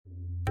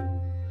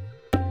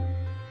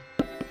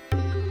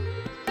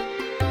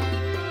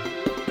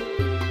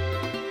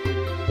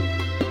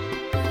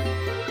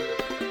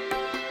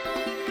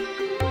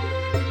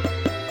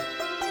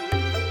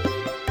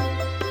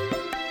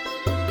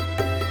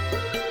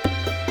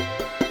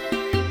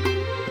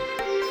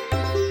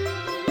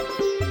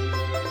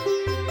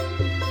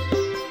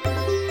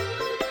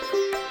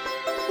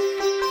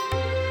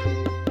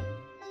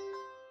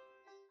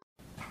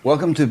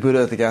Welcome to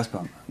Buddha at the Gas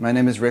Pump. My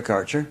name is Rick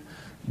Archer.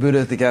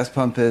 Buddha at the Gas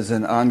Pump is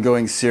an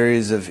ongoing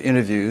series of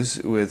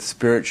interviews with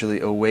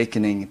spiritually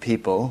awakening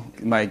people.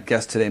 My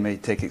guest today may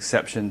take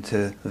exception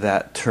to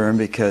that term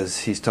because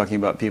he's talking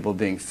about people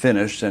being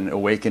finished, and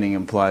awakening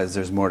implies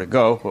there's more to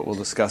go, but we'll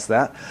discuss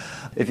that.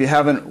 If you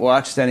haven't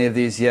watched any of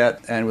these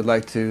yet and would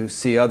like to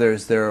see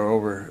others, there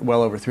are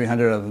well over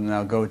 300 of them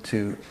now. Go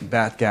to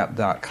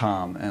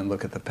batgap.com and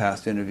look at the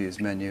past interviews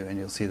menu, and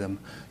you'll see them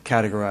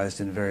categorized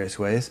in various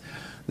ways.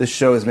 This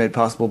show is made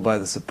possible by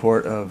the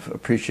support of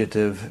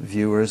appreciative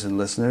viewers and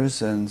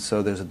listeners, and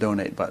so there's a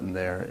donate button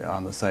there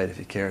on the site if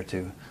you care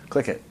to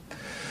click it.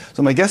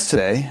 So my guest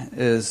today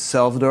is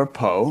Salvador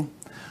Poe.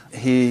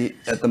 He,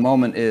 at the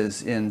moment,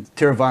 is in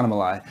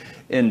Tiruvannamalai,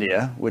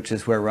 India, which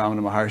is where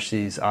Ramana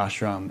Maharshi's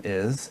ashram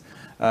is.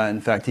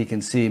 In fact, he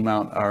can see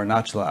Mount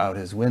Arunachala out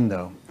his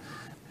window.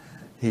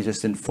 He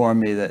just informed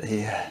me that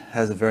he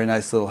has a very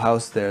nice little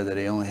house there that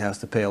he only has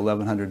to pay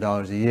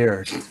 $1,100 a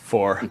year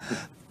for.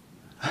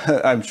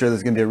 I'm sure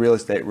there's going to be a real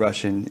estate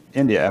rush in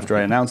India after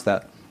I announce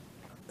that.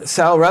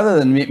 Sal, rather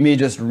than me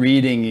just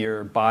reading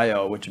your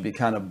bio, which would be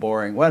kind of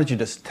boring, why don't you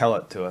just tell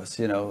it to us,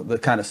 the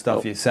kind of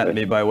stuff you sent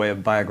me by way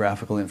of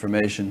biographical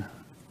information?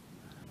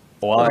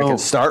 Well, I can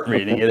start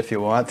reading it if you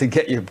want to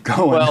get you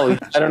going. Well,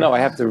 I don't know. I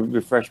have to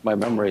refresh my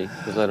memory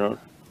because I don't...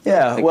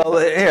 Yeah, well,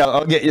 here,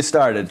 I'll get you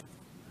started.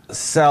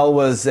 Sal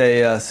was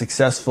a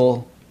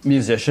successful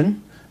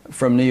musician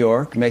from New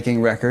York,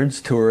 making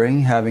records, touring,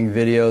 having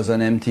videos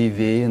on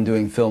MTV, and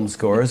doing film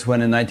scores,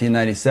 when in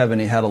 1997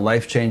 he had a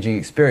life-changing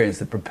experience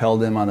that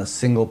propelled him on a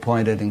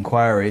single-pointed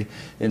inquiry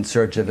in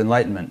search of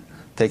enlightenment.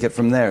 Take it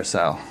from there,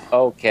 Sal.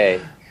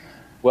 Okay.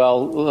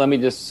 Well, let me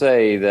just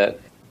say that,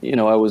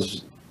 I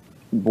was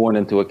born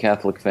into a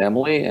Catholic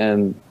family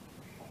and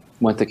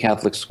went to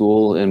Catholic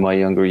school in my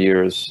younger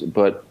years,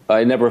 but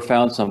I never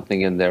found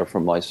something in there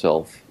for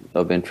myself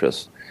of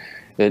interest.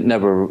 It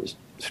never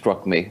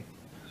struck me.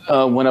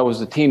 When I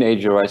was a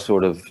teenager, I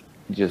sort of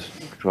just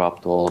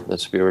dropped all of the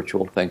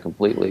spiritual thing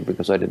completely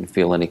because I didn't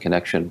feel any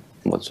connection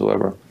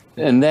whatsoever.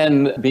 And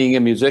then being a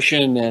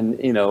musician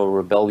and, a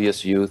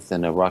rebellious youth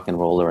and a rock and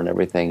roller and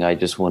everything, I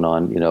just went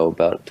on,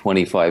 about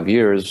 25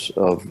 years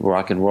of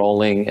rock and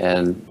rolling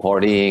and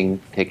partying,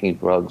 taking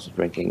drugs,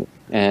 drinking.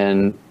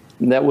 And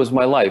that was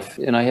my life.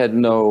 And I had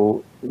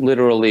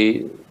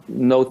literally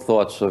no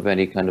thoughts of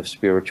any kind of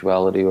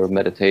spirituality or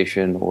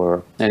meditation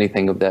or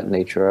anything of that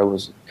nature. I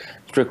was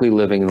strictly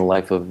living the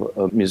life of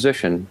a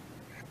musician.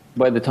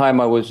 By the time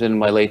I was in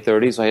my late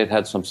 30s, I had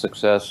had some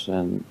success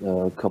and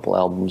a couple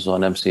albums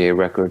on MCA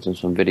Records and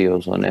some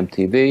videos on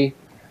MTV,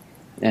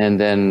 and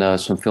then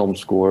some film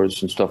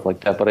scores and stuff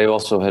like that. But I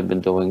also had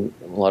been doing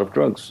a lot of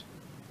drugs,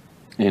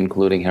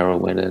 including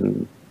heroin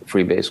and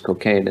freebase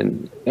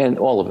cocaine and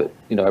all of it,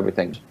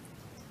 everything.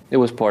 It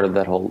was part of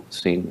that whole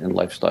scene and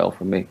lifestyle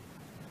for me.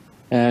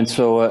 And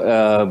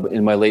so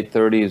in my late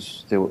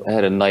 30s, I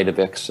had a night of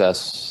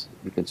excess,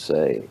 you could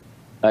say.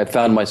 I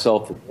found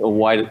myself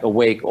wide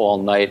awake all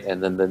night,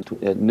 and then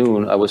at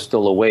noon I was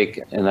still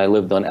awake, and I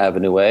lived on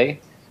Avenue A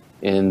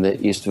in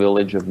the East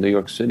Village of New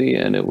York City,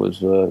 and it was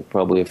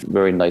probably a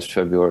very nice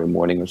February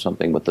morning or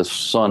something, but the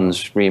sun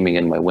streaming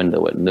in my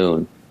window at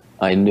noon.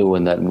 I knew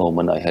in that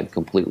moment I had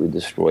completely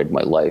destroyed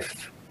my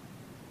life.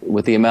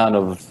 With the amount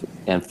of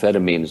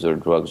amphetamines or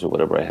drugs or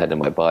whatever I had in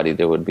my body,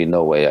 there would be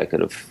no way I could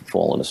have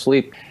fallen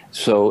asleep.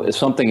 So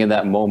something in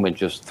that moment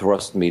just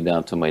thrust me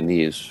down to my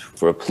knees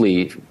for a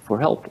plea for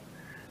help.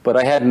 But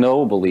I had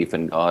no belief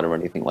in God or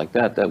anything like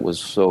that. That was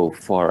so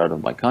far out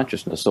of my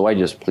consciousness. So I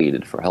just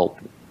pleaded for help.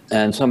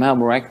 And somehow,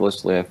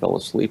 miraculously, I fell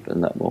asleep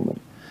in that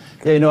moment.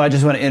 Yeah, I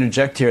just want to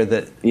interject here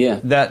that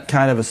that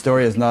kind of a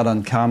story is not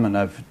uncommon.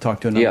 I've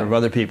talked to a number of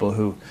other people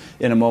who,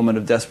 in a moment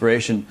of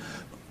desperation,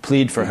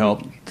 plead for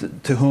help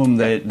to whom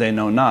they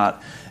know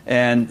not.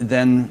 And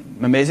then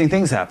amazing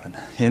things happen.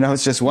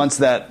 It's just once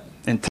that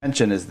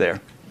intention is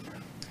there.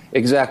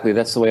 Exactly.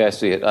 That's the way I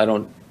see it.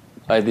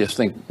 I just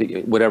think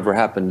that whatever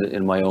happened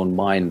in my own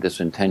mind, this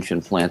intention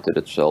planted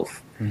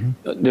itself.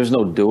 Mm-hmm. There's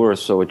no doer,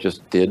 so it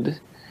just did.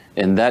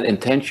 And that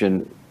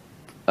intention,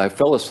 I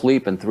fell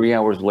asleep, and 3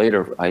 hours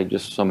later, I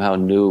just somehow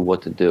knew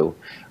what to do.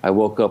 I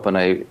woke up and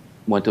I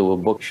went to a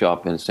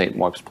bookshop in St.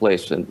 Mark's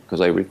Place because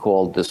I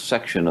recalled this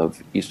section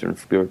of Eastern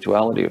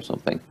spirituality or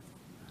something.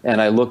 And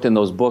I looked in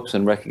those books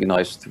and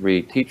recognized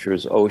 3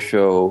 teachers,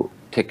 Osho,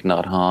 Thich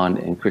Nhat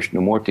Hanh, and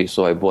Krishnamurti,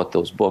 so I bought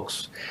those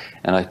books.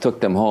 And I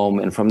took them home,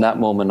 and from that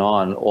moment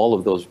on, all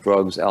of those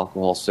drugs,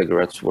 alcohol,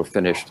 cigarettes were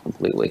finished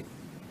completely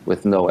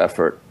with no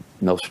effort,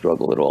 no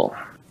struggle at all.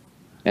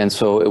 And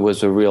so it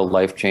was a real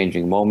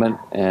life-changing moment.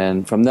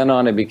 And from then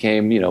on, I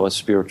became, a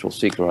spiritual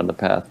seeker on the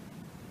path.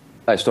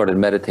 I started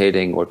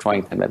meditating or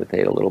trying to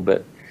meditate a little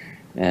bit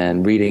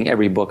and reading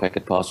every book I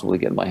could possibly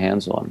get my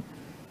hands on.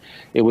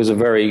 It was a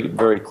very,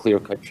 very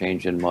clear-cut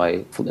change in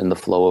the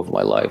flow of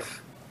my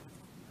life.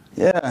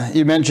 Yeah,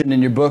 you mentioned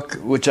in your book,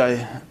 which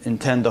I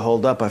intend to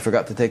hold up, I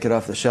forgot to take it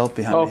off the shelf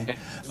behind me,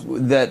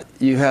 that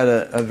you had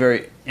a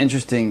very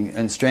interesting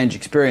and strange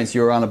experience.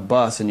 You were on a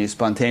bus and you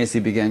spontaneously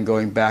began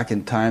going back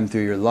in time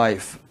through your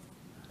life.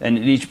 And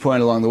at each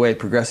point along the way,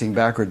 progressing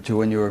backward to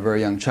when you were a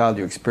very young child,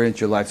 you experienced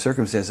your life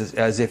circumstances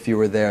as if you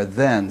were there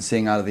then,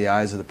 seeing out of the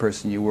eyes of the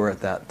person you were at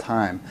that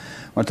time.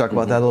 Want to talk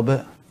about that a little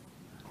bit?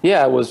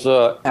 Yeah, I was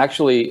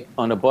actually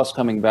on a bus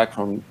coming back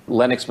from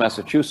Lenox,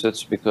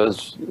 Massachusetts,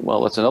 because,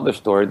 well, that's another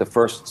story. The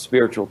first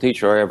spiritual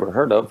teacher I ever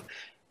heard of,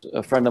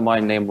 a friend of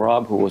mine named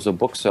Rob, who was a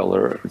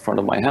bookseller in front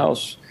of my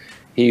house,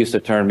 he used to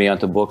turn me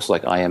onto books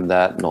like I Am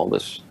That and all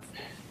this.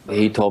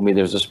 He told me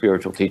there's a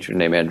spiritual teacher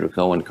named Andrew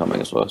Cohen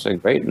coming. So I was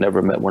like, great,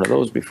 never met one of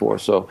those before.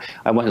 So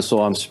I went and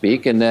saw him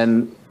speak. And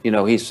then,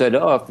 he said,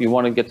 oh, if you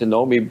want to get to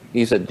know me,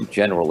 he said,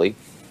 generally,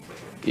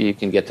 you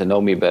can get to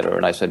know me better.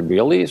 And I said,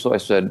 really? So I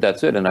said,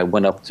 that's it. And I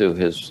went up to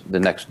the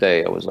next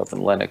day. I was up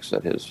in Lenox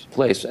at his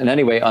place. And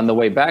anyway, on the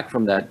way back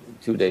from that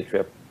 2-day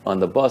trip on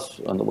the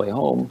bus, on the way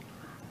home,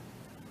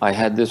 I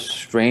had this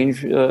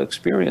strange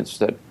experience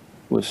that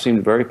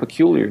seemed very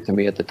peculiar to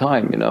me at the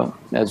time.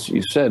 As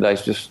you said, I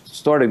just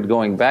started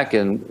going back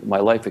in my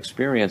life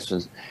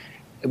experiences,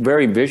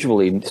 very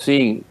visually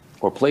seeing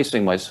or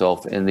placing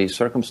myself in these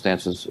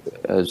circumstances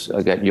as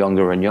I got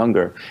younger and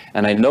younger.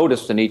 And I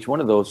noticed in each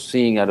one of those,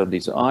 seeing out of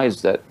these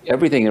eyes, that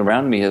everything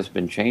around me has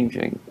been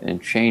changing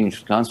and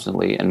changed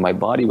constantly, and my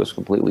body was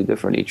completely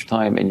different each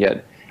time, and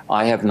yet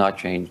I have not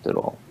changed at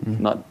all,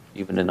 not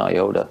even an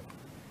iota.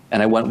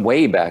 And I went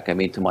way back,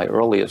 to my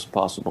earliest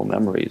possible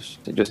memories.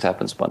 It just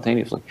happened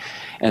spontaneously.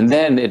 And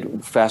then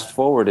it fast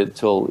forwarded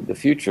till the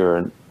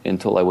future,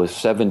 until I was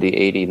 70,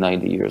 80,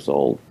 90 years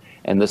old.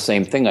 And the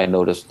same thing I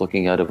noticed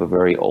looking out of a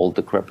very old,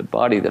 decrepit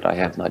body, that I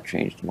have not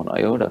changed one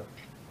iota.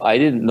 I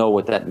didn't know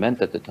what that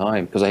meant at the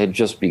time, because I had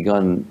just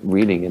begun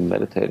reading and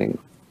meditating.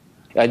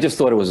 I just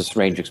thought it was a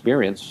strange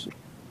experience.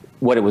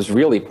 What it was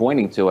really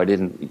pointing to, I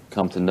didn't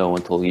come to know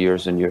until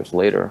years and years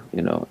later,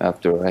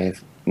 after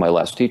my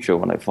last teacher,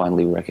 when I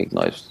finally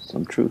recognized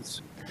some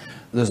truths.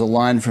 There's a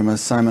line from a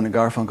Simon &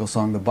 Garfunkel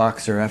song, The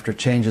Boxer, after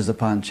changes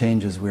upon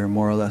changes, we are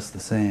more or less the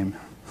same.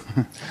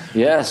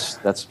 Yes,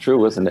 that's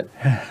true, isn't it?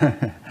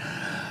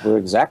 We're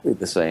exactly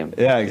the same.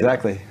 Yeah,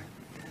 exactly.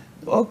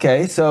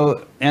 Okay,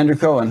 so Andrew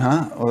Cohen,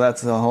 huh? Well,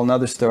 that's a whole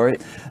nother story.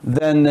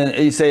 Then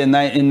you say in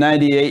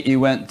 98 you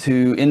went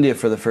to India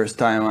for the first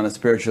time on a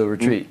spiritual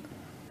retreat.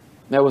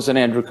 That was an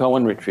Andrew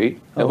Cohen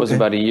retreat. That was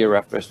about a year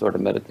after I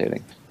started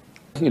meditating.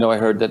 I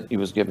heard that he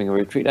was giving a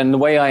retreat. And the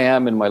way I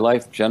am in my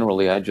life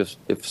generally,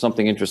 if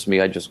something interests me,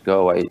 I just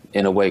go.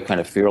 In a way,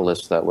 kind of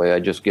fearless that way. I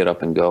just get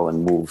up and go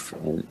and move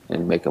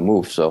and make a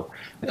move. So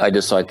I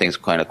decide things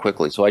kind of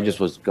quickly. So I just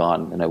was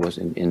gone, and I was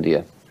in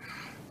India.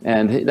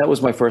 And that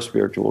was my first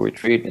spiritual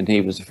retreat, and he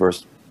was the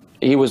first.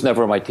 He was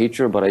never my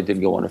teacher, but I did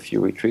go on a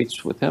few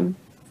retreats with him.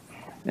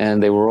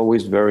 And they were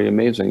always very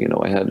amazing.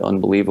 I had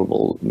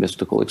unbelievable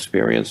mystical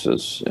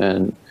experiences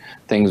and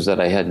things that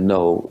I had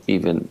no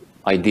even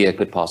idea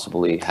could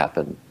possibly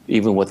happen.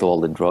 Even with all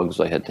the drugs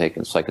I had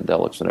taken,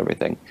 psychedelics and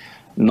everything,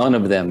 none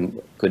of them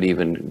could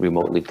even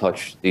remotely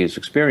touch these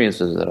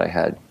experiences that I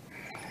had.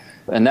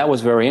 And that was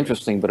very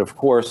interesting, but of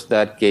course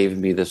that gave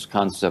me this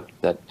concept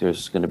that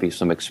there's going to be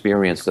some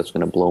experience that's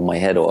going to blow my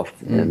head off,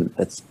 and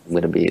that's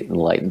going to be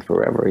enlightened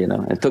forever,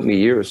 It took me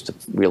years to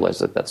realize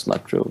that that's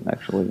not true,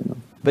 actually,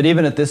 But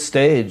even at this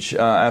stage,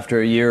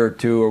 after a year or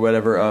two or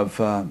whatever of,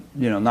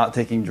 not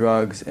taking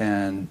drugs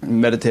and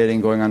meditating,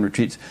 going on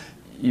retreats,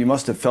 you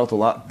must have felt a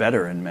lot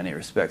better in many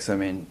respects.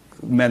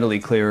 Mentally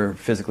clearer,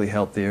 physically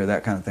healthier,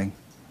 that kind of thing.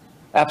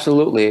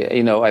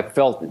 Absolutely. I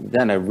felt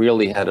then I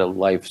really had a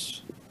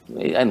life's,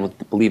 I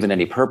don't believe in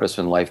any purpose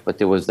in life, but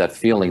there was that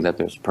feeling that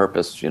there's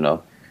purpose,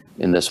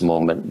 in this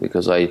moment,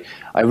 because I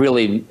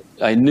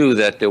knew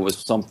that there was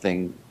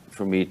something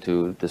for me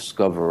to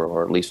discover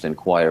or at least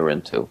inquire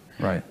into.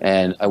 Right.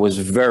 And I was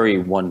very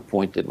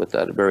one-pointed with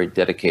that, very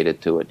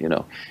dedicated to it,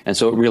 And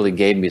so it really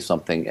gave me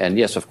something. And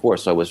yes, of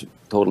course, I was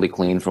totally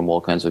clean from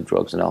all kinds of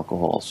drugs and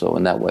alcohol. So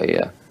in that way,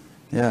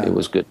 yeah. It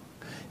was good.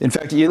 In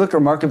fact, you look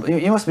remarkable.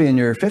 You must be in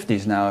your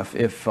 50s now,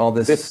 if all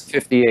this...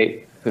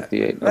 58.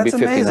 That's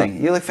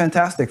amazing. You look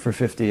fantastic for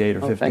 58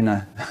 or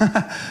 59.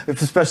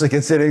 Especially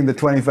considering the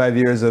 25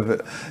 years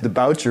of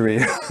debauchery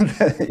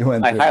that you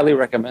went through. I highly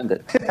recommend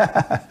it.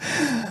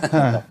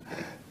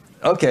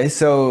 Okay,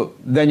 so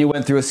then you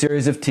went through a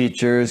series of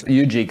teachers,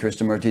 U.G.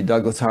 Krishnamurti,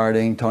 Douglas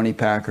Harding, Tony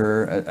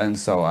Packer, and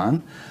so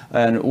on.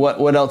 And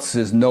what else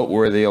is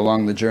noteworthy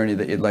along the journey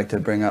that you'd like to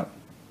bring up?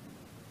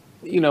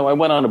 I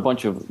went on a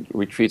bunch of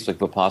retreats, like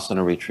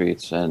Vipassana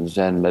retreats and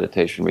Zen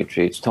meditation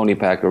retreats, Tony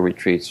Packer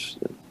retreats.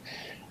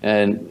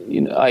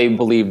 And I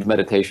believed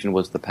meditation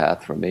was the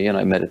path for me, and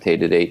I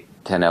meditated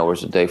 8-10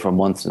 hours a day for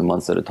months and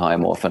months at a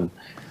time often.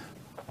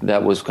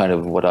 That was kind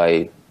of what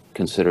I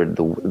considered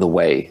the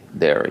way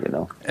there,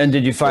 And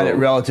did you find it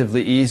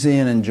relatively easy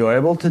and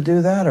enjoyable to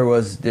do that,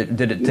 or did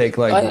it take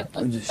sheer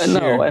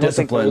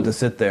discipline to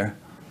sit there?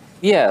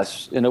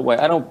 Yes, in a way.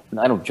 I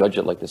don't judge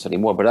it like this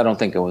anymore, but I don't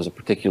think I was a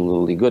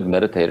particularly good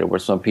meditator, where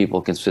some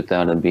people can sit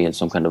down and be in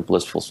some kind of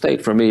blissful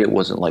state. For me, it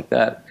wasn't like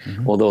that,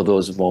 although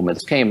those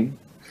moments came.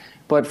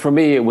 But for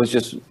me, it was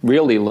just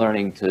really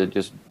learning to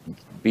just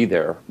be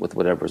there with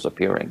whatever's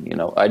appearing.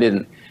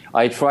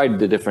 I tried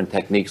the different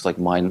techniques like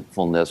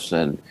mindfulness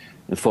and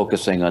and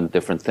focusing on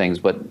different things.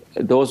 But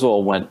those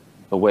all went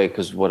away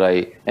because what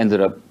I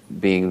ended up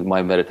being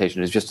my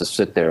meditation is just to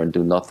sit there and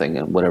do nothing,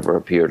 and whatever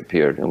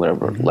appeared, and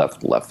whatever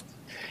left.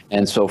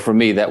 And so for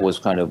me, that was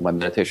kind of my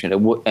meditation.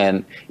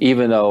 And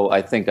even though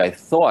I think I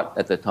thought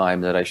at the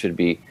time that I should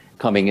be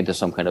coming into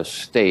some kind of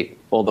state,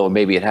 although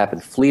maybe it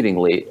happened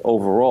fleetingly,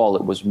 overall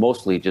it was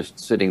mostly just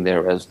sitting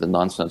there as the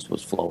nonsense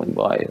was flowing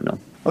by, you know.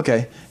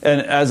 Okay,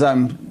 and as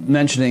I'm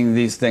mentioning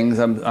these things,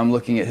 I'm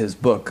looking at his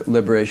book,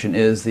 Liberation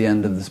is the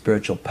End of the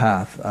Spiritual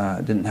Path.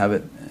 I didn't have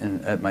it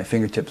at my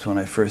fingertips when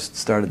I first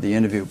started the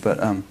interview, but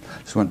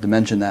just wanted to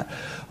mention that.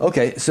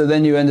 Okay, so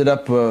then you ended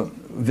up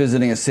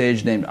visiting a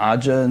sage named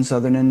Aja in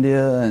southern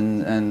India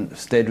and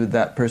stayed with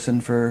that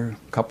person for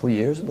a couple of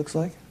years, it looks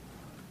like?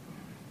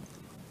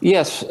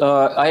 Yes,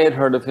 I had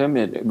heard of him.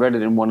 Read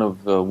it in one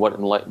of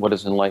What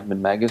is Enlightenment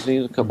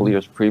magazines a couple of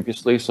years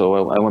previously.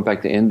 So I went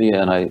back to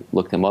India and I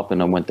looked him up and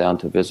I went down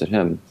to visit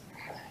him.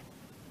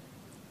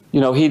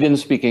 You know, he didn't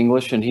speak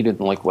English and he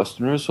didn't like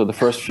Westerners. So the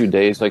first few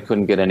days I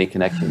couldn't get any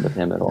connection with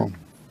him at all.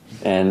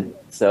 And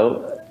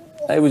so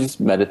I was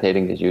just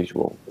meditating as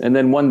usual. And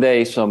then one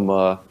day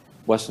some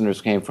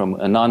Westerners came from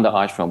Ananda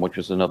Ashram, which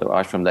was another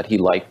ashram that he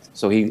liked.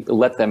 So he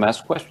let them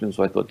ask questions.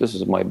 So I thought, this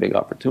is my big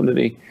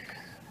opportunity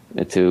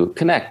to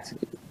connect.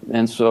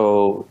 And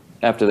so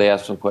after they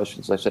asked some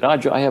questions, I said,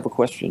 Aja, I have a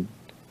question,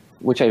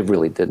 which I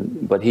really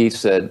didn't. But he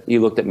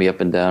looked at me up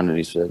and down and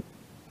he said,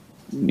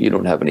 you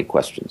don't have any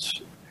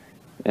questions.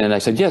 And I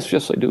said,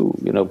 yes, I do,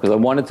 you know, because I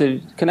wanted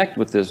to connect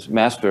with this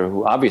master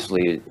who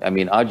obviously, I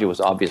mean, Aja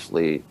was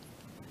obviously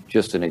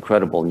just an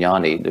incredible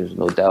jnani. There's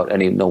no doubt,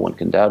 no one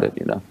can doubt it,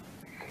 you know.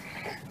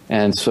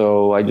 And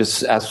so I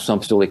just asked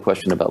some silly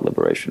question about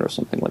liberation or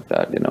something like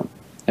that, you know.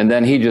 And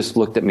then he just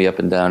looked at me up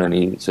and down and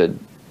he said,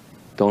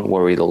 don't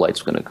worry, the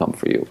light's going to come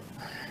for you.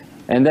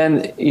 And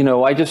then, you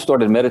know, I just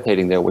started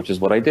meditating there, which is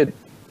what I did.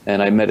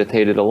 And I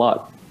meditated a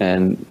lot.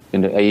 And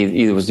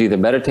I was either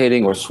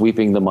meditating or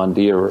sweeping the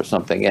mandir or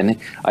something. And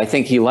I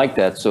think he liked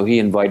that, so he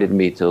invited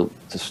me to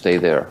stay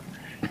there.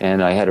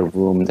 And I had a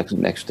room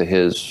next to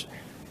his,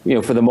 you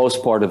know, for the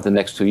most part of the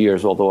next 2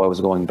 years, although I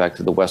was going back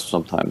to the West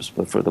sometimes.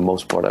 But for the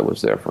most part, I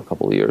was there for a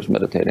couple of years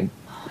meditating.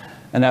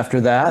 And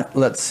after that,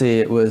 let's see,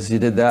 you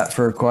did that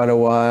for quite a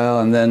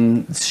while, and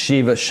then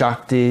Shiva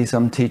Shakti,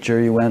 some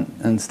teacher you went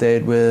and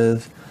stayed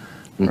with,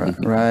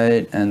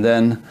 right? And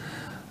then,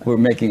 we're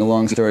making a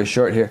long story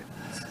short here.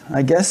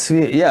 I guess,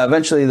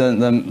 eventually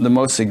the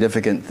most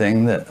significant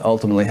thing that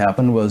ultimately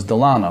happened was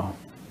Delano.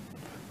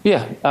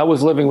 Yeah, I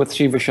was living with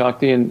Shiva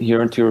Shakti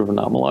here in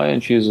Tiruvannamalai,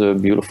 and she's a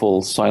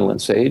beautiful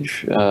silent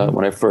sage.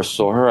 When I first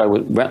saw her, I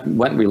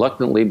went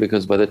reluctantly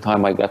because by the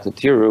time I got to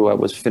Tiru, I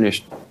was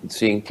finished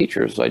seeing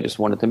teachers. So I just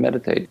wanted to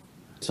meditate.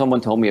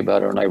 Someone told me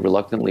about her, and I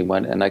reluctantly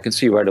went, and I could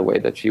see right away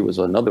that she was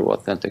another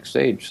authentic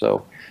sage.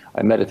 So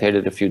I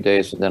meditated a few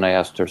days, and then I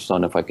asked her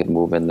son if I could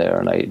move in there,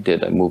 and I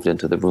did. I moved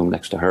into the room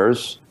next to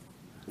hers.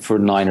 For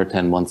 9 or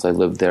 10 months, I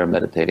lived there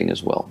meditating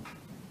as well.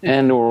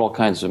 And there were all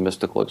kinds of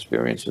mystical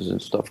experiences and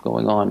stuff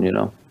going on, you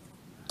know.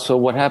 So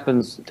what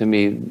happens to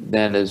me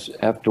then is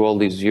after all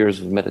these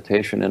years of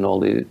meditation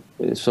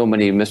and so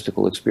many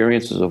mystical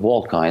experiences of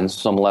all kinds,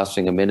 some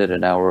lasting a minute,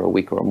 an hour, a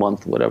week, or a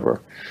month,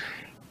 whatever,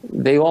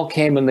 they all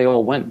came and they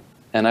all went.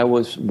 And I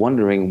was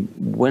wondering,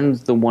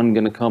 when's the one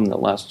going to come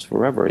that lasts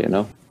forever, you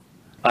know?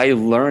 I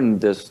learned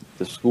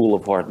the school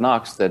of hard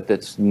knocks that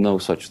that's no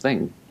such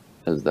thing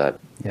as that.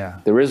 Yeah.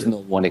 There is no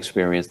one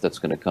experience that's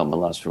going to come and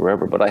last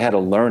forever, but I had to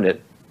learn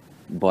it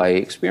by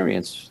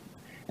experience.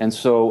 And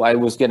so I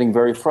was getting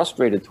very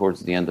frustrated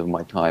towards the end of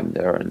my time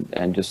there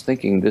and just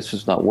thinking, this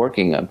is not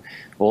working.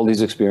 All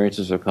these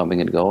experiences are coming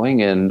and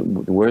going,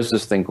 and where's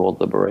this thing called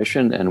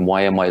liberation, and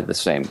why am I the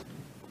same?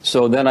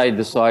 So then I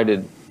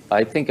decided,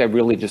 I think I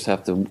really just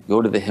have to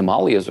go to the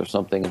Himalayas or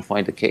something and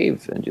find a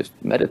cave and just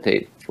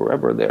meditate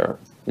forever there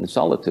in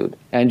solitude.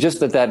 And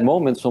just at that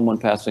moment, someone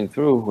passing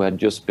through who had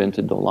just been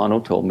to Delano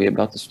told me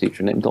about this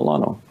teacher named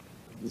Delano.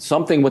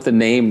 Something with the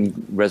name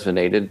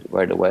resonated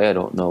right away. I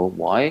don't know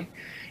why.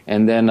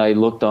 And then I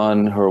looked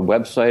on her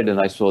website and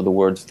I saw the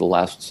words, "The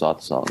Last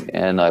Satsang,"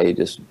 and I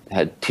just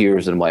had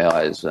tears in my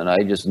eyes. And I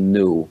just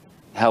knew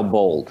how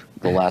bold,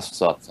 The Last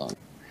Satsang.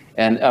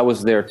 And I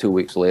was there 2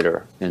 weeks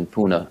later in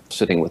Pune,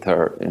 sitting with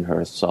her in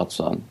her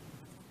satsang.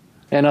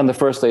 And on the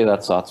first day of that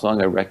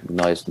satsang, I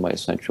recognized my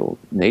essential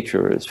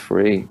nature is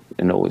free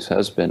and always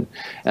has been.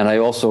 And I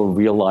also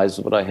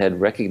realized what I had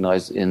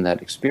recognized in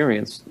that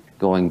experience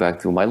going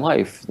back through my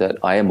life, that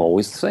I am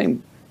always the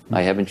same.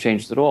 I haven't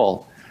changed at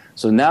all.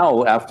 So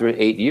now, after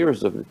 8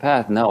 years of the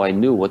path, now I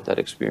knew what that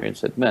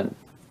experience had meant.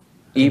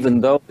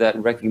 Even though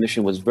that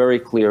recognition was very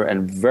clear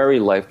and very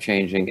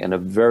life-changing and a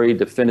very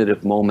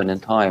definitive moment in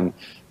time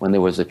when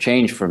there was a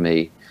change for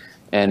me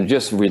and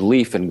just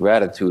relief and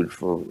gratitude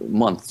for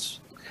months.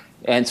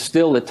 And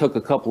still, it took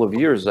a couple of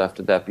years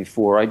after that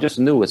before I just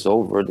knew it's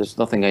over. There's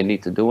nothing I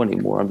need to do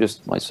anymore. I'm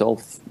just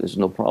myself. There's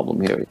no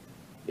problem here.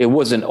 It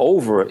wasn't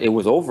over. It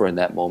was over in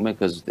that moment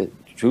because the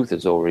truth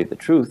is already the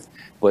truth.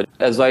 But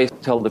as I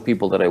tell the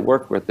people that I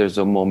work with, there's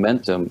a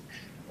momentum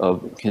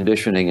of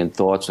conditioning and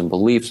thoughts and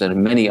beliefs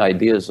and many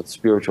ideas of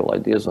spiritual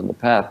ideas on the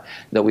path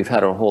that we've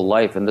had our whole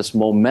life. And this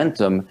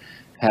momentum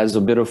has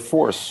a bit of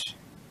force.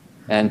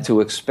 And to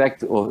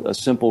expect a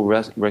simple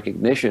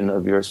recognition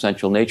of your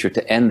essential nature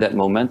to end that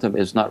momentum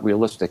is not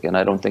realistic. And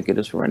I don't think it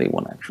is for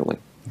anyone, actually.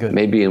 Good.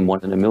 Maybe in 1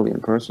 in a million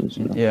persons.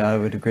 You know? Yeah, I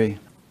would agree.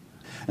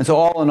 And so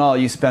all in all,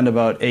 you spend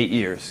about 8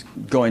 years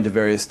going to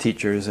various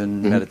teachers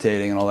and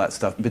meditating and all that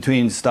stuff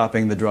between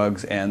stopping the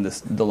drugs and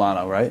this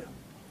Delano, right?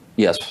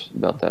 Yes,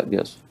 about that,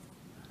 yes.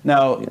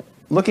 Now,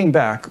 looking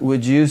back,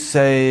 would you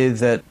say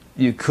that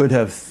you could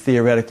have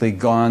theoretically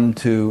gone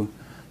to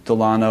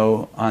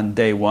Delano on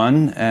day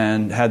one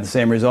and had the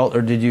same result,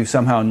 or did you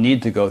somehow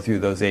need to go through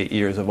those 8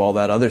 years of all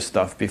that other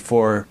stuff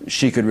before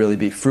she could really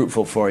be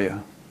fruitful for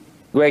you?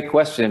 Great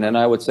question, and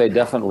I would say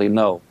definitely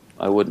no.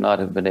 I would not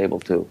have been able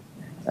to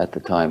at the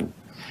time.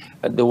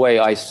 The way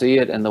I see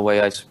it and the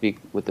way I speak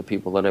with the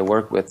people that I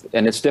work with,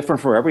 and it's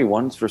different for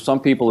everyone. For some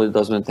people it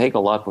doesn't take a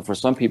lot, but for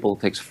some people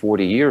it takes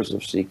 40 years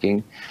of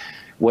seeking.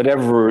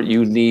 Whatever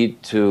you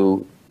need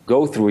to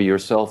go through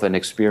yourself and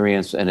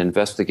experience and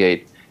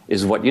investigate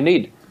is what you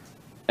need.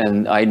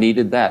 And I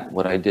needed that,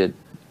 what I did.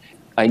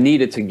 I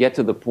needed to get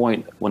to the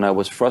point when I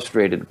was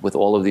frustrated with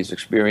all of these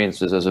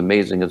experiences, as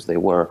amazing as they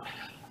were,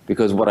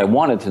 because what I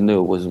wanted to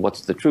know was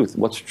what's the truth?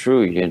 What's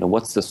true? You know,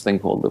 what's this thing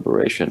called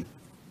liberation?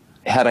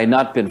 Had I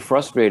not been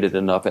frustrated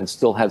enough and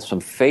still had some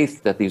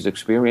faith that these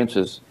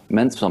experiences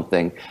meant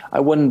something,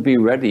 I wouldn't be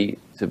ready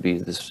to be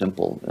this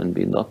simple and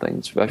be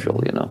nothing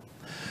special, you know.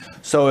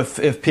 So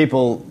if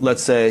people,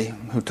 let's say,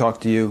 who talk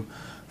to you,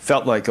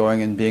 felt like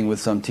going and being with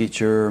some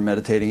teacher or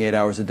meditating 8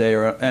 hours a day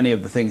or any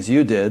of the things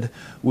you did,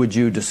 would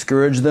you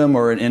discourage them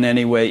or in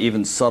any way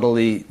even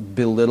subtly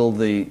belittle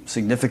the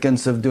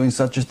significance of doing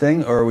such a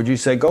thing? Or would you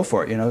say, go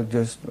for it, you know,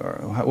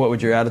 what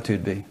would your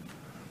attitude be?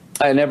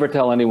 I never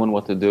tell anyone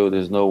what to do.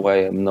 There's no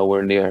way. I'm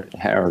nowhere near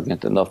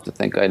arrogant enough to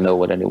think I know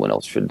what anyone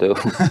else should do.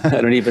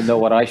 I don't even know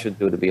what I should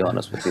do, to be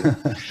honest with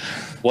you.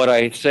 What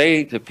I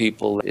say to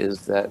people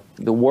is that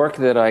the work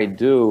that I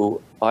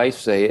do, I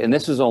say, and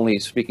this is only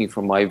speaking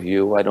from my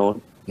view, I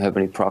don't have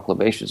any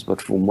proclamations, but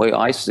from the way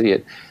I see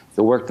it,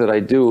 the work that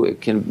I do,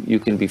 you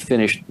can be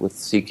finished with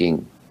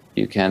seeking.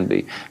 You can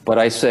be. But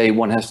I say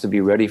one has to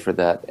be ready for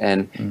that.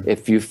 And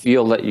if you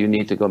feel that you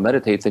need to go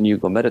meditate, then you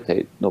go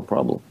meditate. No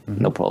problem.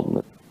 No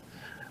problem.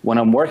 When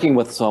I'm working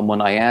with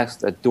someone, I ask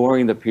that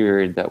during the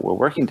period that we're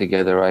working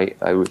together,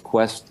 I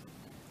request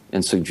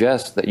and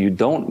suggest that you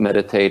don't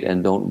meditate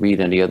and don't read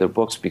any other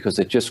books because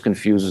it just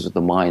confuses the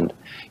mind.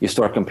 You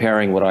start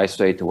comparing what I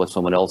say to what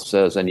someone else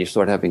says, and you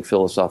start having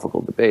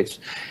philosophical debates.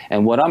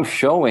 And what I'm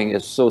showing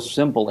is so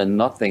simple and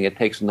nothing. It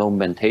takes no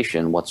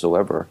mentation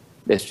whatsoever.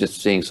 It's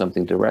just seeing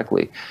something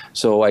directly.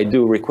 So I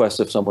do request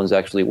if someone's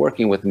actually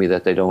working with me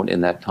that they don't,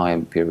 in that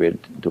time period,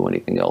 do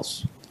anything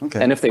else.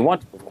 Okay. And if they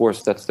want to, of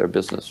course, that's their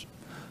business.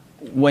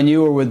 When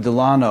you were with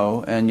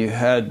Delano and you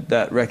had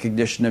that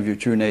recognition of your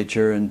true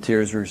nature and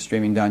tears were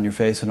streaming down your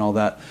face and all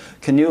that,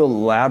 can you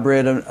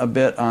elaborate a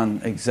bit on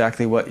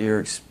exactly what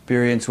your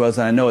experience was?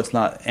 And I know it's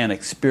not an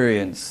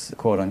experience,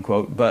 quote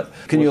unquote, but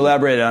can you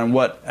elaborate on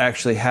what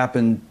actually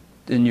happened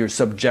in your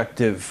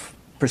subjective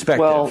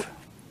perspective?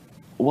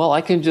 Well,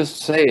 I can just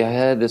say I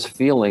had this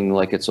feeling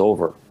like it's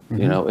over.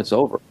 You know, it's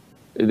over.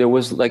 There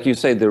was, like you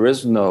say, there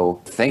is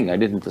no thing. I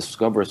didn't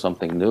discover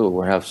something new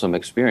or have some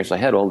experience. I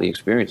had all the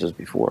experiences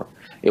before.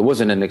 It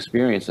wasn't an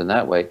experience in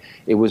that way.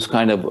 It was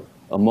kind of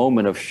a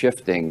moment of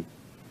shifting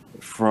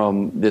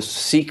from this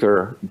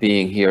seeker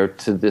being here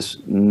to this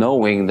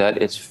knowing that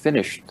it's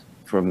finished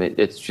for me.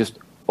 It's just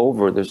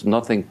over. There's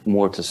nothing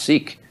more to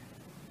seek.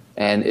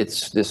 And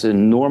it's this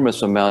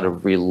enormous amount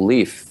of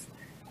relief.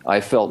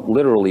 I felt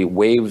literally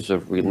waves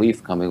of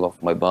relief coming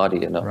off my body,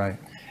 you know. Right.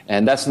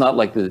 And that's not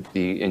like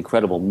the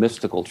incredible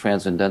mystical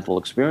transcendental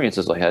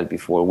experiences I had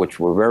before, which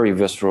were very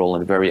visceral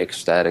and very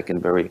ecstatic and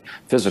very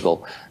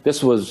physical.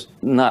 This was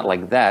not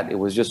like that. It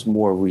was just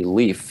more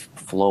relief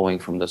flowing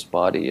from this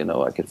body. You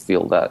know, I could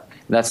feel that.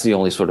 And that's the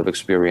only sort of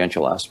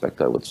experiential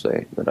aspect I would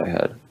say that I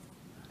had.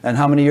 And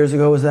how many years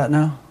ago was that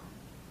now?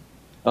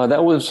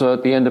 That was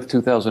at the end of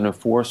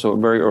 2004, so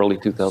very early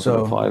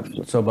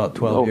 2005. So about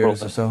 12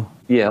 years or so?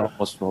 Yeah,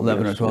 almost 12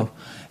 11 years, or 12.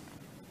 Yeah.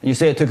 You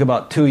say it took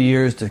about 2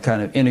 years to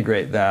kind of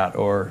integrate that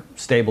or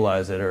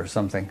stabilize it or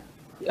something.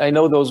 I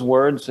know those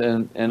words,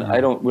 and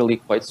I don't really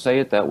quite say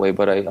it that way,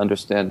 but I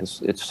understand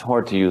it's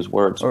hard to use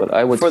words. But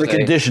I would for say, the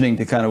conditioning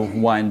to kind of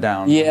wind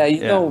down. Yeah,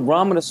 you know,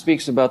 Ramana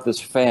speaks about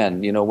this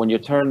fan. You know, when you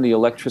turn the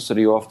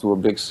electricity off to a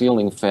big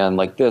ceiling fan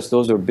like this,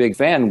 those are big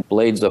fan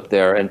blades up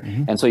there,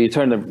 and so you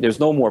turn there's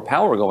no more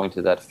power going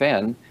to that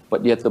fan,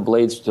 but yet the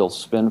blades still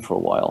spin for a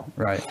while.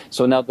 Right.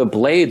 So now the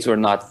blades are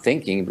not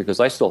thinking because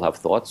I still have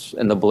thoughts,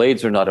 and the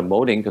blades are not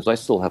emoting because I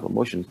still have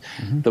emotions.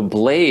 The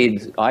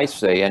blade, I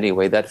say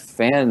anyway, that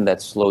fan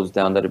that slows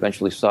down, that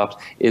eventually stops,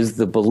 is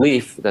the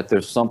belief that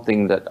there's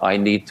something that I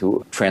need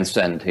to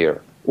transcend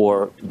here,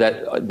 or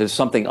that there's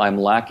something I'm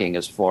lacking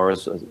as far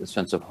as a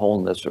sense of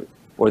wholeness,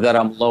 or that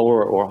I'm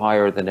lower or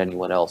higher than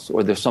anyone else,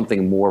 or there's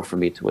something more for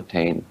me to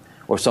attain,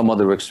 or some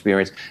other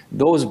experience.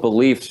 Those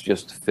beliefs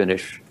just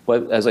finish.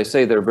 But as I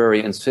say, they're very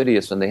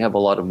insidious and they have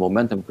a lot of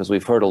momentum because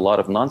we've heard a lot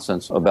of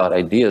nonsense about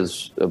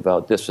ideas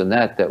about this and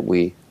that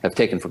we have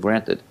taken for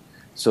granted.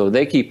 So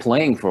they keep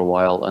playing for a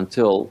while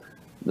until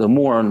the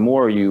more and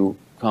more you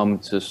come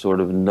to sort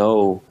of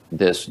know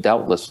this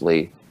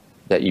doubtlessly,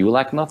 that you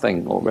lack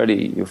nothing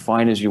already. You're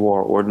fine as you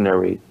are,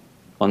 ordinary,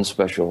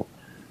 unspecial.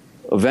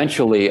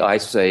 Eventually, I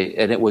say,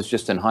 and it was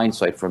just in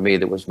hindsight for me,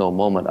 there was no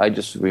moment. I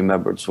just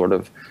remembered sort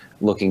of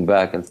looking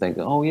back and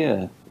thinking, oh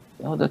yeah,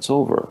 oh, that's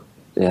over.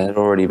 It had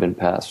already been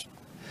passed.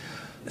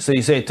 So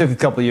you say it took a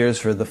couple of years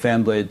for the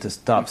fan blade to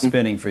stop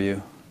spinning for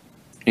you.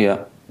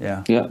 Yeah.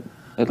 Yeah. Yeah.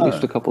 At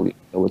least a couple of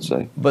years, I would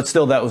say. But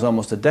still, that was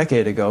almost a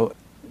decade ago.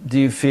 Do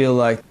you feel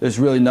like there's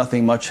really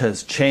nothing much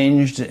has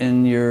changed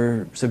in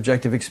your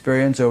subjective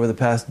experience over the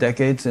past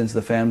decade since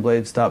the fan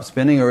blade stopped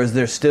spinning? Or is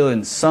there still,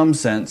 in some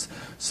sense,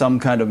 some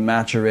kind of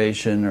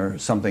maturation or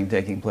something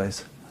taking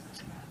place?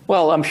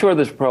 Well, I'm sure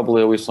there's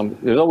probably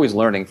there's always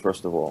learning,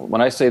 first of all.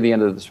 When I say the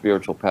end of the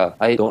spiritual path,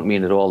 I don't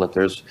mean at all that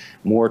there's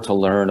more to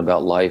learn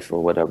about life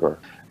or whatever.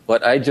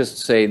 But I just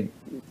say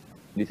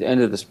the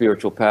end of the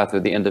spiritual path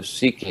or the end of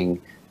seeking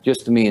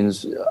just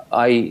means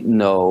I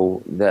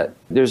know that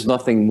there's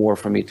nothing more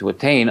for me to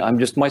attain. I'm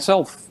just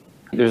myself.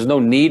 There's no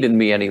need in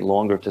me any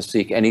longer to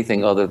seek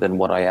anything other than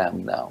what I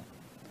am now.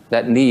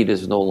 That need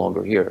is no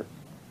longer here.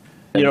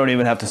 You don't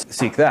even have to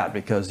seek that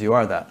because you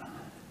are that.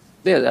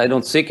 Yeah, I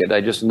don't seek it. I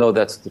just know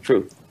that's the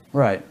truth.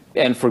 Right.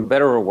 And for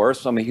better or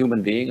worse, I'm a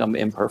human being. I'm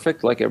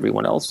imperfect like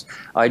everyone else.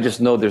 I just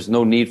know there's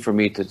no need for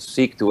me to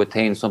seek to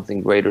attain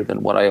something greater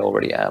than what I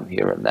already am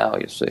here and now,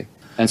 you see.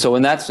 And so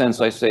in that sense,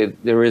 I say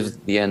there is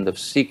the end of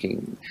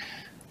seeking.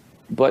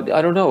 But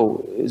I don't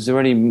know, is there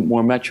any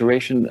more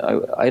maturation?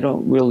 I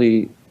don't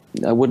really,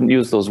 I wouldn't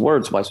use those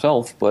words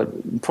myself,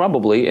 but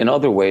probably in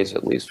other ways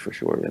at least, for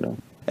sure, you know.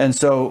 And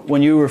so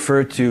when you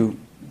refer to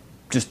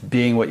just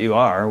being what you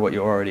are, what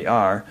you already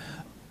are,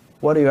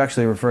 what are you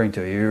actually referring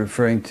to? Are you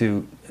referring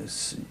to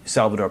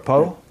Salvador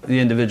Poe, the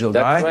individual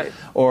guy? Right.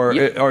 Or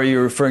are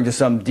you referring to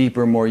some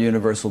deeper, more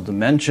universal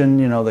dimension,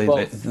 you know,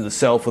 the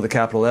self with a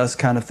capital S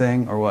kind of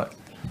thing, or what?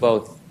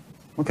 Both.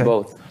 Okay.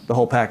 Both. The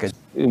whole package.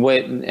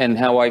 And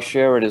how I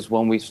share it is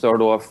when we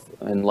start off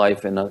in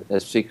life and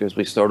as seekers,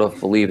 we start off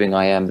believing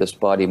I am this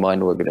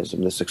body-mind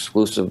organism, this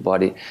exclusive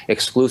body,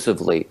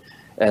 exclusively.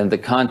 And the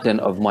content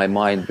of my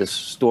mind, this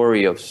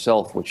story of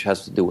self, which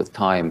has to do with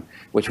time,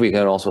 which we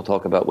can also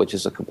talk about, which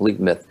is a complete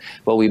myth.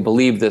 But we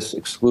believe this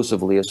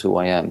exclusively as who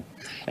I am.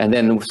 And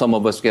then some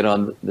of us get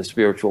on the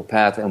spiritual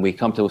path and we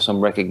come to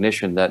some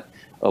recognition that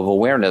of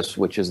awareness,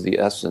 which is the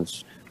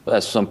essence,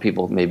 as some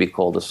people maybe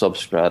call the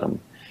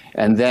substratum.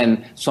 And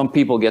then some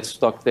people get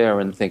stuck there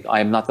and think, I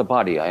am not the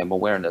body, I am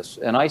awareness.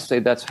 And I say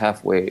that's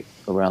halfway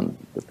around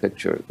the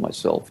picture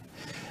myself.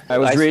 I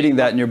was reading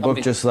that in your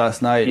book just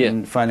last night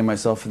and finding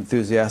myself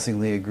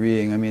enthusiastically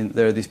agreeing. I mean,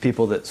 there are these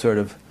people that sort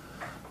of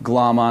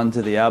glom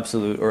onto the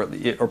absolute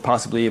or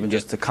possibly even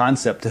just the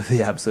concept of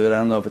the absolute. I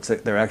don't know if it's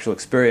their actual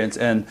experience,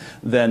 and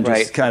then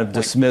just kind of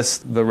dismiss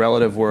the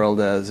relative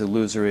world as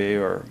illusory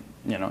or,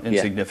 you know,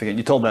 insignificant.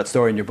 You told that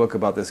story in your book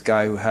about this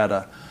guy who had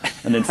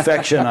an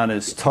infection on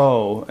his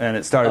toe, and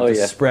it started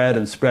to spread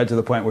and spread to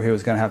the point where he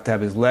was going to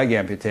have his leg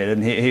amputated.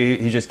 And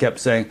he just kept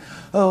saying,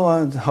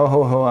 "Oh, ho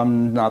ho ho,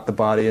 I'm not the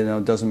body, you know,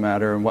 it doesn't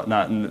matter," and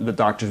whatnot. And the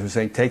doctors were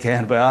saying, "Take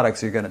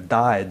antibiotics, you're going to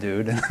die,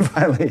 dude." And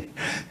finally,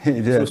 he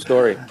did. True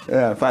story.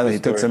 Yeah, finally he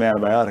took some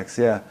antibiotics.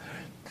 Yeah.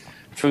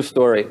 True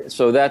story.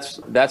 So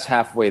that's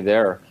halfway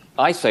there.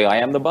 I say I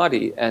am the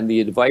body, and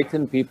the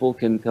Advaitin people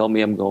can tell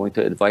me I'm going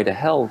to invite a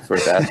hell for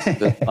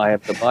that I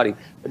am the body.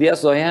 But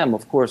yes, I am,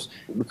 of course,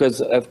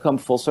 because I've come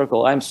full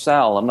circle. I'm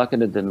Sal. I'm not going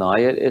to deny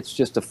it. It's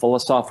just a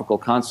philosophical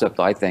concept,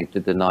 I think,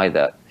 to deny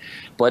that.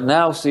 But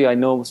now, see, I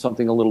know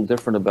something a little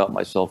different about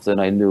myself than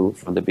I knew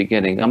from the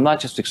beginning. I'm not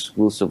just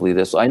exclusively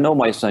this. I know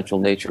my essential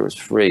nature is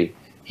free,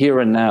 here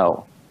and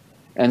now.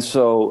 And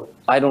so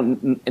I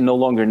don't no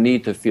longer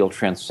need to feel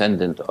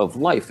transcendent of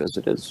life as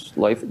it is.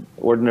 Life,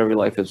 ordinary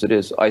life as it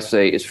is, I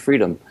say, is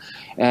freedom.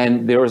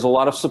 And there is a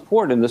lot of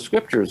support in the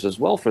scriptures as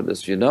well for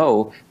this. You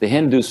know, the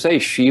Hindus say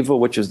Shiva,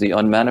 which is the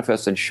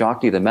unmanifest, and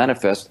Shakti, the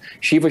manifest.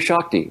 Shiva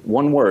Shakti,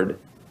 one word.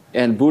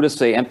 And Buddhists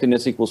say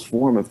emptiness equals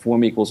form and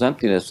form equals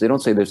emptiness. They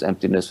don't say there's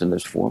emptiness and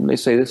there's form. They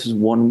say this is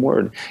one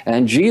word.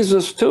 And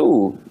Jesus,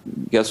 too,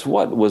 guess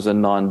what, was a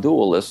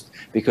non-dualist,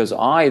 because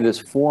I, this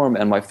form,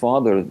 and my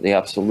Father, the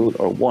Absolute,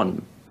 are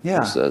one, he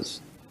says.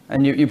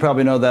 And you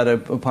probably know that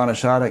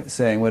Upanishadic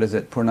saying, what is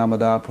it,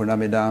 Purnamada,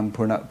 Purnamidam,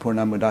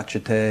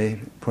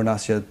 Purnamudachyate,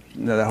 Purnasya,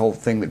 that whole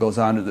thing that goes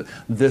on.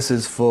 This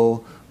is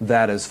full,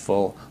 that is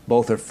full,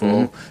 both are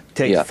full. Mm-hmm.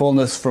 Take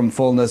fullness from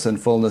fullness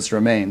and fullness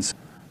remains.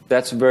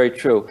 That's very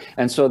true.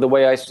 And so the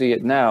way I see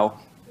it now,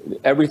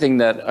 everything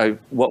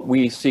what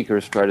we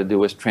seekers try to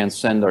do is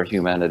transcend our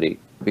humanity,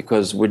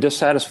 because we're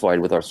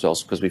dissatisfied with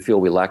ourselves because we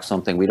feel we lack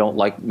something. We don't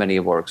like many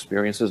of our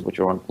experiences, which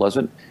are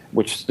unpleasant,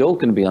 which still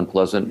can be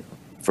unpleasant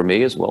for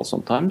me as well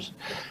sometimes.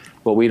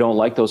 but we don't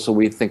like those, so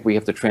we think we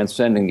have to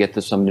transcend and get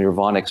to some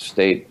nirvanic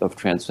state of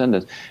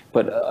transcendence.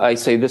 But I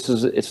say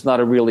it's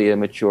not really a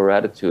mature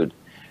attitude.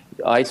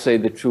 I say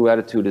the true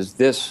attitude is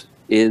this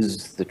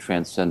is the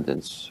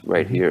transcendence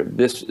right here.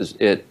 This is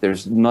it.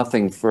 There's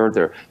nothing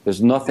further.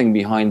 There's nothing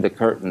behind the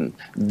curtain.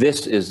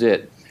 This is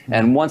it.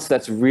 And once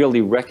that's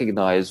really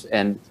recognized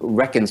and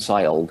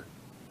reconciled,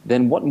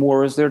 then what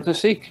more is there to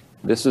seek?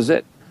 This is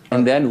it.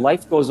 And then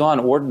life goes on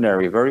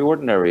ordinary, very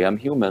ordinary. I'm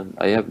human.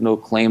 I have no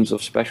claims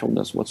of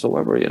specialness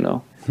whatsoever,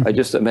 I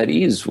just am at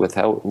ease with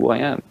who I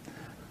am.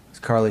 It's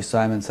Carly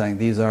Simon saying,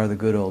 "These are the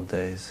good old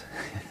days."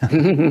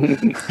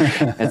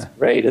 That's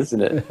great,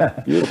 isn't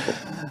it?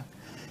 Beautiful.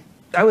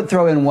 I would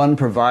throw in one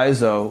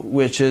proviso,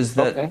 which is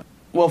that, okay.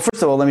 Well,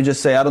 first of all, let me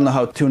just say, I don't know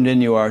how tuned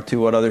in you are to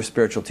what other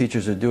spiritual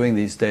teachers are doing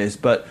these days,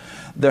 but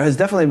there has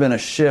definitely been a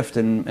shift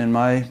in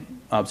my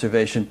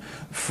observation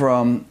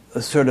from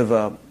a sort of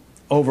a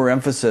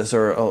overemphasis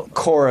or a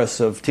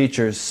chorus of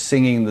teachers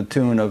singing the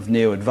tune of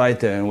Neo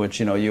Advaita, in which,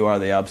 you are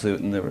the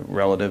absolute and the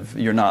relative,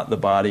 you're not the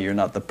body, you're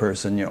not the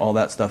person, all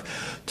that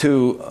stuff,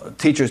 to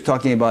teachers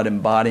talking about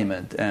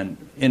embodiment and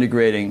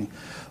integrating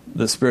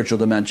the spiritual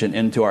dimension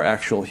into our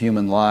actual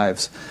human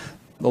lives.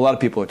 A lot of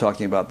people are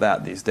talking about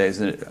that these days,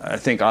 and I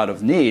think out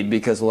of need,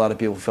 because a lot of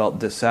people felt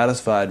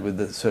dissatisfied with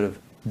the sort of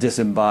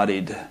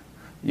disembodied,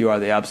 you are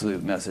the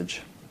absolute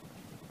message.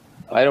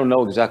 I don't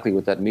know exactly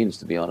what that means,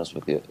 to be honest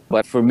with you.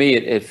 But for me,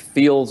 it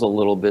feels a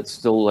little bit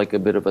still like a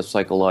bit of a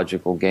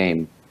psychological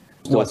game.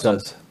 What's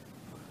this?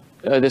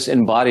 This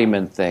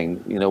embodiment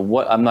thing,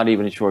 I'm not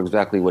even sure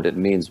exactly what it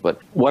means,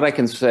 but what I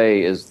can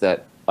say is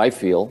that I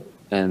feel,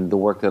 and the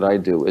work that I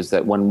do, is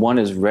that when one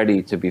is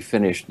ready to be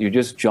finished, you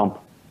just jump,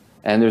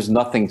 and there's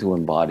nothing to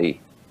embody.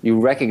 You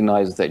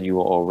recognize that you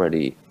are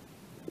already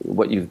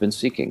what you've been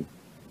seeking.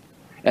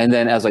 And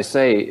then, as I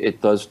say,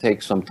 it does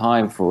take some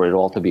time for it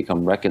all to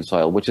become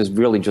reconciled, which is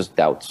really just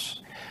doubts.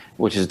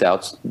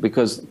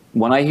 Because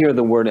when I hear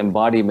the word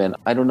embodiment,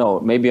 I don't know,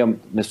 maybe I'm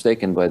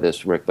mistaken by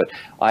this, Rick, but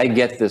I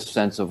get this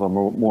sense of a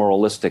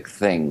moralistic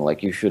thing,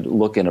 like you should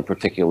look in a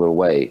particular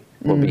way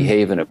or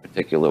behave in a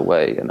particular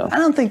way, I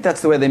don't think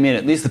that's the way they mean it,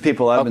 at least the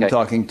people I've been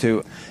talking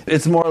to.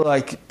 It's more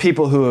like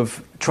people who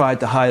have tried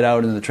to hide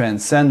out in the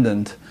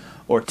transcendent,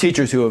 or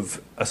teachers who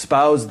have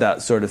espoused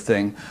that sort of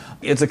thing.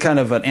 It's a kind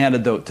of an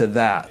antidote to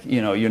that.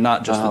 You're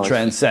not just the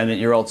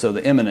transcendent, you're also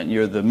the immanent,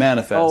 you're the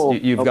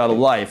manifest. You've got a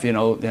life,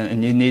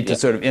 and you need to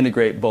sort of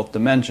integrate both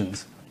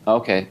dimensions.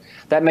 Okay,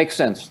 that makes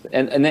sense.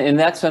 And in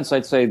that sense,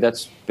 I'd say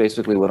that's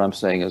basically what I'm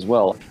saying as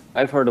well.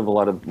 I've heard of a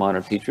lot of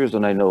modern teachers,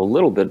 and I know a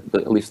little bit,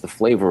 at least the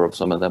flavor of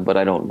some of them, but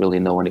I don't really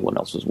know anyone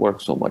else's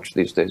work so much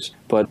these days.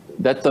 But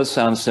that does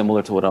sound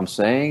similar to what I'm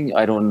saying.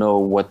 I don't know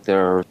what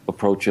their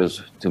approach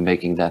is to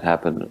making that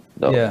happen,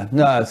 though. Yeah,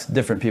 no, it's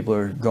different. People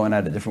are going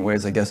at it different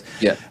ways, I guess.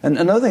 Yeah. And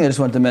another thing I just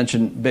wanted to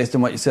mention, based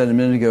on what you said a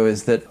minute ago,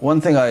 is that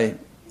one thing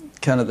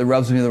that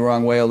rubs me the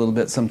wrong way a little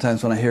bit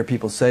sometimes when I hear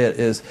people say it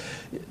is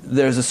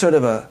there's a sort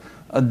of a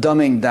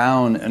dumbing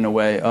down in a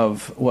way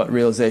of what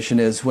realization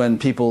is when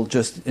people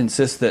just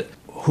insist that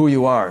who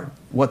you are,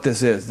 what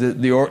this is,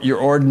 your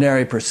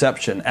ordinary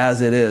perception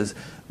as it is,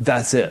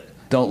 that's it.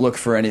 Don't look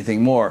for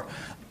anything more.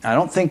 I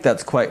don't think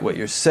that's quite what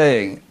you're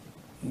saying.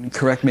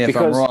 Correct me if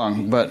I'm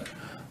wrong, but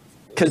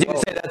because you can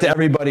say that to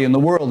everybody in the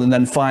world and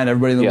then find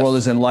everybody in the world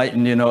is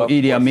enlightened.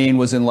 Idi Amin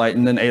was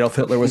enlightened and Adolf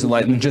Hitler was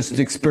enlightened, just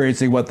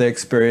experiencing what they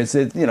experienced.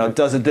 It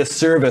does a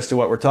disservice to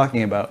what we're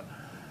talking about.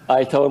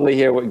 I totally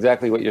hear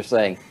exactly what you're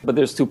saying. But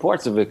there's two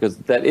parts of it, because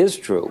that is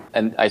true.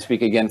 And I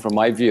speak again from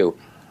my view.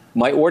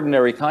 My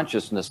ordinary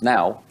consciousness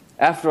now,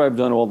 after I've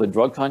done all the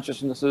drug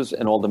consciousnesses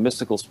and all the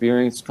mystical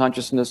experience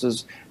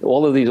consciousnesses,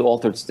 all of these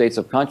altered states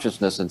of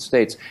consciousness and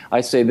states,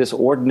 I say this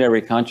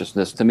ordinary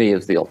consciousness to me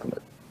is the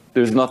ultimate.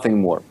 There's nothing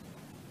more.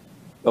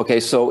 Okay,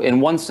 so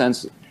in one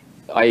sense,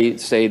 I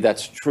say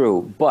that's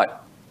true.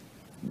 But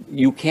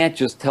you can't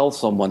just tell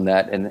someone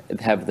that and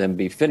have them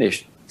be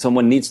finished.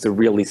 Someone needs to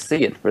really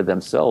see it for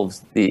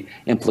themselves, the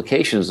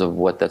implications of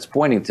what that's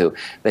pointing to.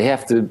 They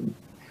have to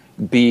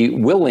be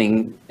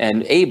willing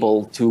and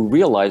able to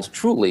realize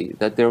truly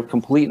that they're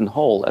complete and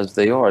whole as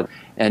they are,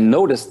 and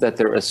notice that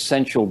their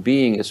essential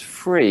being is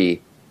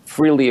free,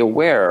 freely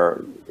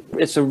aware.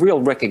 It's a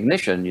real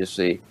recognition, you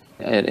see,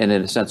 and in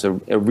a sense, a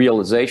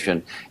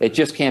realization. It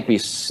just can't be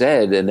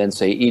said and then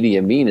say Idi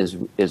Amin is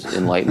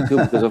enlightened too,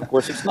 because of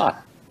course it's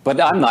not. But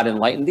I'm not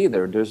enlightened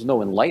either. There's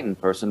no enlightened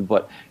person,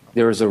 but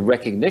there is a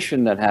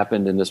recognition that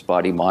happened in this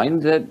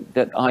body-mind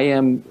that I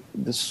am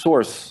the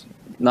source,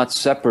 not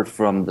separate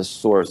from the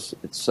source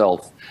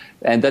itself.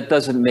 And that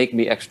doesn't make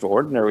me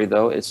extraordinary,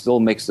 though. It still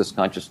makes this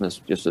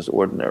consciousness just as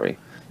ordinary.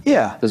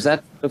 Yeah. Does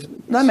that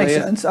makes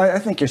sense. I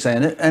think you're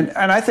saying it. And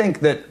I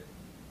think that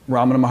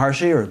Ramana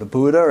Maharshi or the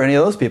Buddha or any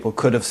of those people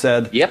could have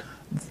said, yep.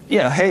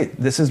 Yeah, hey,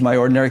 this is my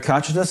ordinary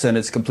consciousness, and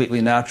it's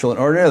completely natural and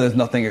ordinary. There's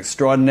nothing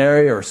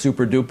extraordinary or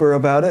super duper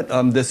about it.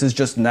 This is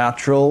just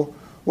natural,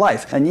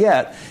 life. And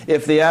yet,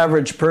 if the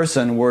average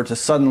person were to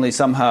suddenly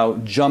somehow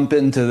jump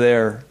into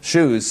their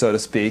shoes, so to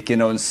speak,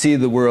 and see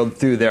the world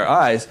through their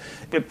eyes,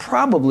 it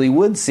probably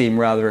would seem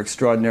rather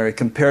extraordinary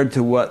compared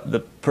to what the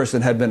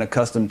person had been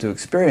accustomed to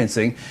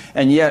experiencing.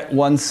 And yet,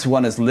 once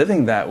one is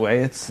living that way,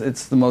 it's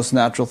the most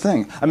natural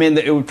thing. I mean,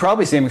 it would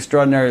probably seem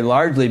extraordinary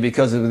largely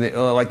because of,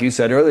 like you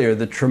said earlier,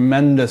 the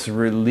tremendous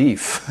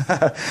relief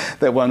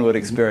that one would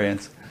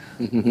experience.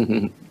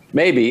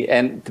 Maybe,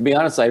 and to be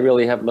honest, I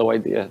really have no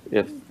idea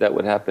if that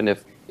would happen.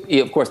 Of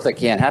course, that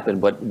can't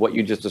happen, but what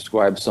you just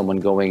described, someone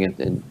going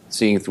and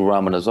seeing through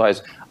Ramana's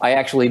eyes, I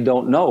actually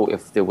don't know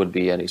if there would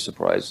be any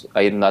surprise.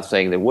 I'm not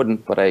saying there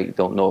wouldn't, but I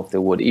don't know if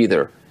there would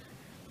either.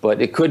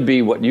 But it could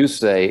be what you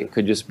say. It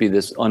could just be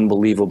this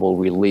unbelievable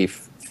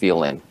relief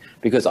feeling,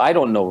 because I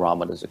don't know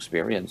Ramana's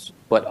experience,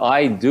 but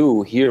I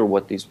do hear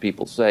what these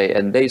people say,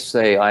 and they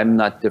say, I'm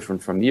not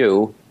different from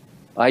you.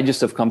 I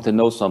just have come to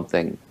know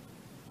something.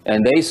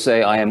 And they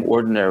say I am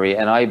ordinary,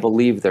 and I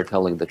believe they're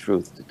telling the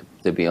truth,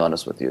 to be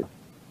honest with you.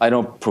 I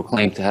don't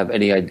proclaim to have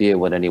any idea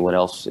what anyone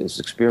else's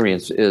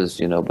experience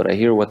is, but I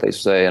hear what they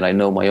say, and I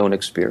know my own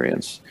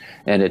experience,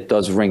 and it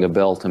does ring a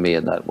bell to me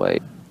in that way.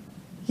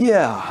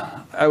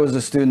 Yeah. I was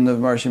a student of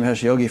Maharishi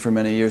Mahesh Yogi for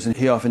many years, and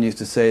he often used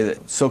to say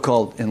that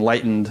so-called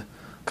enlightened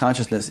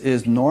consciousness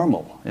is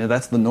normal.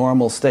 That's the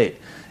normal state.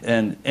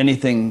 And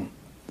anything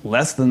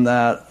less than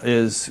that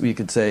is, we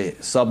could say,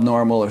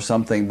 subnormal or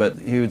something, but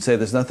he would say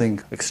there's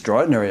nothing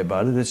extraordinary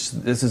about it.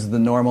 This is the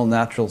normal,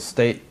 natural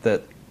state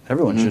that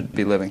everyone should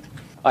be living.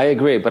 I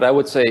agree, but I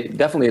would say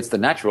definitely it's the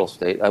natural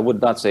state. I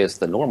would not say it's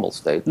the normal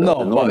state. The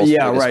normal state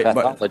is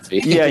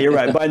pathology. Yeah, you're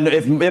right.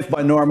 If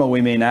by normal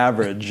we mean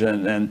average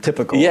and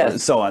typical and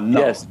so on.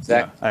 No. Yes,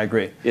 exactly. Yeah, I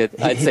agree.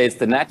 I'd say it's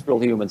the natural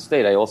human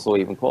state. I also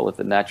even call it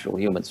the natural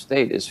human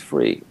state is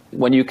free.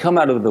 When you come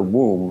out of the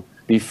womb,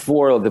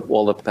 before all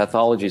the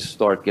pathologies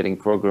start getting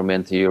programmed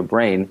into your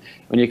brain,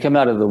 when you come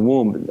out of the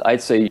womb,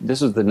 I'd say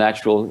this is the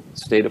natural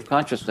state of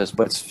consciousness,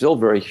 but it's still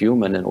very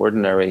human and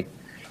ordinary.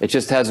 It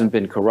just hasn't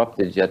been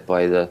corrupted yet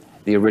by the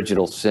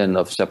original sin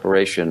of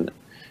separation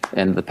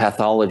and the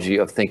pathology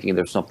of thinking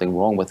there's something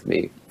wrong with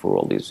me for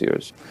all these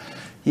years.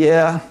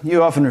 Yeah,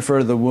 you often refer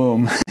to the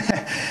womb.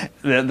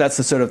 That's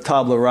the sort of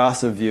tabula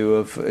rasa view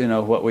of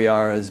what we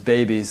are as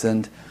babies,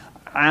 and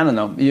I don't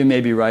know, you may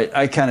be right.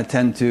 I kind of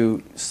tend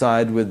to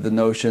side with the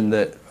notion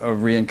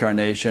of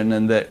reincarnation,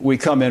 and that we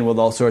come in with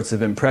all sorts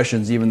of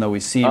impressions, even though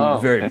we seem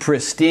very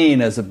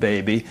pristine as a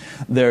baby.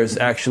 There's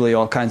actually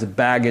all kinds of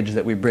baggage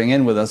that we bring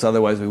in with us,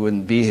 otherwise we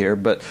wouldn't be here.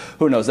 But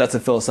who knows, that's a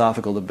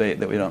philosophical debate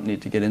that we don't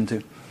need to get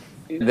into.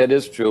 That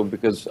is true,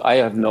 because I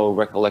have no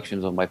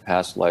recollections of my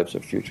past lives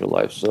or future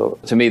lives. So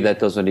to me, that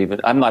doesn't even,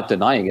 I'm not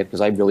denying it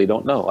because I really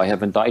don't know. I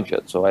haven't died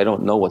yet, so I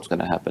don't know what's going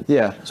to happen.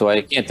 Yeah. So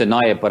I can't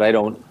deny it, but I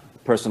don't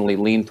personally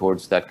lean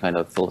towards that kind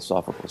of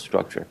philosophical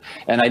structure.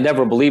 And I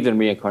never believed in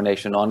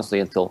reincarnation, honestly,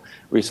 until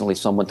recently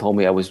someone told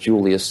me I was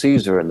Julius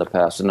Caesar in the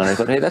past. And then I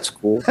thought, hey, that's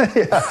cool.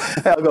 Yeah,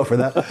 I'll go for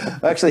that.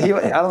 Actually,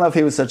 I don't know if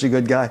he was such a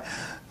good guy.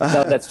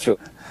 No, that's true.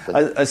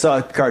 I saw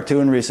a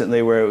cartoon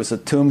recently where it was a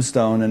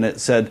tombstone and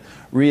it said,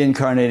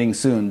 "Reincarnating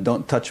soon,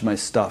 don't touch my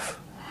stuff."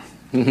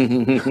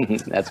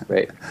 That's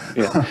great.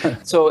 Yeah.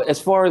 So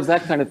as far as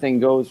that kind of thing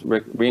goes,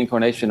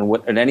 reincarnation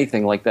and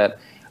anything like that,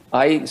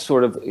 I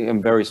sort of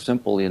am very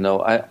simple,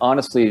 I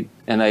honestly,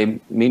 and I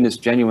mean this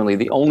genuinely,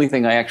 the only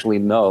thing I actually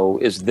know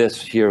is this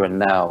here and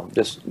now,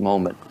 this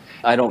moment.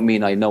 I don't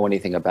mean I know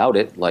anything about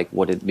it, like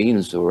what it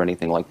means or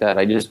anything like that.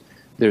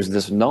 There's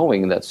this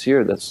knowing that's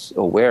here, that's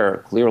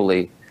aware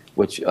clearly,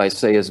 which I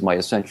say is my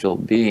essential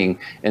being.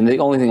 And the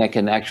only thing I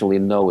can actually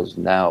know is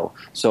now.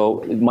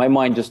 So my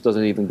mind just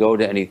doesn't even go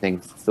to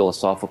anything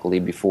philosophically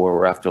before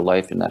or after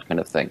life and that kind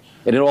of thing.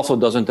 And it also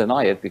doesn't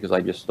deny it because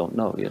I just don't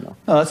know, No,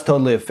 that's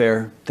totally a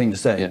fair thing to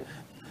say. Yeah.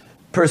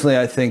 Personally,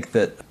 I think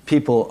that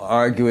people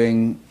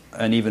arguing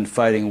and even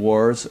fighting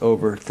wars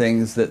over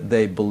things that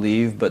they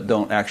believe but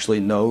don't actually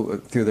know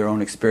through their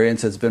own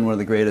experience has been one of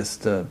the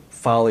greatest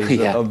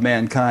follies of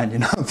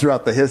mankind,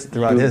 throughout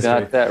history. You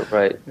got that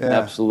right.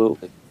 Yeah.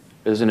 Absolutely.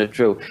 Isn't it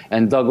true?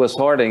 And Douglas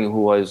Harding,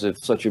 who was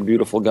such a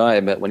beautiful guy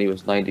I met when he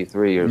was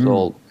 93 years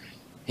old,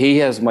 he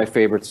has my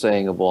favorite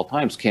saying of all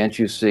times, "Can't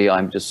you see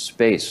I'm just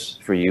space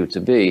for you to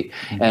be?"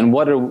 And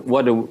what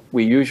do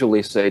we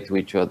usually say to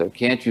each other?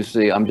 "Can't you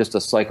see I'm just a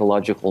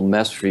psychological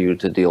mess for you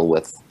to deal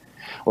with?"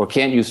 Or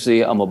 "Can't you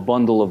see I'm a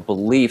bundle of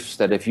beliefs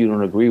that if you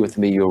don't agree with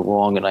me, you're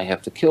wrong and I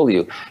have to kill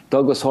you?"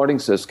 Douglas Harding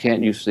says,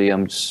 "Can't you see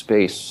I'm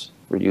space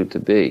for you to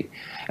be?"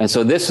 And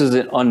so this is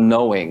an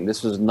unknowing.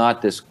 This is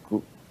not this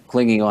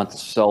clinging on to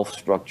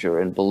self-structure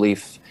and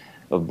belief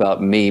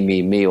about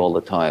me all the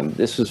time.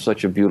 This is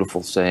such a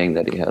beautiful saying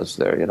that he has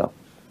there,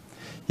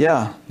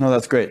 Yeah, no,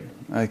 that's great.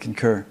 I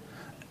concur.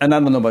 And I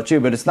don't know about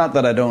you, but it's not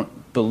that I don't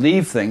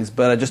believe things,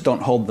 but I just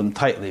don't hold them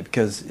tightly,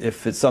 because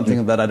if it's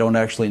something that I don't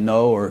actually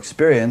know or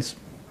experience,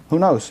 who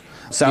knows?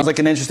 Sounds like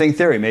an interesting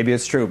theory. Maybe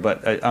it's true,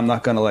 but I'm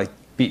not going to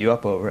beat you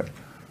up over it.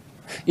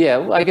 Yeah,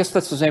 well, I guess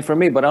that's the same for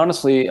me. But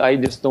honestly, I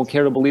just don't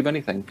care to believe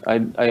anything.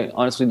 I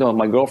honestly don't.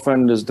 My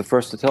girlfriend is the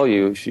first to tell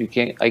you she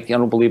can't. I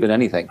don't believe in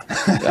anything.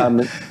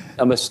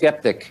 I'm a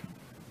skeptic,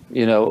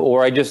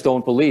 or I just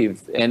don't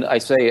believe. And I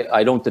say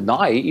I don't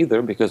deny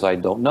either because I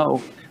don't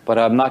know. But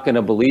I'm not going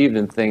to believe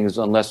in things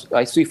unless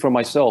I see for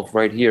myself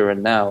right here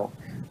and now.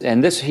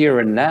 And this here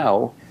and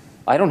now,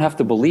 I don't have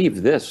to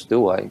believe this,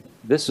 do I?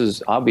 This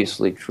is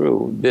obviously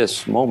true.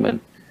 This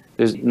moment.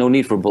 There's no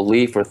need for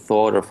belief or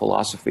thought or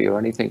philosophy or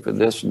anything for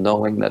this,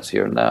 knowing that's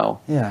here now.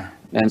 Yeah.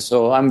 And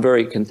so I'm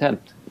very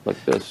content like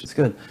this. It's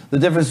good. The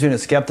difference between a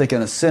skeptic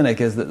and a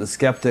cynic is that the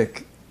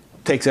skeptic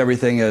takes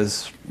everything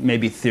as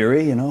maybe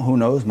theory, who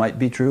knows, might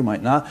be true,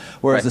 might not.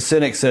 Whereas the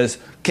cynic says,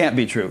 can't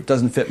be true,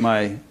 doesn't fit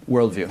my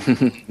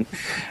worldview.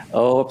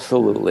 Oh,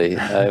 absolutely.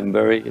 I'm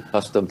very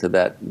accustomed to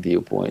that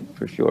viewpoint,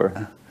 for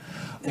sure.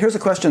 Here's a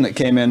question that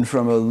came in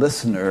from a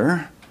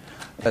listener.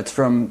 It's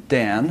from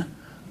Dan.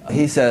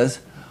 He says,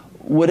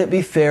 would it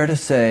be fair to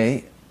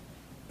say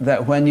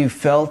that when you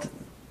felt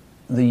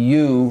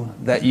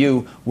that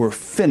you were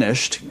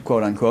finished,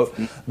 quote unquote,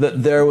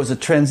 that there was a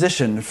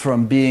transition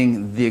from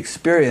being the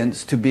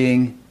experience to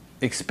being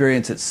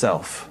experience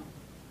itself?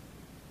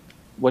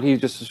 What he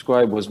just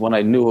described was when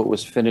I knew it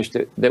was finished,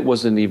 that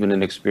wasn't even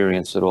an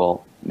experience at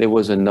all. It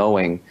was a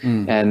knowing.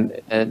 And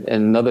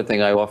another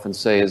thing I often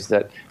say is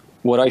that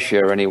what I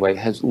share anyway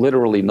has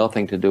literally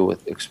nothing to do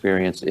with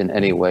experience in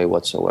any way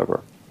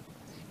whatsoever.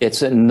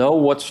 It's a know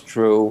what's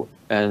true,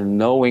 and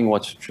knowing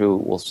what's true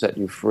will set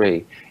you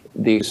free.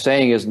 The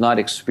saying is not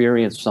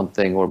experience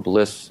something or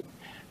bliss.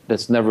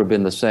 That's never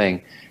been the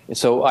saying.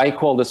 So I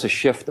call this a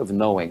shift of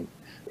knowing.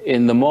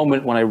 In the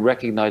moment when I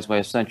recognized my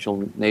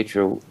essential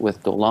nature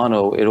with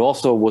Delano, it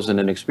also wasn't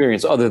an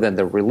experience other than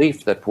the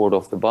relief that poured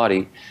off the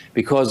body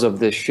because of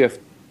this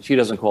shift. She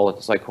doesn't call it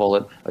this, I call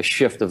it a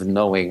shift of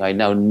knowing. I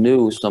now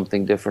knew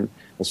something different,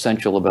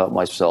 essential about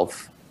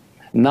myself.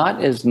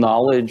 Not as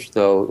knowledge,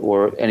 though,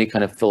 or any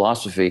kind of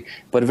philosophy,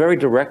 but very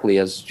directly,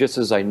 just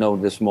as I know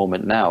this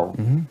moment now.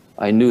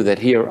 I knew that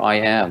here I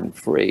am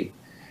free.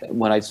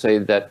 When I say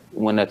that,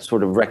 when that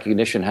sort of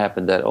recognition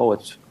happened that, oh,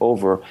 it's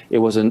over, it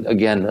was,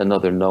 again,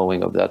 another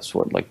knowing of that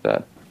sort like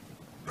that.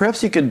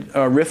 Perhaps you could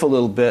riff a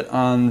little bit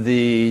on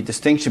the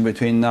distinction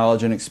between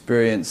knowledge and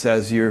experience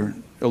as you're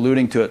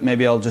alluding to it.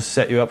 Maybe I'll just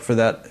set you up for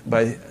that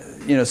by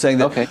saying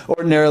that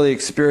ordinarily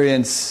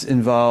experience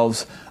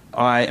involves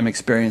I am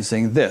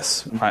experiencing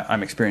this.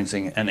 I'm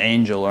experiencing an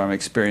angel, or I'm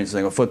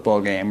experiencing a football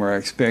game, or I'm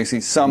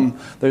experiencing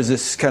there's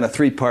this kind of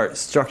three-part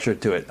structure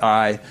to it.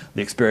 I,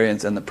 the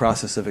experience, and the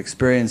process of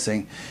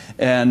experiencing.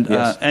 And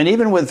and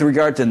even with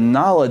regard to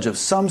knowledge of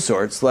some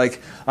sorts,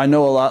 like I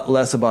know a lot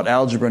less about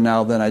algebra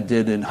now than I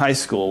did in high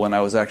school when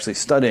I was actually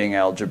studying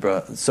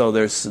algebra. So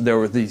there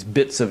were these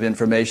bits of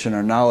information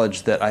or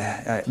knowledge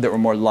that that were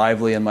more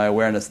lively in my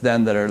awareness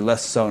then that are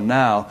less so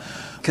now.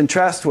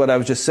 Contrast what I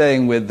was just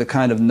saying with the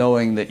kind of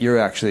knowing that you're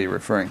actually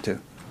referring to.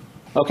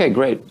 Okay,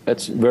 great.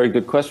 That's a very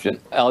good question.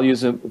 I'll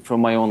use it from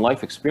my own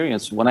life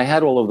experience. When I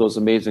had all of those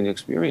amazing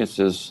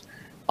experiences,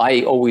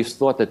 I always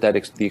thought that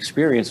the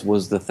experience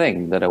was the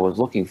thing that I was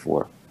looking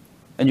for.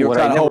 And you were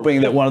kind of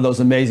hoping that one of those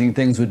amazing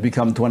things would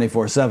become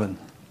 24/7.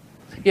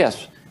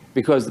 Yes,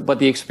 but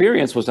the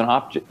experience was an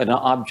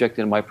object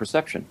in my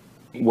perception,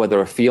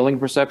 whether a feeling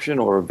perception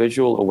or a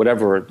visual or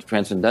whatever, a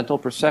transcendental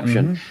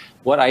perception.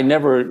 What I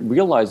never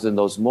realized in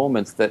those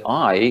moments that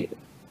I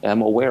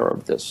am aware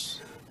of this.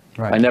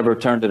 Right. I never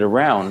turned it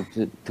around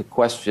to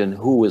question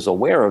who is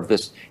aware of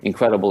this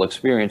incredible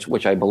experience,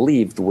 which I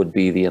believed would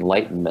be the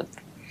enlightenment.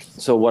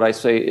 So what I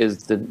say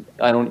is that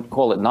I don't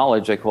call it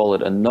knowledge, I call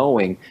it a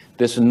knowing.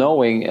 This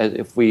knowing,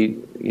 if we,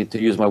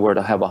 to use my word,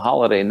 I have a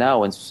holiday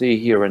now and see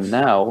here and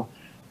now,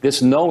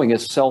 this knowing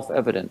is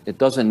self-evident. It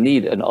doesn't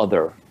need an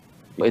other.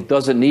 It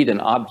doesn't need an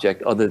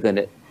object other than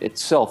it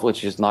itself,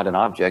 which is not an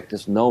object.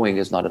 This knowing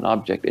is not an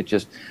object. It's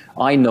just,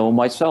 I know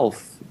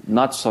myself,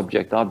 not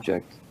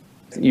subject-object.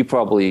 You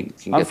probably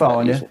can get I'm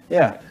following that. You.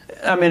 Yeah.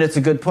 I mean, it's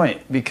a good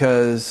point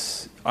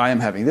because I am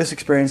having this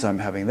experience, I'm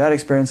having that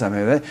experience, I'm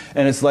having that.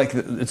 And it's like,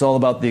 it's all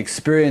about the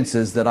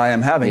experiences that I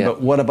am having. Yeah.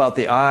 But what about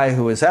the I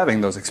who is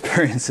having those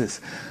experiences?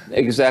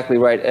 Exactly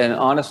right. And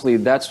honestly,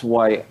 that's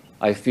why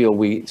I feel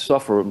we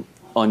suffer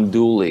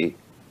unduly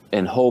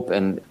and hope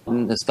and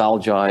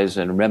nostalgize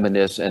and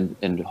reminisce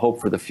and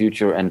hope for the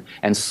future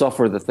and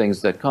suffer the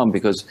things that come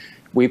because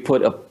we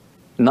put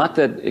not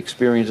that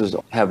experiences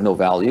have no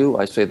value,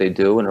 I say they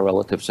do in a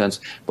relative sense,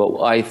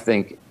 but I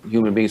think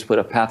human beings put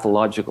a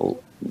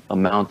pathological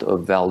amount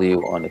of value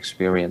on the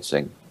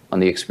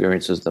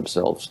experiences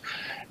themselves,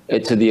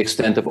 to the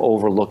extent of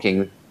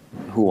overlooking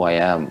who I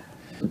am,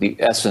 the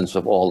essence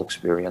of all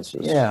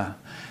experiences. Yeah.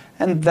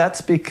 And that's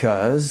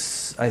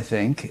because, I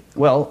think,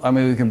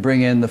 we can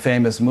bring in the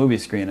famous movie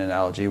screen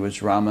analogy,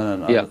 which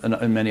Raman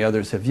and many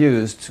others have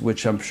used,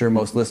 which I'm sure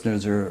most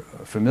listeners are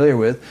familiar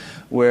with,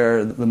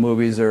 where the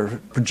movies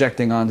are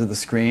projecting onto the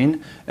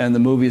screen, and the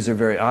movies are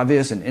very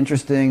obvious and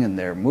interesting, and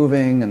they're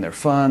moving, and they're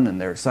fun,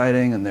 and they're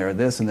exciting, and they're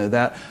this, and they're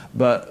that,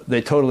 but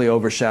they totally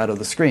overshadow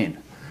the screen.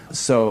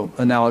 So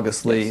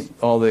analogously,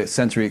 all the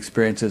sensory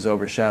experiences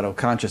overshadow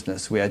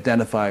consciousness. We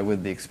identify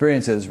with the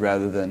experiences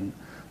rather than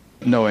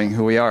knowing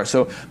who we are.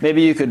 So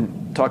maybe you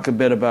could talk a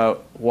bit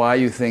about why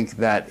you think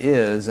that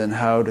is and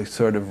how to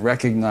sort of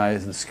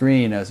recognize the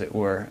screen, as it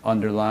were,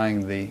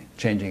 underlying the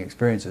changing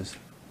experiences.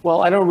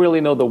 Well, I don't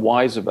really know the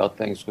whys about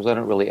things because I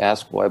don't really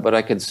ask why, but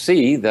I can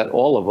see that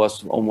all of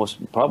us,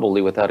 almost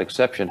probably without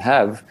exception,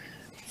 have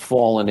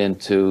fallen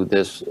into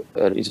this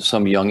at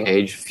some young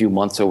age, few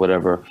months or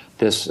whatever,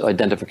 this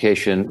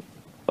identification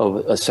of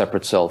a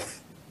separate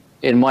self.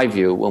 In my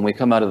view, when we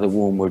come out of the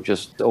womb, we're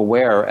just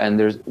aware,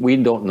 and we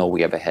don't know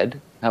we have a head.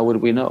 How would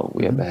we know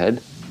we have a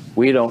head?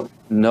 We don't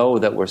know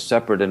that we're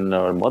separate and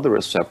our mother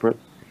is separate.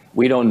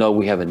 We don't know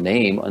we have a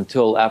name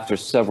until after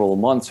several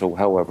months or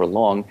however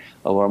long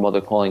of our mother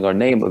calling our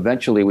name.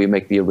 Eventually, we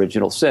make the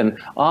original sin.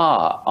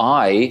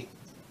 I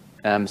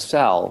am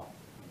Sal.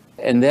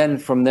 And then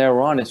from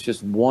there on, it's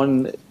just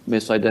one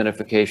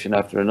misidentification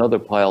after another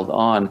piled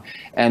on.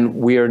 And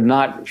we are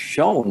not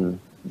shown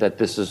that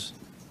this is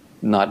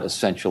not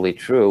essentially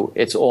true.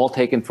 It's all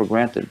taken for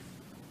granted.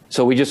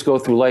 So we just go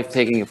through life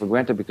taking it for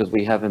granted because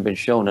we haven't been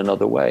shown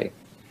another way.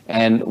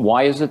 And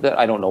why is it that?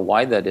 I don't know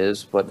why that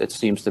is, but it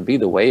seems to be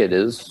the way it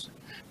is.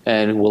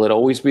 And will it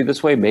always be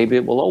this way? Maybe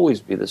it will always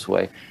be this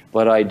way.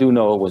 But I do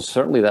know it was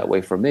certainly that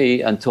way for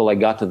me until I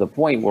got to the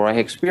point where I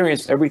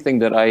experienced everything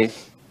that I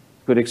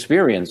could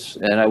experience,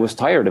 and I was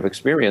tired of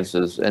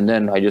experiences, and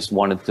then I just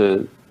wanted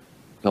to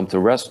come to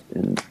rest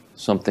in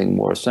something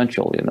more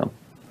essential,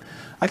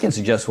 I can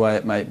suggest why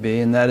it might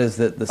be, and that is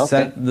that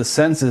the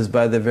senses,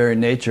 by their very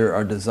nature,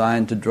 are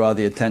designed to draw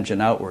the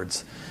attention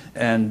outwards,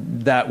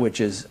 and that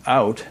which is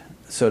out,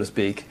 so to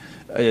speak,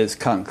 is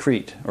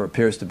concrete, or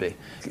appears to be,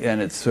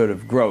 and it's sort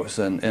of gross,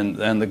 and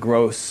the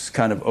gross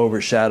kind of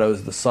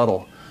overshadows the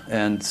subtle,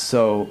 and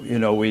so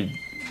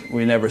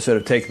we never sort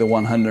of take the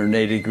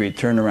 180-degree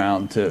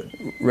turnaround to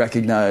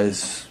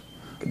recognize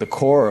the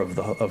core of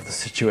the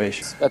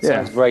situation. That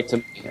sounds right to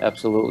me.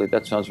 Absolutely,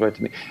 that sounds right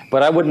to me.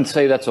 But I wouldn't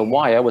say that's a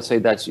why. I would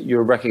say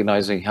you're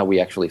recognizing how we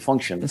actually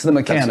function. It's the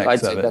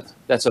mechanics of it.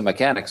 That's the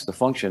mechanics, the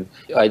function.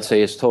 I'd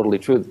say it's totally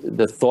true.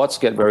 The thoughts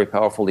get very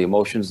powerful. The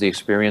emotions, the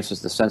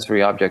experiences, the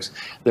sensory objects,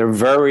 they're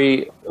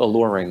very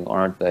alluring,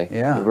 aren't they?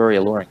 Yeah. They're very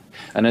alluring.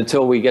 And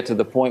until we get to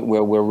the point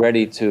where we're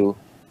ready to,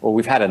 or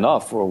we've had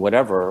enough, or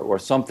whatever, or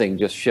something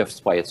just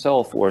shifts by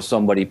itself, or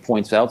somebody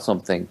points out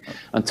something.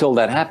 Until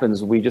that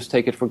happens, we just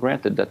take it for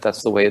granted that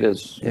that's the way it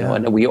is,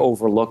 and we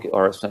overlook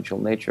our essential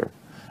nature.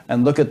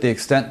 And look at the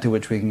extent to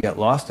which we can get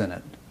lost in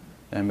it.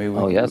 I mean,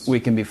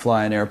 we can be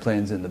flying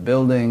airplanes into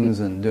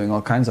buildings and doing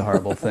all kinds of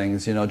horrible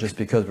things, just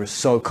because we're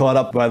so caught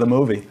up by the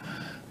movie.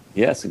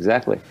 Yes,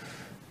 exactly.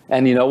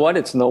 And you know what?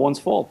 It's no one's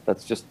fault.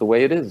 That's just the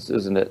way it is,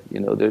 isn't it?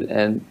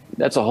 And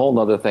that's a whole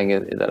other thing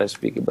that I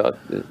speak about,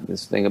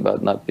 this thing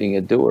about not being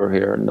a doer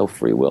here, no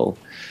free will.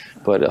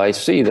 But I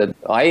see that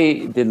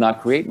I did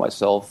not create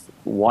myself.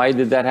 Why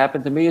did that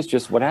happen to me? It's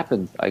just what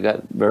happened. I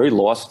got very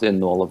lost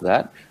in all of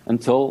that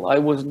until I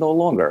was no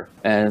longer.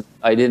 And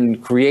I didn't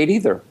create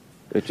either.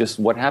 It's just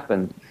what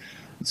happened.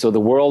 So the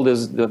world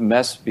is the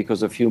mess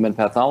because of human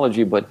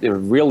pathology, but there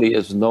really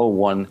is no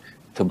one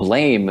to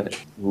blame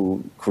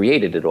who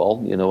created it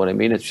all. You know what I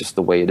mean? It's just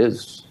the way it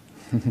is.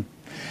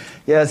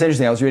 Yeah, it's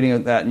interesting. I was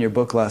reading that in your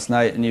book last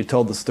night, and you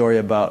told the story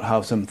about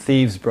how some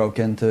thieves broke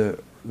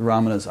into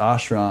Ramana's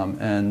ashram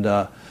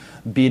and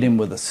beat him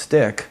with a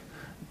stick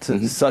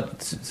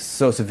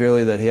so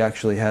severely that he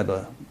actually had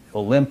a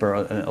limp or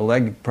a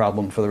leg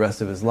problem for the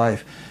rest of his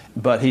life.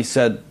 But he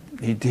said,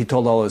 he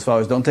told all of his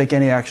followers, don't take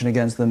any action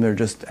against them. They're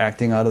just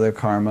acting out of their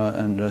karma,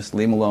 and just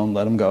leave them alone,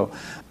 let them go.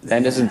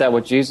 And isn't that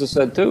what Jesus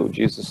said too?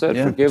 Jesus said,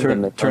 forgive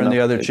them. Turn the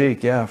other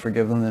cheek. Yeah,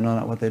 forgive them. They know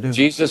not what they do.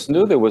 Jesus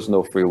knew there was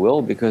no free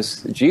will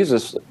because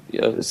Jesus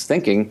is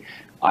thinking,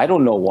 I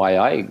don't know why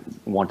I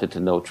wanted to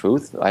know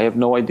truth. I have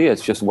no idea.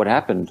 It's just what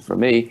happened for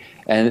me.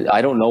 And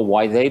I don't know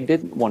why they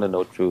didn't want to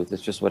know truth.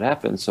 It's just what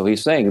happened. So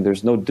he's saying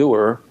there's no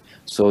doer.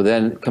 So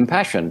then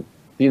compassion,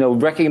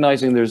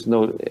 recognizing there's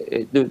no...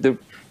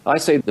 I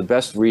say the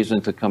best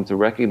reason to come to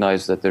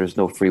recognize that there's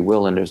no free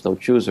will and there's no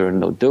chooser and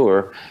no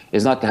doer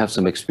is not to have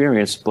some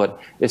experience, but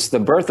it's the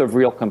birth of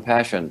real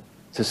compassion,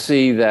 to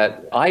see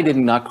that I did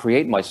not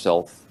create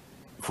myself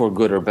for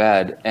good or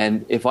bad.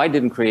 And if I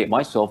didn't create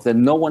myself,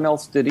 then no one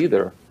else did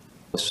either.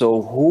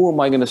 So who am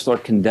I going to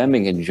start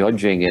condemning and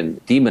judging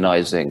and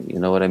demonizing? You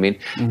know what I mean?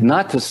 Mm-hmm.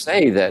 Not to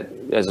say that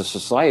as a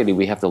society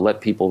we have to let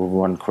people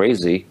run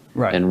crazy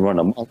and run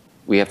amok.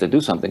 We have to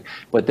do something.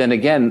 But then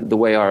again, the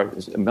way our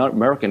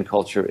American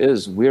culture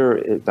is, we're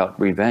about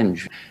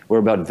revenge. We're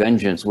about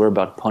vengeance. We're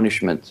about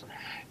punishment.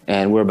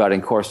 And we're about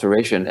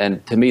incarceration.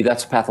 And to me,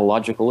 that's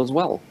pathological as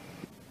well.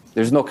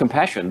 There's no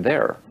compassion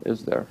there,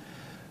 is there?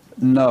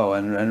 No,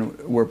 and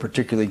we're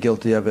particularly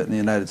guilty of it in the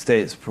United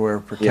States, where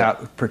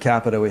per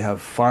capita we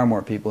have far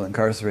more people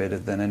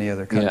incarcerated than any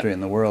other country in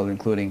the world,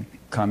 including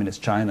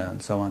communist China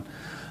and so on.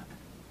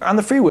 On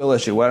the free will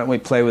issue, why don't we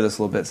play with this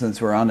a little bit since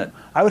we're on it?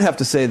 I would have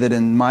to say that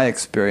in my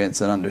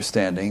experience and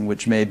understanding,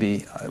 which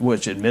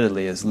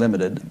admittedly is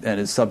limited and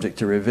is subject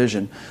to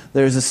revision,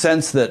 there's a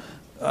sense that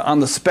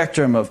on the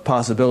spectrum of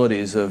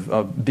possibilities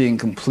of being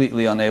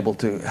completely unable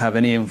to have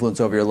any influence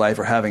over your life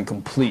or having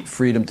complete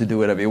freedom to do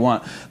whatever you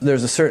want,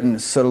 there's a certain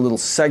sort of little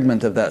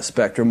segment of that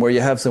spectrum where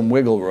you have some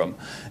wiggle room.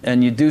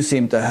 And you do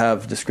seem to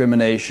have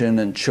discrimination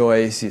and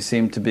choice. You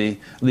seem to be,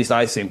 at least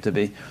I seem to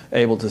be,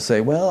 able to say,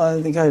 well, I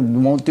think I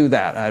won't do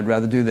that. I'd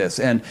rather do this.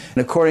 And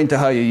according to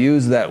how you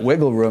use that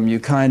wiggle room,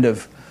 you kind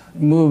of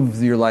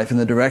move your life in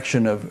the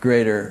direction of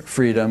greater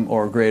freedom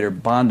or greater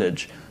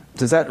bondage.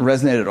 Does that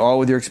resonate at all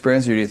with your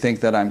experience, or do you think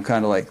that I'm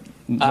kind of like...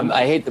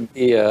 I hate to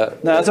be... no,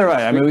 that's all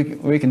right. I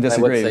mean, we can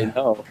disagree.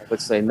 I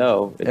would say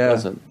no. It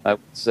doesn't. I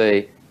would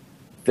say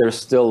there's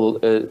still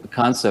a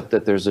concept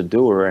that there's a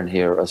doer in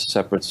here, a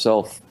separate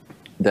self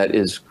that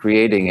is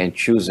creating and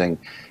choosing.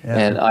 Yeah.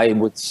 And I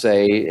would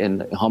say,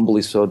 and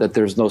humbly so, that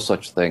there's no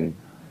such thing.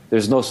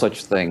 There's no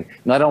such thing.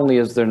 Not only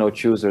is there no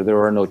chooser,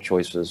 there are no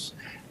choices.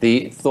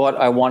 The thought,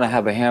 I want to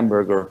have a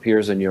hamburger,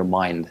 appears in your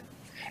mind.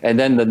 And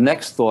then the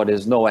next thought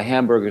is, no, a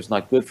hamburger is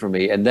not good for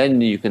me. And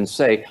then you can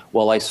say,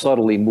 well, I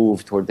subtly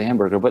moved toward the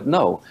hamburger. But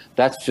no,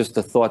 that's just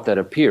a thought that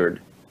appeared.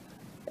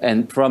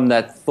 And from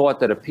that thought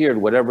that appeared,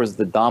 whatever is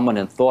the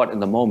dominant thought in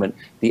the moment,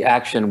 the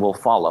action will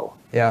follow.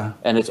 Yeah.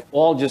 And it's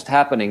all just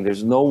happening.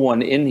 There's no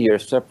one in here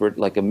separate,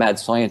 like a mad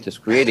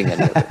scientist creating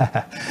any of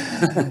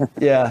it.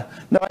 Yeah.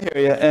 No, I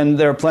hear you. And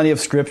there are plenty of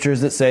scriptures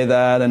that say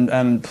that,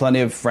 and plenty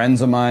of friends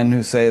of mine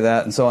who say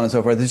that, and so on and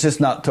so forth. It's just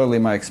not totally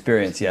my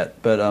experience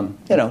yet. But,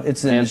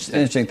 it's an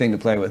interesting thing to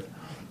play with.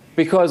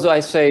 Because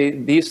I say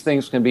these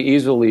things can be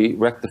easily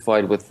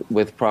rectified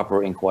with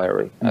proper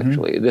inquiry,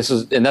 actually.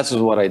 Mm-hmm. This is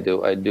what I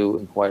do. I do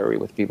inquiry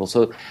with people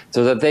so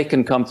that they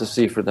can come to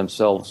see for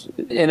themselves.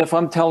 And if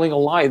I'm telling a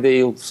lie,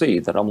 they'll see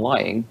that I'm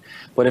lying.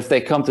 But if they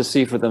come to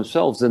see for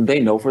themselves, then they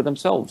know for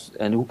themselves.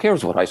 And who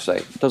cares what I say?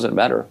 It doesn't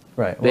matter.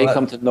 Right. Well, they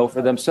come to know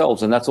for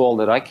themselves, and that's all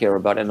that I care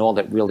about and all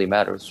that really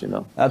matters,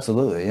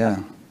 Absolutely,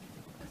 yeah.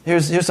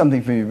 Here's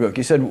something from your book.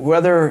 You said,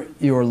 whether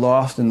you're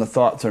lost in the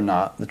thoughts or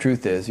not, the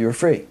truth is you're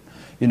free.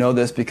 You know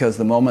this because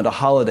the moment a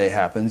holiday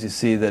happens, you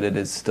see that it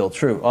is still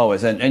true,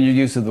 always. And your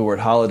use of the word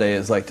holiday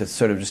is like to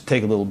sort of just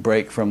take a little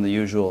break from the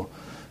usual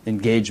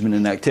engagement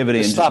and activity.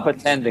 And stop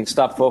attending,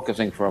 stop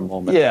focusing for a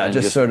moment. Yeah,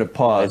 just sort of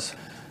pause.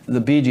 The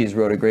Bee Gees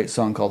wrote a great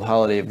song called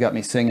Holiday. You've got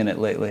me singing it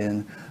lately,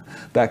 and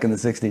back in the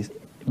 60s.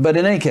 But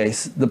in any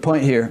case, the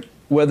point here,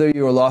 whether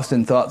you are lost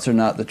in thoughts or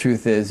not, the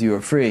truth is you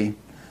are free.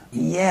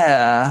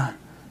 Yeah,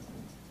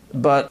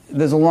 but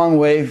there's a long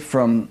way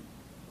from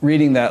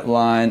reading that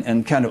line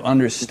and kind of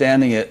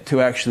understanding it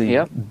to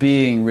actually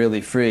being really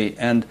free.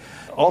 And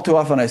all too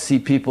often I see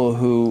people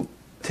who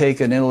take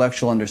an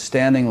intellectual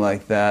understanding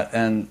like that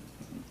and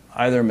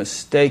either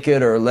mistake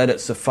it or let it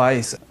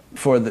suffice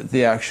for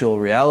the actual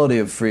reality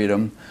of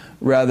freedom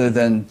rather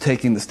than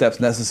taking the steps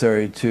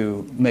necessary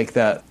to make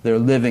that their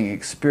living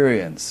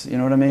experience. You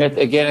know what I mean?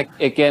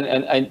 Again,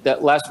 and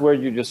that last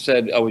word you just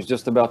said, I was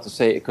just about to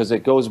say, because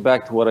it goes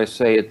back to what I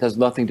say, it has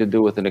nothing to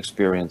do with an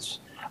experience.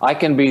 I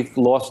can be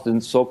lost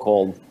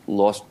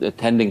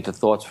attending to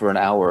thoughts for an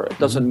hour. It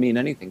doesn't mean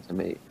anything to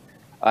me.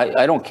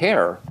 I don't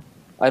care.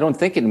 I don't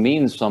think it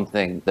means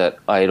something that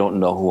I don't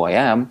know who I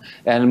am.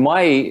 And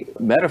my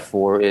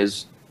metaphor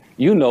is,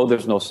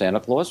 there's no Santa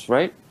Claus,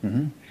 right?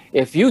 Mm-hmm.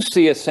 If you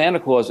see a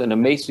Santa Claus in a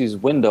Macy's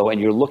window and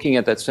you're looking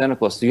at that Santa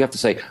Claus, do you have to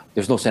say,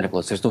 there's no Santa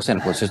Claus, there's no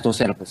Santa Claus, there's no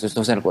Santa Claus, there's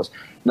no Santa Claus?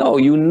 No,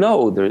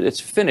 it's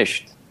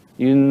finished.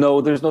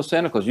 There's no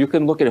Santa Claus. You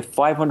can look at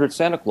 500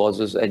 Santa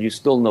Clauses and you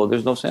still know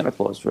there's no Santa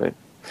Claus, right?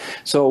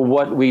 So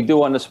what we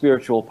do on the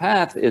spiritual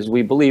path is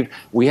we believe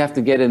we have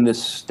to get in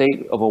this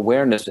state of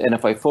awareness. And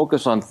if I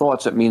focus on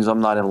thoughts, it means I'm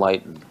not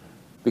enlightened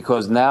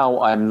because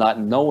now I'm not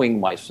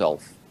knowing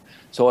myself.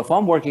 So if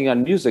I'm working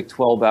on music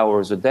 12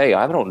 hours a day,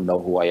 I don't know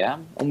who I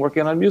am. I'm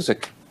working on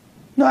music.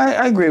 No,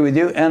 I agree with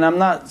you. And I'm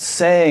not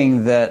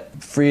saying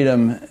that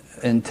freedom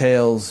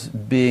entails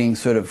being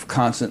sort of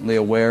constantly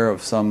aware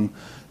of some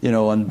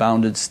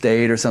unbounded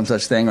state or some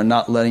such thing, or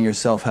not letting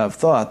yourself have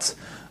thoughts.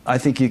 I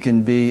think you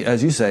can be,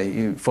 as you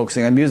say,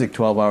 focusing on music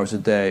 12 hours a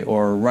day,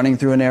 or running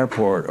through an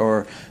airport,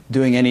 or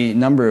doing any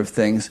number of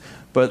things.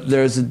 But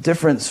there's a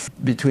difference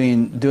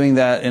between doing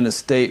that in a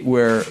state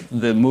where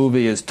the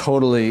movie is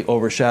totally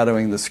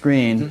overshadowing the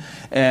screen,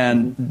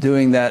 and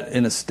doing that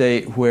in a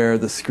state where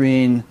the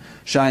screen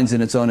shines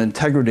in its own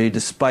integrity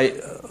despite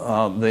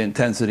the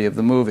intensity of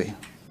the movie.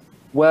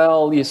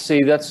 Well, you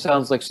see, that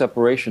sounds like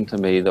separation to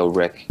me, though,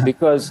 Rick.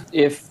 Because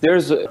if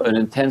there's an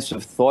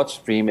intensive thought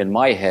stream in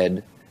my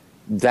head,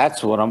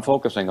 that's what I'm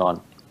focusing on.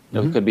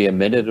 It could be a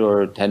minute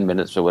or 10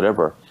 minutes or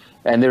whatever.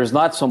 And there's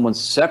not someone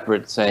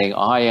separate saying,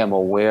 I am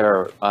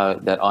aware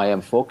that I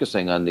am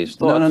focusing on these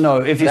thoughts. No.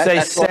 If you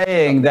say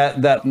saying,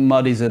 that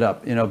muddies it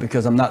up,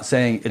 because I'm not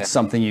saying it's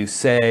something you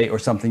say or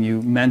something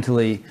you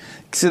mentally...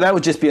 So that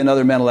would just be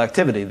another mental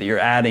activity that you're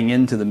adding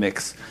into the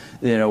mix.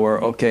 Where,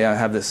 okay, I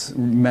have this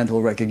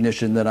mental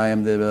recognition that I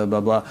am the blah,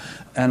 blah, blah,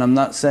 and I'm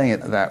not saying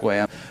it that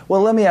way.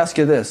 Well, let me ask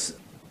you this.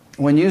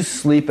 When you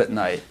sleep at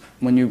night,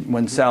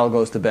 when Sal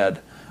goes to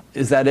bed,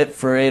 is that it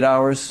for 8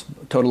 hours,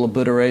 total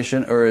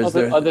obliteration, or is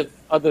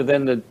other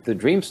than the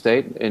dream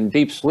state? In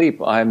deep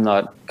sleep, I'm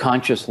not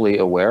consciously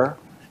aware,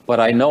 but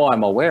I know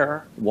I'm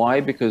aware. Why?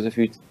 Because if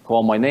you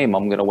call my name,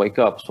 I'm going to wake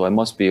up, so I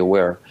must be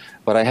aware.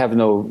 But I have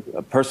no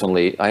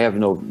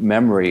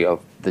memory of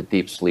the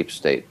deep sleep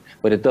state.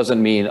 But it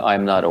doesn't mean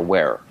I'm not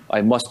aware.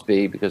 I must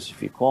be, because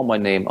if you call my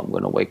name, I'm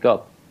going to wake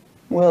up.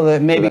 Well,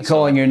 maybe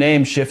calling your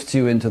name shifts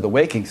you into the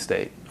waking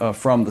state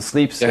from the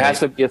sleep state. There has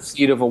to be a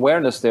seed of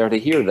awareness there to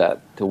hear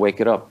that, to wake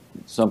it up.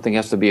 Something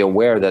has to be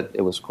aware that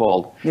it was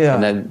called. Yeah.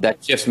 And then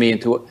that shifts me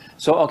into it.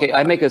 So, okay,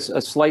 I make a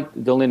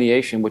slight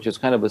delineation, which is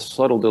kind of a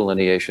subtle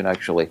delineation,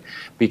 actually,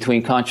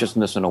 between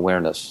consciousness and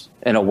awareness.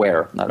 And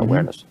aware, not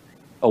awareness.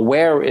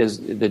 Aware is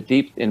the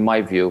deep, in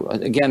my view.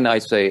 Again, I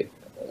say,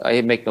 I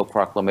make no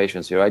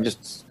proclamations here. I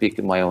just speak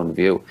in my own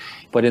view.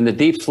 But in the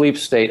deep sleep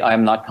state, I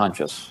am not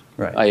conscious,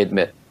 right. I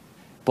admit.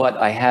 But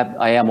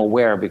I am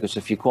aware, because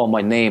if you call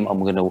my name, I'm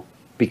going to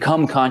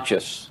become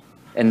conscious,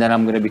 and then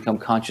I'm going to become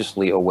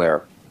consciously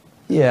aware.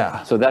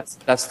 Yeah. So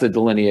that's the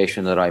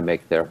delineation that I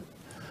make there.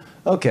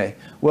 Okay.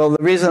 Well,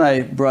 the reason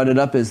I brought it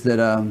up is that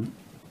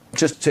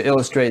just to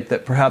illustrate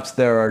that perhaps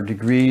there are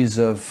degrees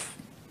of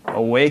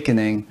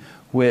awakening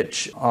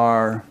which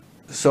are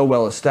so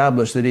well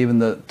established that even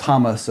the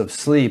tamas of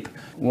sleep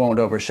won't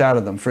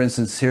overshadow them. For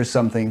instance, here's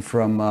something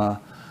from, I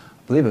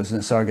believe it was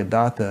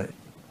Nisargadatta.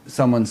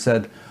 Someone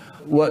said,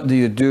 "What do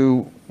you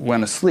do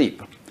when asleep?"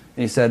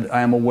 And he said,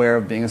 "I am aware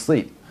of being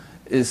asleep."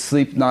 Is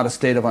sleep not a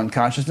state of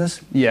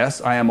unconsciousness?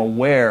 Yes, I am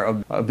aware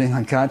of being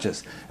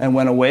unconscious. And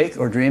when awake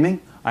or dreaming,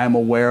 I am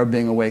aware of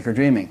being awake or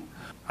dreaming.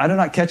 I do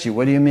not catch you.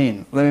 What do you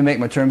mean? Let me make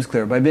my terms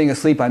clear. By being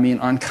asleep, I mean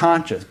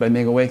unconscious. By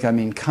being awake, I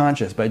mean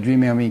conscious. By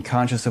dreaming, I mean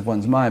conscious of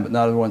one's mind, but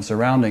not of one's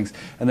surroundings.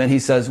 And then he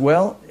says,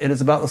 well, it is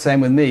about the same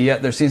with me,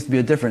 yet there seems to be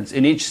a difference.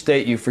 In each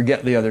state, you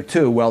forget the other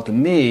two. Well, to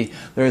me,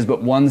 there is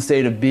but one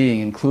state of being,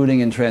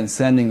 including and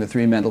transcending the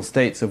three mental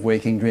states of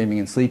waking, dreaming,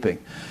 and sleeping.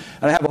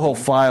 And I have a whole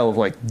file of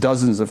like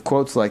dozens of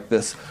quotes like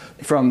this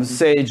from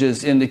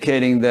sages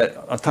indicating that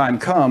a time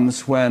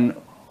comes when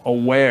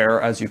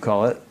aware, as you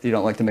call it, you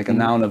don't like to make a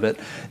noun of it,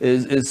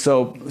 is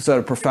so sort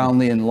of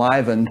profoundly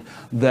enlivened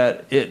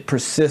that it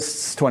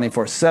persists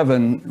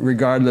 24/7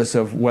 regardless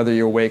of whether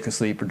you're awake,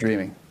 asleep, or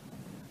dreaming.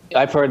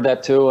 I've heard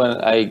that too,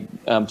 and I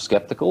am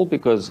skeptical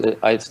because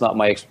it's not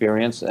my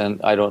experience, and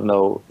I don't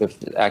know if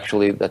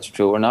actually that's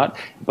true or not.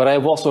 But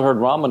I've also heard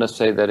Ramana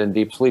say that in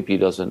deep sleep he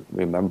doesn't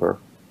remember,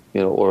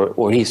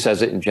 or he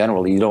says it in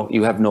general.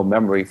 You have no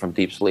memory from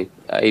deep sleep.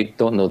 I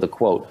don't know the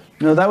quote.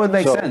 No, that would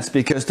make sense,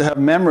 because to have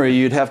memory,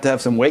 you'd have to have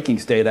some waking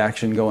state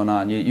action going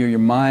on. Your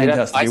mind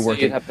has to be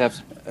working. You'd have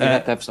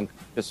to have some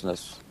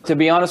consciousness. To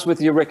be honest with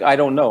you, Rick, I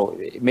don't know.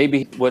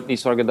 Maybe what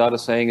Nisargadatta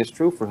is saying is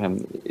true for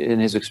him in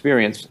his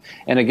experience.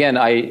 And again,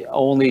 I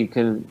only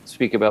can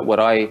speak about what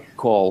I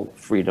call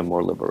freedom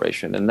or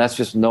liberation. And that's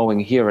just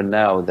knowing here and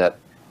now that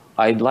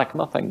I lack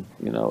nothing.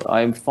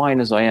 I'm fine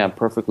as I am,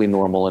 perfectly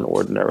normal and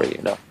ordinary.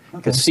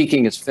 The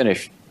seeking is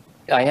finished.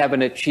 I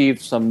haven't achieved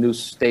some new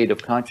state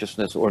of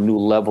consciousness or new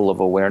level of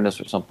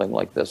awareness or something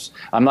like this.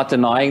 I'm not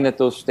denying that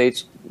those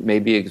states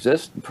maybe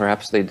exist.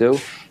 Perhaps they do.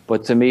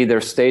 But to me,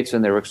 they're states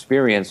and their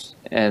experience.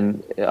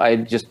 And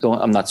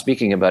I'm not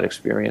speaking about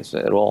experience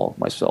at all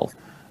myself.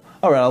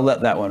 All right, I'll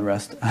let that one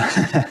rest.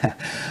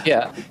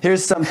 Yeah.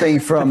 Here's something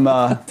from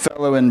a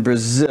fellow in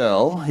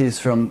Brazil. He's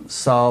from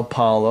Sao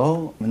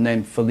Paulo,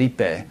 named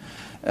Felipe.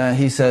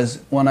 He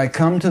says, when I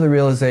come to the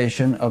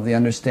realization of the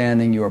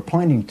understanding you are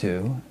pointing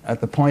to,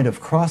 at the point of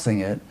crossing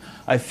it,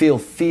 I feel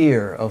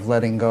fear of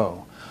letting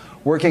go.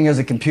 Working as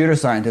a computer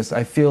scientist,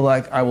 I feel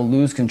like I will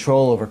lose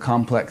control over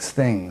complex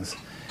things.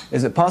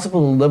 Is it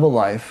possible to live a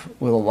life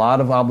with a lot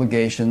of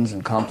obligations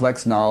and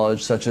complex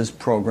knowledge, such as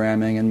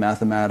programming and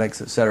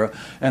mathematics, etc.,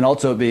 and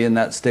also be in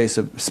that space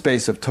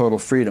of total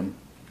freedom?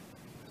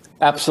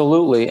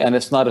 Absolutely, and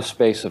it's not a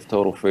space of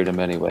total freedom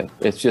anyway.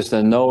 It's just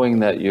a knowing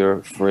that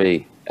you're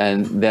free.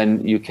 And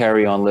then you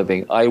carry on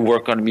living. I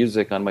work on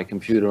music on my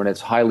computer, and it's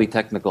highly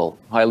technical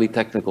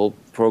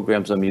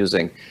programs I'm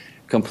using,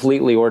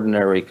 completely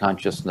ordinary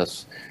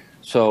consciousness.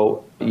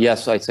 So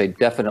yes, I'd say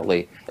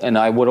definitely. And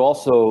I would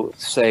also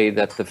say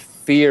that the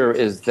fear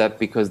is that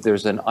because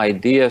there's an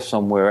idea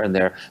somewhere in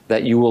there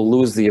that you will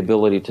lose the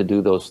ability to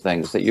do those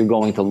things, that you're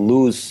going to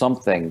lose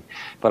something.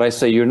 But I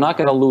say you're not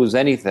going to lose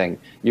anything.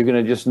 You're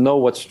going to just know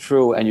what's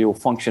true, and you'll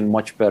function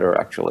much better,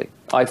 actually.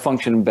 I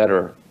function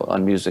better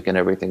on music and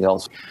everything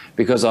else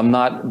because I'm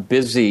not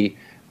busy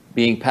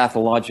being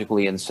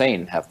pathologically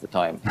insane half the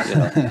time.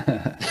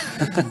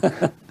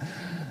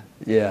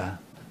 Yeah,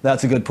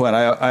 that's a good point.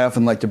 I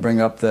often like to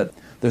bring up that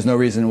there's no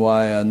reason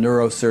why a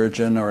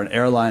neurosurgeon or an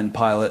airline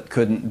pilot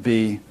couldn't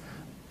be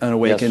an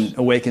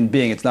awakened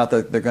being. It's not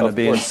that they're going to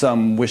be in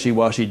some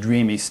wishy-washy,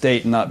 dreamy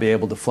state and not be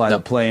able to fly the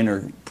plane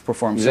or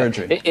perform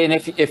surgery. And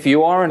if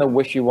you are in a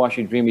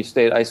wishy-washy, dreamy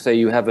state, I say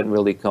you haven't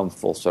really come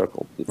full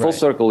circle. Full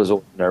circle is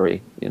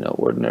ordinary,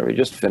 ordinary,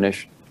 just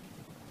finished.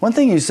 One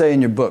thing you say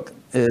in your book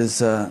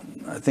is, I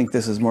think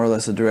this is more or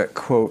less a direct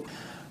quote,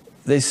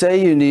 They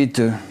say you need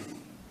to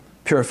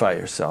purify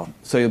yourself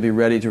so you'll be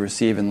ready to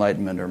receive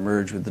enlightenment or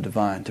merge with the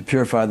divine, to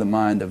purify the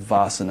mind of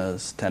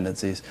vasanas,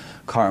 tendencies,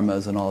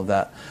 karmas, and all of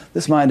that.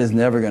 This mind is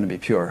never going to be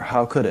pure.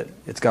 How could it?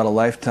 It's got a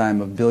lifetime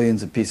of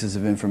billions of pieces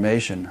of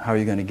information. How are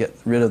you going to get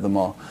rid of them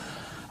all?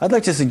 I'd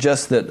like to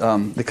suggest that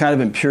the kind of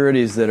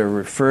impurities that are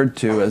referred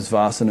to as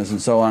vasanas and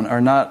so on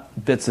are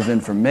not bits of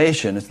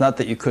information. It's not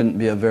that you couldn't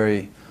be a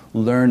very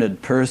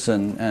learned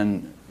person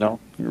and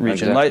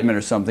reach enlightenment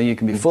or something. You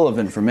can be full of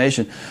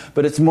information,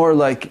 but it's more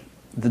like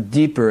the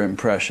deeper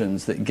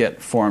impressions that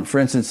get formed. For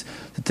instance,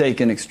 to take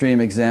an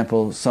extreme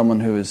example, someone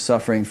who is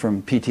suffering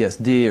from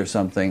PTSD or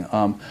something,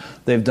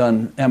 they've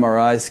done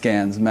MRI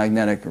scans,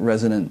 magnetic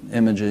resonant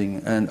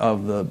imaging, and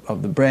of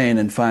the brain,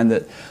 and find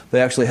that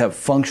they actually have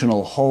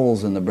functional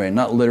holes in the brain,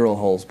 not literal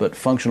holes, but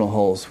functional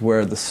holes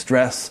where the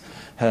stress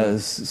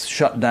has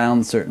shut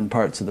down certain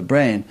parts of the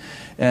brain,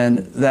 and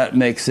that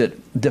makes it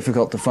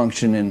difficult to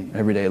function in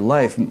everyday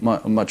life,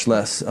 much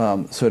less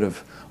sort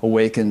of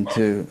awaken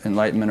to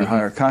enlightenment or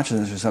higher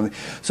consciousness or something.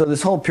 So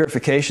this whole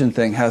purification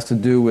thing has to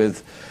do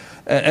with,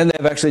 and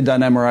they've actually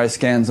done MRI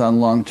scans on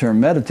long-term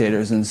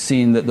meditators and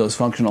seen that those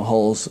functional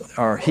holes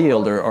are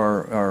healed or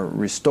are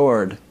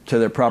restored to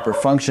their proper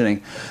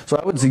functioning. So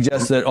I would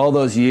suggest that all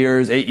those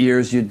years, 8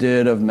 years you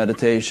did of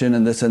meditation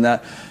and this and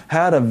that,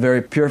 had a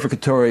very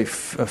purificatory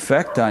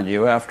effect on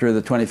you after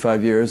the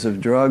 25 years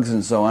of drugs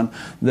and so on,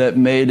 that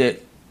made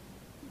it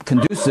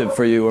conducive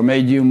for you or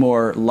made you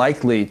more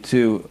likely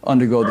to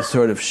undergo the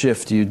sort of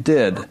shift you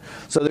did.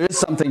 So there is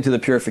something to the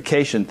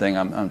purification thing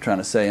I'm trying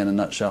to say in a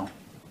nutshell.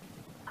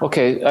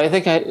 Okay, I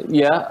think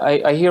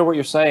I hear what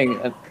you're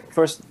saying.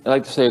 First, I'd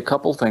like to say a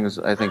couple things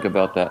I think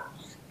about that.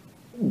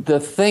 The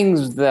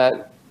things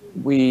that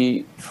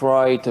we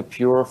try to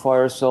purify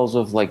ourselves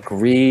of, like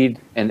greed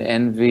and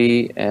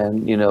envy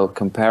and,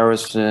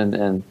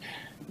 comparison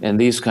and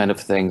these kind of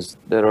things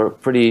that are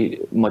pretty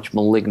much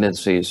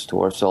malignancies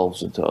to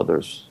ourselves and to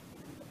others.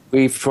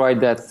 We've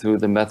tried that through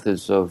the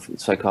methods of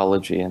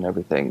psychology and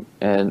everything.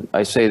 And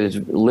I say there's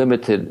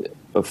limited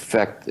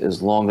effect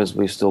as long as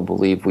we still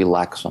believe we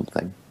lack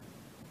something.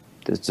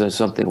 There's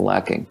something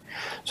lacking.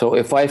 So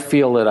if I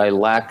feel that I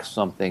lack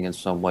something in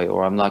some way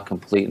or I'm not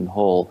complete and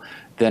whole,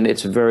 then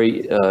it's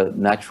very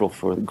natural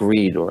for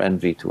greed or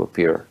envy to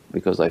appear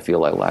because I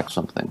feel I lack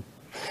something.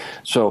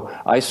 So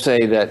I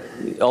say that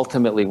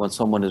ultimately when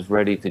someone is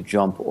ready to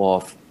jump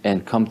off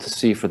and come to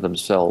see for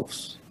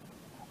themselves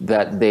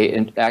that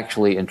they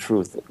actually in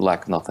truth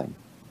lack nothing.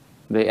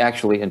 They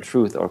actually in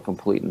truth are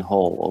complete and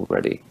whole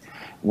already.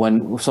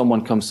 When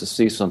someone comes to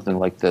see something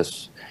like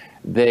this,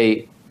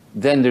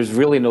 then there's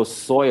really no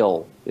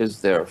soil,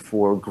 is there,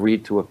 for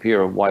greed to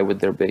appear. Why would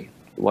there be?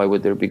 Why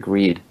would there be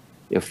greed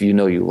if you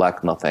know you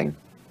lack nothing?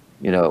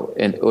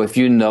 And if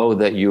you know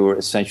that you're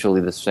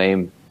essentially the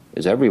same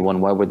as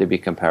everyone, why would there be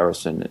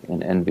comparison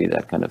and envy,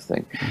 that kind of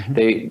thing?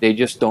 Mm-hmm. They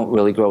just don't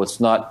really grow.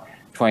 It's not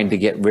trying to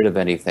get rid of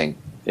anything.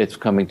 It's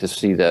coming to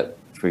see that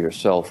for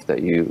yourself,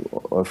 that you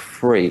are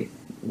free,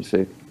 you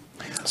see.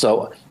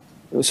 So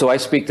I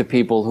speak to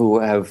people who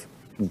have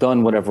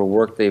done whatever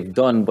work they've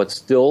done, but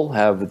still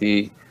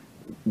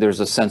there's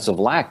a sense of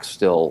lack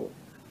still.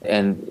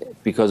 And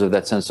because of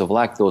that sense of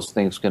lack, those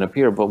things can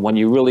appear. But when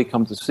you really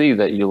come to see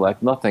that you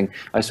lack nothing,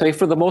 I say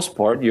for the most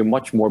part, you're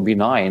much more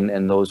benign,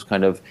 and those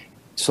kind of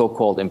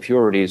so-called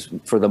impurities,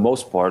 for the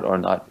most part, are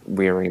not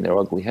rearing their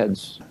ugly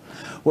heads.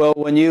 Well,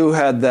 when you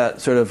had that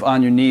sort of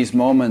on-your-knees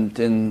moment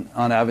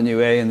on Avenue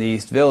A in the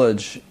East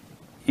Village,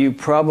 you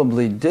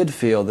probably did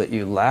feel that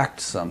you lacked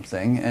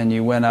something, and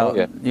you went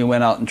out. You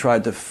went out and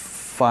tried to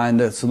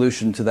find a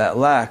solution to that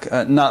lack,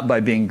 not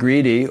by being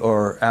greedy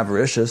or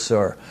avaricious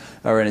or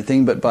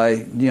anything, but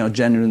by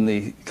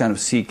genuinely kind of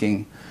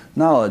seeking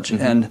knowledge.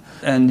 Mm-hmm.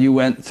 And you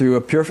went through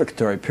a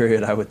purificatory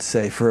period, I would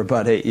say, for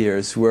about 8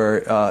 years,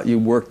 where you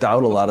worked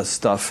out a lot of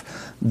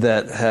stuff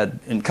that had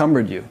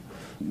encumbered you.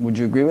 Would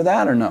you agree with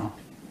that or no?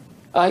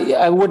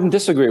 I wouldn't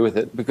disagree with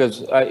it,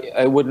 because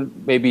I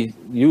wouldn't maybe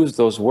use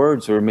those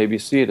words or maybe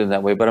see it in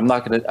that way, but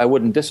I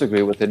wouldn't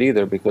disagree with it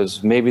either,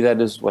 because maybe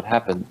that is what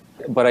happened.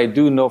 But I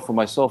do know for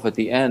myself at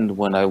the end,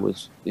 when I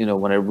was,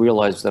 when I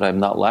realized that I'm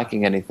not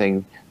lacking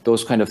anything,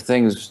 those kind of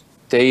things,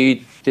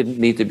 they didn't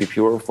need to be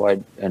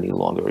purified any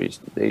longer.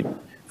 They,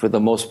 for the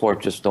most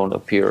part, just don't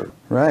appear.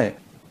 Right.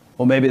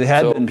 Well, maybe they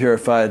had been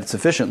purified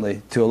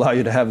sufficiently to allow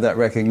you to have that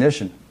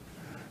recognition.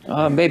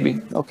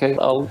 Maybe. Okay,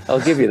 I'll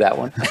give you that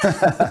one.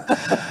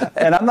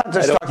 And I'm not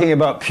just talking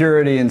about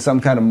purity in some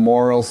kind of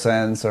moral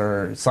sense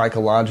or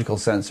psychological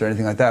sense or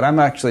anything like that. I'm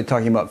actually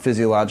talking about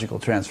physiological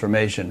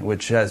transformation,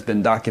 which has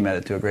been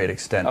documented to a great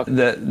extent. Okay.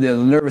 The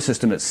nervous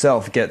system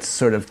itself gets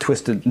sort of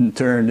twisted and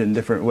turned in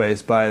different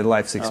ways by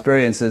life's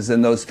experiences,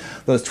 and those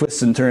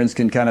twists and turns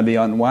can kind of be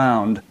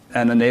unwound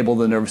and enable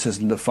the nervous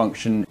system to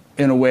function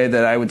in a way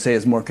that I would say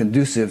is more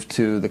conducive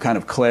to the kind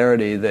of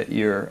clarity that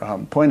you're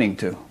pointing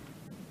to.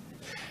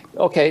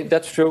 Okay,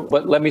 that's true,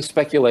 but let me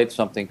speculate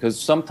something, because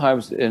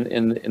sometimes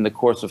in the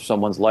course of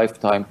someone's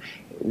lifetime,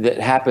 that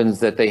happens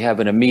that they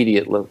have an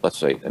immediate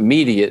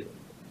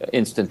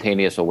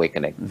instantaneous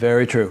awakening.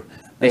 Very true.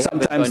 And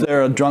sometimes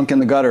they're drunk in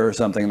the gutter or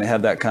something. They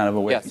have that kind of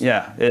Yes. awakening.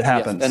 Yeah, it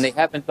happens. Yes. And they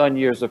haven't done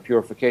years of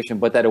purification,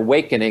 but that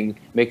awakening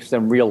makes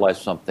them realize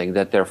something,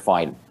 that they're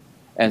fine.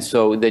 And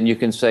so then you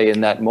can say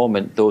in that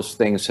moment, those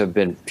things have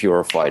been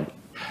purified.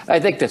 I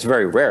think that's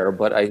very rare,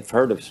 but I've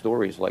heard of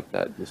stories like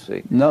that, you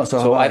see. No,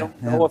 so I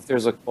don't know if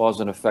there's a cause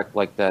and effect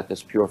like that,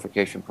 this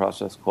purification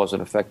process, cause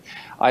and effect.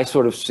 I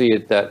sort of see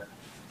it that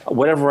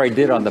whatever I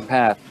did on the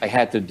path, I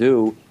had to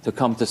do to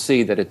come to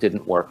see that it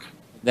didn't work.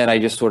 Then I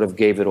just sort of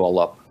gave it all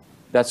up.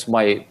 That's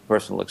my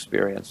personal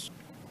experience.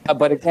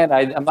 But again,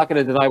 I'm not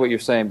going to deny what you're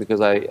saying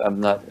because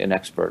I'm not an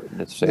expert.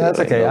 That's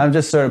okay. I'm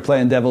just sort of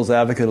playing devil's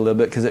advocate a little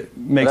bit because it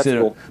makes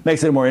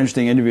makes it a more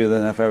interesting interview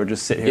than if I would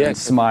just sit here and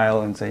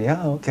smile and say,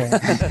 yeah, okay.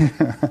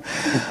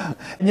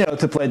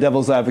 To play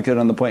devil's advocate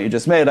on the point you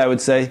just made, I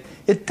would say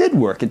it did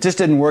work. It just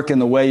didn't work in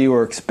the way you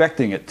were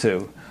expecting it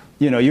to.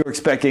 You were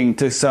expecting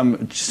to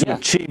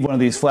achieve one of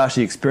these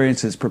flashy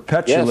experiences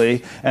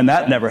perpetually, and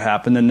that never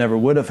happened and never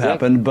would have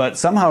happened. But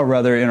somehow or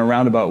other, in a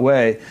roundabout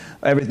way,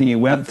 everything you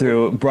went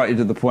through brought you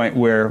to the point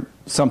where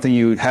something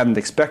you hadn't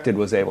expected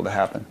was able to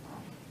happen.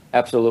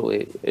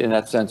 Absolutely. In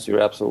that sense,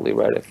 you're absolutely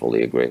right. I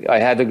fully agree. I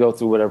had to go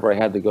through whatever I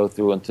had to go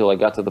through until I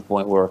got to the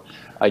point where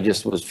I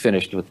just was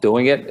finished with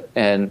doing it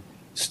and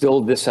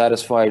still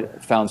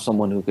dissatisfied, found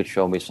someone who could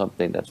show me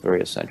something that's very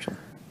essential.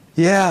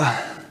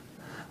 Yeah.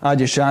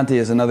 Adyashanti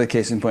is another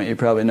case in point. You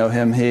probably know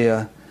him. He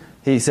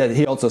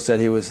also said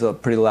he was a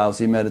pretty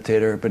lousy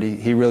meditator, but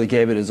he really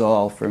gave it his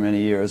all for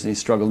many years. And he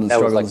struggled and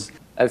struggled.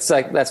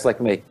 That's like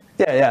me.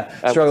 Yeah.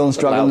 Struggled and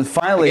struggled, and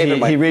finally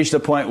he reached a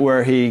point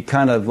where he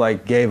kind of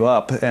like gave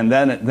up, and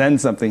then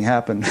something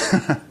happened.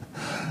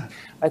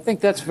 I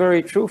think that's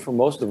very true for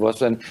most of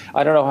us, and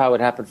I don't know how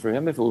it happened for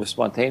him, if it was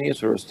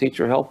spontaneous or his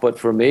teacher helped, but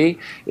for me,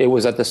 it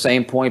was at the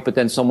same point, but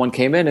then someone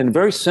came in, and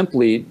very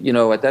simply,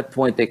 at that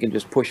point, they can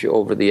just push you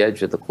over the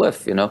edge of the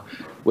cliff,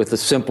 with the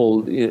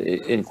simple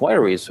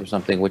inquiries or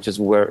something, which is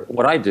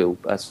what I do.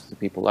 That's the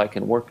people I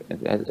can work,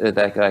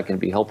 that I can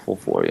be helpful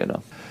for,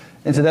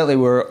 Incidentally,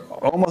 we're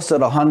almost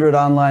at 100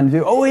 online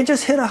views. Oh, we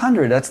just hit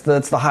 100. That's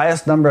the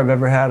highest number I've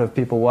ever had of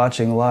people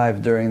watching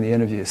live during the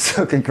interviews.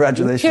 So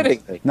congratulations. You're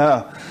kidding me.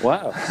 No.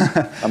 Wow.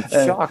 I'm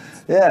shocked.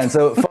 And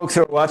so folks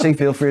who are watching,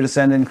 feel free to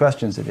send in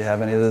questions if you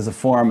have any. There's a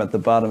form at the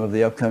bottom of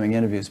the upcoming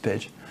interviews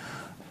page.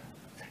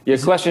 Your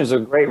questions are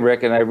great,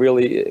 Rick, and I'm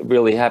really,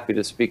 really happy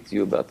to speak to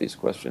you about these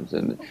questions.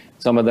 And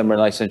some of them are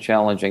nice and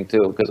challenging,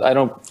 too, because I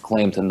don't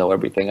claim to know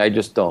everything. I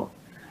just don't.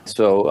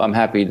 So I'm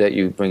happy that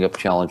you bring up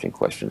challenging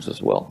questions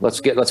as well.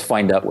 Let's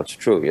find out what's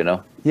true,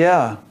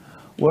 Yeah.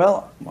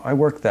 Well, I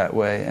work that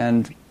way,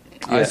 and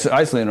I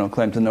certainly don't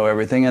claim to know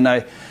everything, and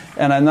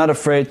I'm not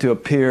afraid to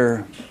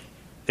appear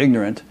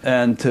ignorant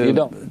and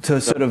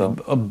to sort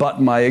of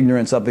butt my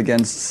ignorance up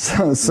against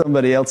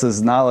somebody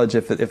else's knowledge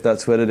if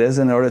that's what it is,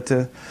 in order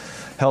to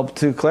help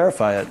to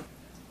clarify it.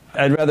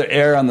 I'd rather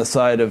err on the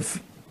side of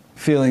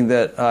feeling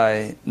that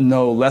I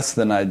know less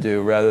than I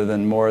do rather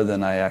than more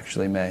than I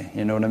actually may.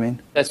 You know what I mean?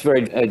 That's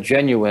very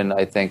genuine,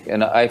 I think.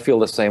 And I feel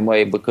the same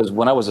way because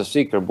when I was a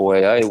seeker,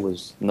 boy, I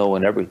was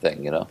knowing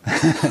everything, Yeah.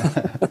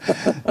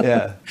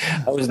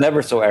 I was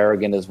never so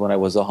arrogant as when I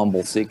was a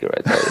humble seeker,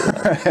 I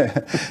tell you.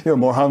 You're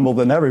more humble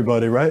than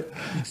everybody, right?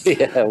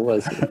 Yeah, I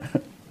was.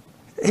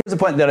 Here's a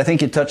point that I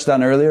think you touched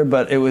on earlier,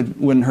 but it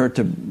wouldn't hurt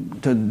to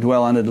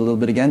dwell on it a little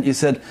bit again. You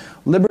said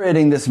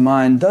liberating this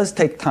mind does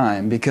take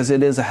time because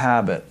it is a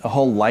habit, a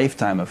whole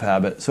lifetime of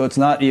habit. So it's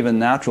not even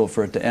natural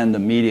for it to end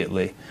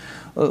immediately.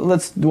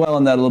 Let's dwell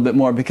on that a little bit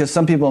more, because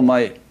some people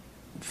might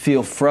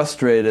feel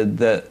frustrated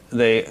that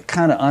they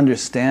kind of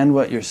understand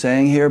what you're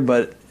saying here,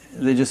 but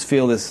they just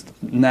feel this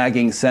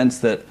nagging sense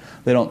that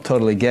they don't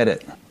totally get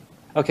it.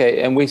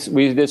 Okay, and we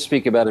did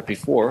speak about it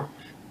before.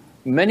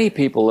 Many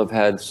people have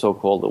had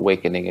so-called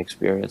awakening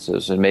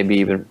experiences and maybe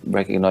even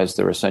recognized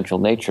their essential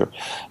nature,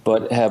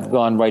 but have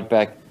gone right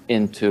back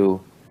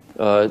into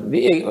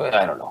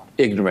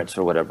ignorance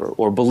or whatever,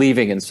 or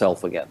believing in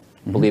self again,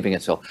 believing in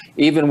self,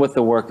 even with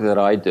the work that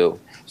I do.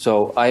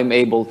 So I'm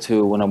able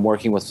to, when I'm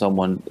working with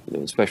someone,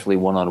 especially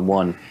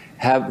one-on-one,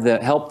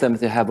 help them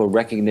to have a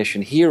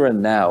recognition here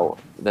and now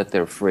that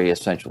they're free,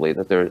 essentially,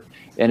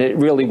 and it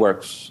really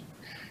works.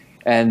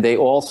 And they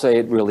all say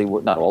it really,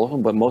 not all of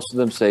them, but most of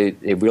them say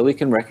they really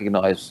can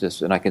recognize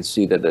this, and I can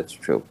see that that's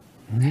true.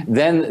 Mm-hmm.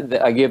 Then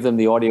I give them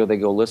the audio, they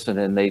go listen,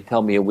 and they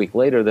tell me a week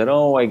later that,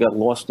 I got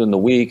lost in the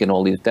week, and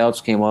all these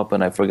doubts came up,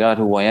 and I forgot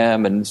who I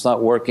am, and it's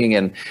not working.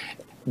 And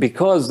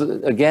because,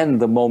 again,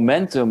 the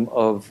momentum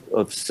of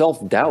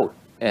self-doubt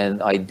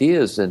and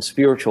ideas and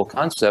spiritual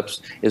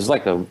concepts is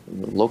like a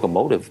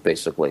locomotive,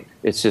 basically.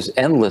 It's just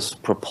endless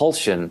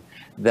propulsion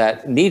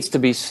that needs to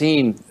be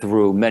seen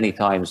through many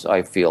times,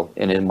 I feel,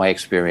 and in my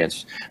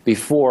experience,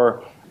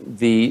 before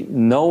the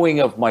knowing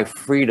of my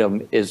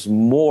freedom is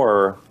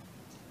more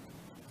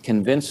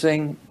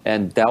convincing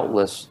and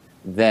doubtless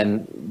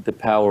than the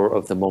power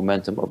of the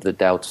momentum of the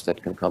doubts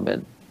that can come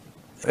in.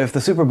 If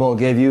the Super Bowl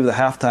gave you the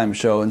halftime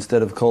show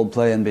instead of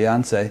Coldplay and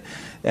Beyonce,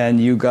 and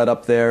you got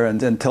up there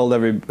and told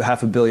every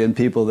 500 million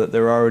people that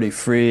they're already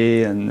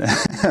free and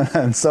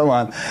and so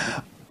on,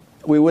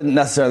 we wouldn't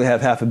necessarily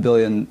have 500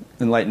 million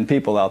enlightened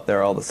people out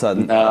there all of a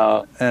sudden.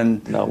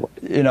 No.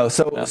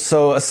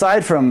 So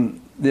aside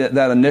from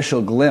that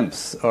initial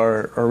glimpse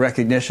or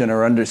recognition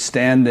or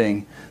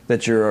understanding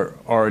that you're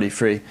already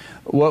free,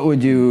 what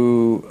would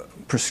you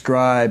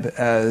prescribe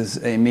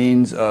as a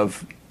means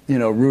of,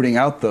 rooting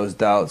out those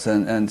doubts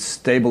and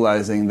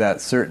stabilizing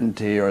that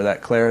certainty or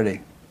that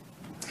clarity?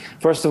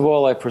 First of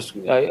all,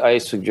 I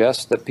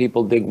suggest that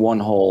people dig one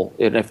hole.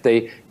 And if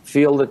they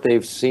feel that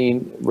they've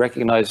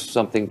recognized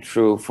something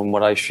true from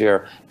what I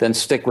share, then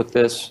stick with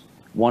this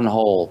one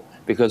hole.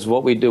 Because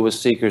what we do as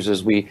seekers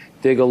is we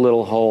dig a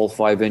little hole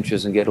 5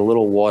 inches and get a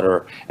little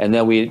water, and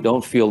then we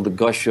don't feel the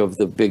gush of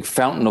the big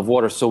fountain of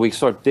water, so we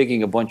start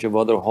digging a bunch of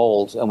other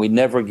holes, and we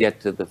never get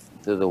to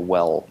the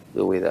well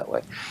that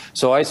way.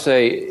 So I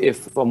say,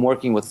 if I'm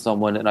working with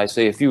someone, and I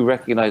say, if you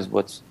recognize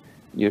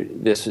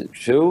this is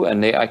true,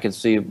 and I can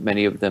see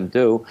many of them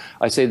do,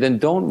 I say, then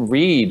don't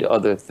read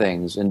other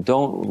things, and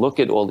don't look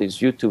at all these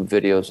YouTube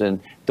videos, and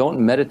don't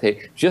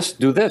meditate. Just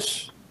do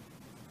this.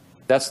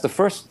 That's the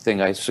first thing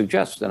I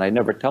suggest, and I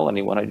never tell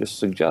anyone, I just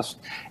suggest.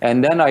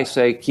 And then I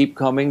say, keep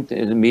coming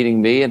and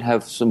meeting me and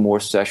have some more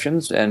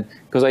sessions. And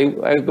because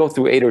I go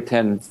through 8 or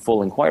 10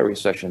 full inquiry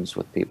sessions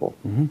with people.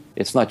 Mm-hmm.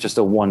 It's not just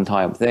a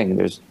one-time thing.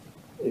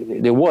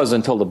 There was,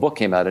 until the book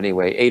came out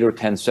anyway, 8 or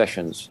 10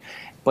 sessions.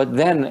 But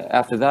then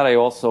after that, I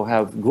also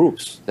have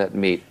groups that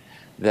meet,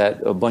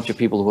 that a bunch of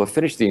people who have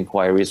finished the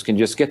inquiries can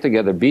just get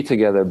together,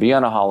 be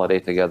on a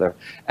holiday together,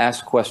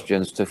 ask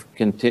questions to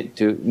continue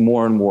to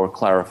more and more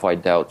clarify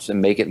doubts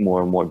and make it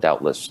more and more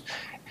doubtless.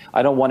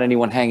 I don't want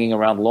anyone hanging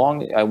around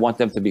long. I want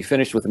them to be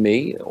finished with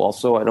me.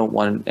 Also, I don't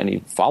want any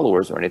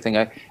followers or anything.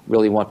 I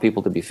really want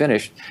people to be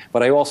finished.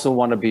 But I also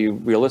want to be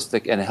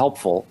realistic and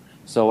helpful.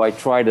 So I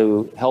try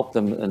to help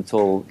them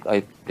until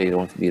they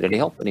don't need any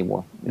help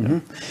anymore.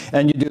 Mm-hmm.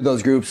 And you do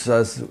those groups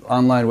as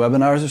online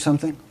webinars or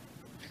something?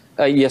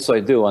 Yes, I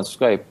do on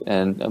Skype,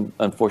 and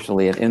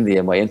unfortunately in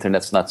India, my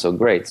internet's not so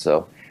great,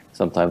 so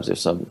sometimes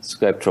there's some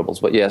Skype troubles.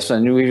 But yes,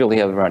 and we usually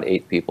have around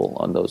 8 people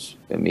on those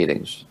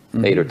meetings,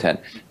 mm-hmm. 8 or 10.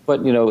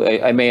 But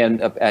I may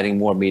end up adding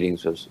more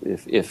meetings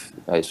if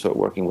I start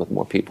working with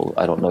more people.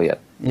 I don't know yet.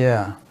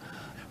 Yeah.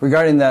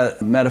 Regarding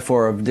that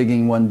metaphor of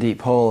digging one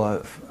deep hole,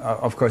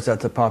 of course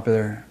that's a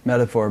popular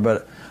metaphor,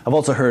 but I've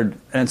also heard,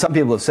 and some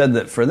people have said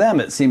that for them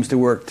it seems to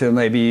work to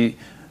maybe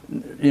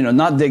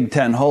not dig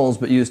 10 holes,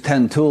 but use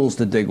 10 tools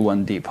to dig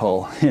one deep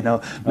hole.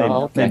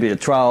 Maybe a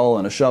trowel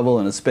and a shovel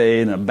and a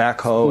spade and a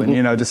backhoe,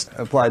 and just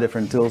apply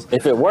different tools.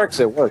 If it works,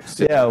 it works.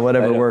 Yeah,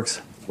 whatever works.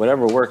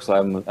 Whatever works,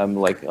 I'm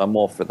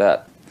all for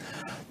that.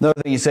 Another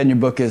thing you said in your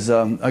book is,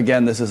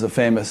 again, this is a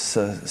famous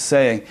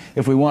saying: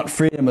 if we want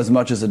freedom as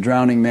much as a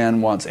drowning man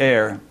wants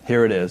air,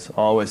 here it is,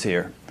 always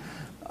here.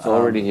 It's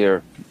already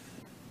here.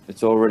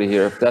 It's already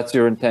here. If that's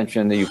your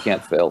intention, then you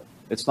can't fail.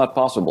 It's not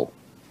possible.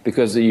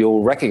 Because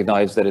you'll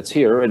recognize that it's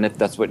here, and if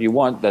that's what you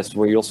want, that's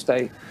where you'll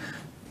stay.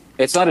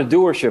 It's not a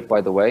doership, by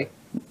the way.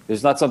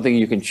 There's not something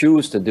you can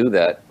choose to do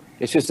that.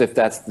 It's just if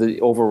that's the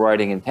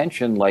overriding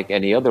intention, like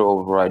any other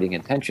overriding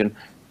intention,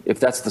 if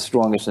that's the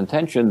strongest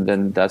intention,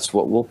 then that's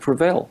what will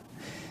prevail.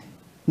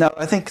 Now,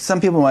 I think some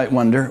people might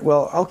wonder,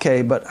 well,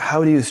 okay, but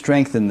how do you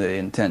strengthen the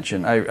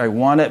intention? I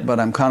want it, but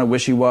I'm kind of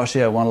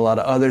wishy-washy. I want a lot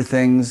of other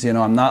things.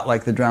 I'm not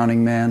like the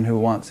drowning man who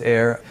wants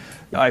air.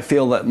 I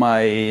feel that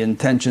my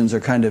intentions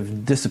are kind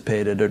of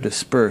dissipated or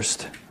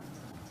dispersed.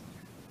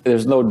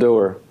 There's no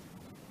doer.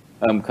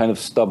 I'm kind of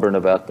stubborn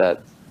about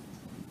that.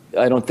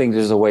 I don't think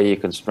there's a way you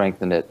can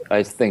strengthen it.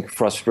 I think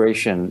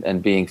frustration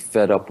and being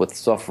fed up with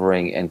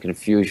suffering and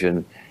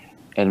confusion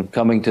and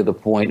coming to the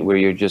point where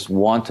you just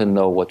want to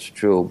know what's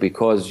true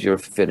because you're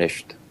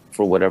finished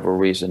for whatever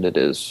reason it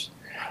is.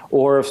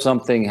 Or if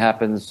something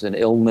happens, an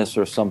illness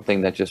or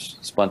something that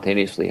just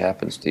spontaneously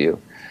happens to you.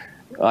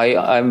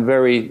 I'm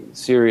very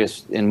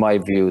serious in my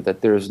view that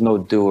there's no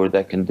doer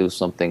that can do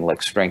something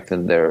like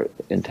strengthen their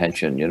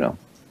intention,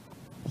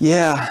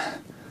 Yeah.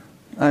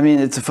 I mean,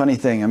 it's a funny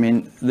thing. I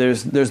mean,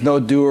 there's no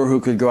doer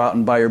who could go out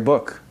and buy your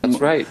book. That's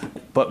right.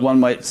 But one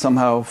might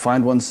somehow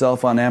find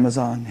oneself on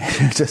Amazon,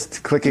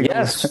 just clicking.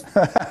 Yes,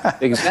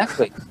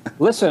 exactly.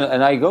 Listen,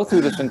 and I go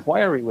through this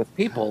inquiry with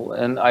people,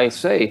 and I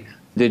say,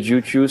 did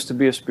you choose to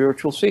be a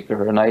spiritual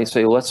seeker? And I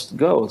say, let's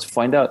go. Let's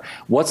find out.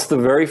 What's the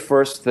very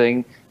first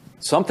thing?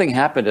 Something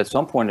happened at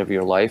some point of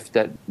your life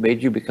that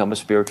made you become a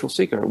spiritual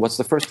seeker. What's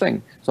the first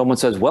thing? Someone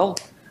says, well,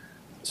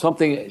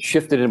 something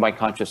shifted in my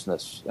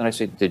consciousness. And I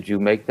say, did you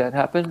make that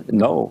happen?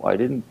 No, I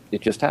didn't.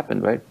 It just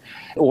happened, right?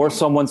 Or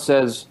someone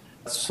says,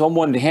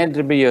 someone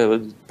handed me a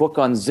book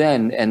on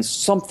Zen and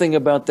something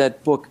about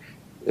that book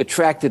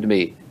attracted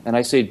me. And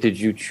I say, did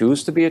you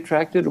choose to be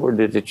attracted or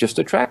did it just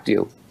attract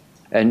you?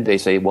 And they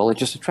say, well, it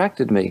just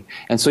attracted me.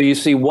 And so you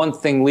see one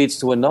thing leads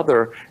to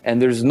another,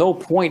 and there's no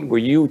point where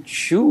you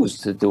choose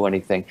to do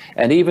anything.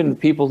 And even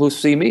people who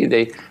see me,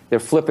 they're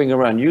flipping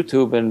around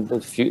YouTube,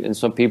 and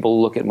some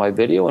people look at my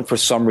video, and for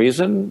some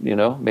reason,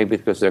 maybe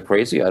because they're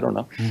crazy, I don't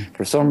know.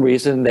 For some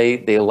reason,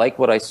 they like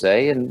what I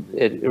say, and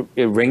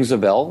it rings a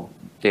bell.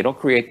 They don't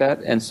create that.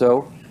 And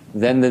so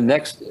then the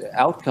next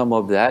outcome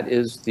of that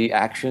is the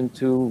action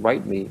to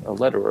write me a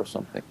letter or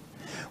something.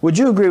 Would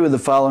you agree with the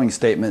following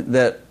statement,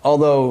 that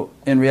although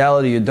in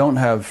reality you don't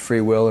have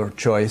free will or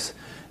choice,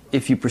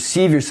 if you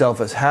perceive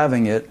yourself as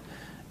having it,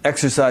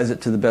 exercise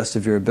it to the best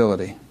of your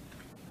ability?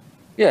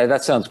 Yeah,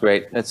 that sounds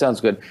great. That sounds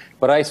good.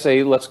 But I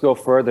say let's go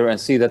further and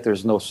see that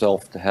there's no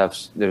self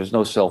there's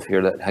no self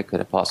here that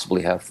could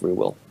possibly have free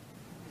will.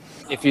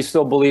 If you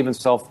still believe in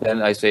self,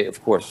 then I say,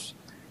 of course,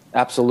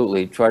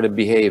 absolutely, try to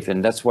behave.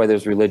 And that's why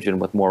there's religion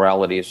with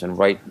moralities and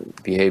right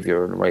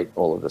behavior and right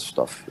all of this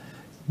stuff.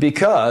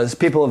 Because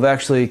people have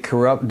actually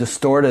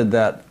distorted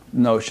that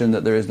notion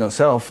that there is no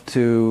self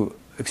to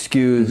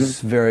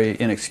excuse very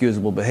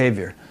inexcusable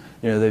behavior.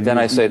 They've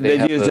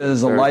used it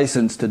as a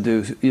license to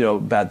do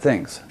bad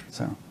things.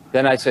 So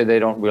then I say they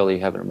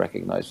haven't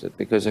recognized it,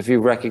 because if you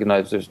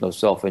recognize there's no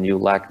self and you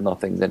lack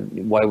nothing, then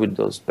why would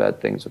those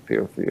bad things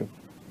appear for you?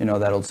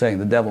 That old saying,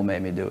 the devil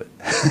made me do it.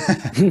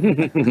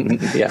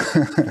 Yeah.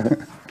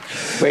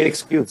 Great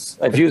excuse.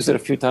 I've used it a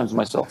few times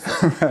myself.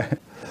 Right.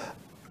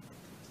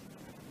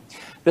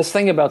 This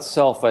thing about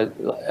self,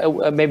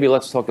 maybe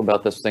let's talk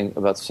about this thing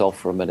about self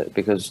for a minute,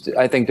 because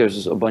I think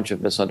there's a bunch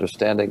of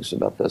misunderstandings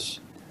about this.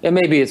 And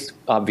maybe it's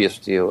obvious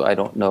to you, I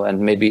don't know, and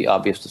maybe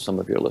obvious to some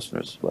of your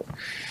listeners, but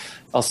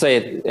I'll say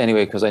it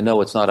anyway because I know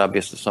it's not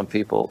obvious to some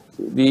people.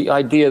 The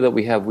idea that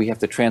we have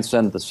to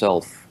transcend the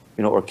self,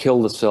 or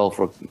kill the self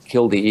or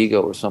kill the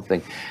ego or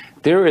something.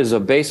 There is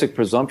a basic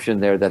presumption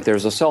there that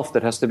there's a self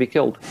that has to be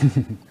killed.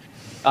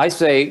 I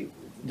say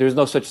there's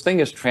no such thing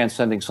as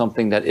transcending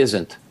something that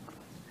isn't.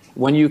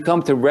 When you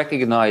come to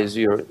recognize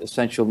your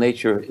essential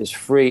nature is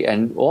free,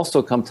 and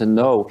also come to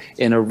know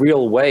in a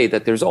real way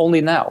that there's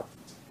only now.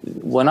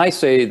 When I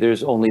say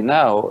there's only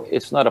now,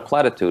 it's not a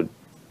platitude.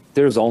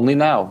 There's only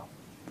now.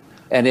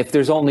 And if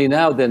there's only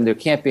now, then there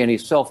can't be any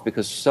self,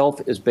 because self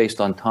is based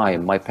on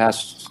time, my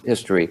past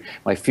history,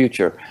 my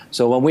future.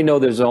 So when we know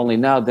there's only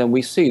now, then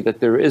we see that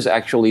there is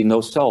actually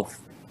no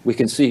self. We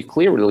can see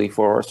clearly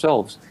for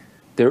ourselves.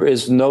 There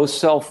is no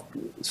self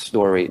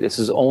story. This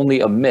is only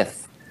a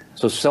myth.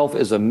 So self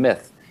is a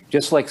myth,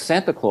 just like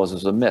Santa Claus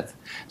is a myth.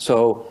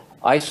 So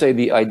I say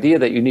the idea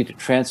that you need to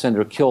transcend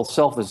or kill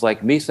self is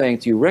like me saying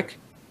to you, Rick,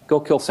 go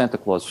kill Santa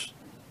Claus.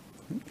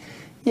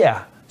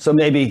 Yeah. So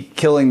maybe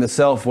killing the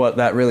self, what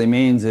that really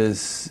means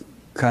is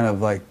kind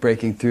of like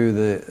breaking through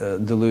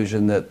the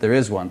delusion that there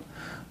is one.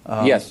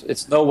 Yes,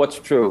 it's know what's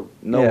true.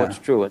 Know what's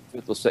true, and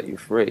truth will set you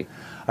free.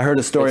 I heard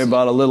a story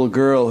about a little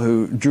girl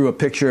who drew a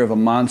picture of a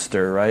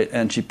monster, right?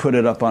 And she put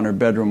it up on her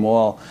bedroom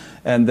wall.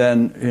 And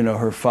then,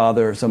 her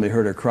father or somebody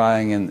heard her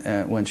crying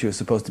and when she was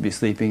supposed to be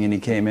sleeping, and he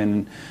came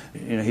in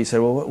and, he said,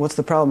 well, what's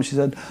the problem? She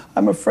said,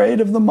 I'm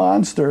afraid of the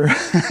monster.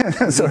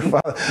 so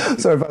her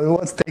father, well,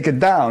 let's take it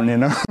down,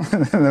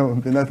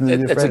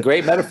 It's a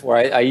great metaphor.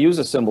 I use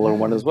a similar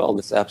one as well.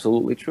 It's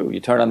absolutely true. You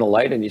turn on the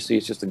light and you see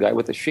it's just a guy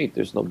with a sheet.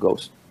 There's no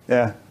ghost.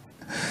 Yeah.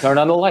 Turn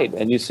on the light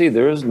and you see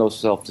there is no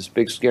self. This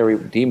big, scary,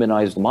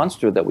 demonized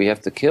monster that we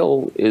have to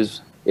kill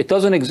it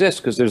doesn't exist,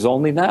 because there's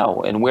only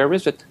now. And where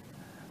is it?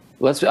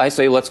 I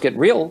say, let's get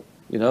real,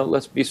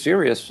 let's be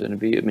serious and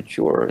be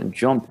mature and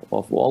jump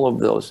off all of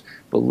those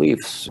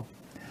beliefs.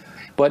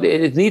 But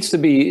it needs to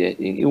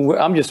be,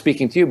 I'm just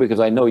speaking to you because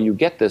I know you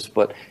get this,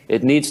 but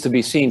it needs to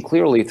be seen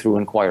clearly through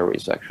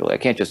inquiries, actually. I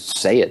can't just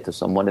say it to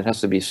someone. It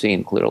has to be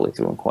seen clearly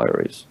through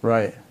inquiries.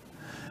 Right.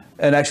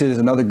 And actually, there's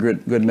another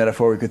good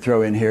metaphor we could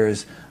throw in here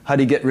is, how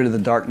do you get rid of the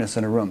darkness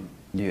in a room?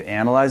 Do you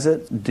analyze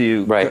it? Do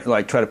you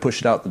try to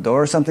push it out the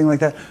door or something like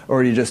that?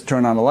 Or do you just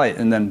turn on the light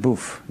and then,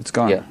 poof, it's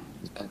gone? Yeah.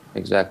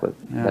 Exactly.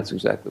 Yeah. That's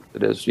exactly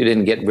what it is. You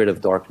didn't get rid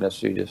of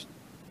darkness. You just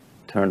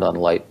turned on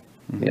light.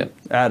 Mm-hmm. Yeah.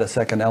 Add a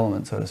second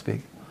element, so to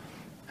speak.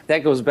 That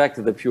goes back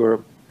to the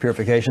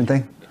purification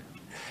thing.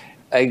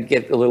 I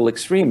get a little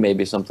extreme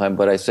maybe sometime,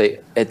 but I say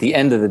at the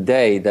end of the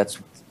day, that's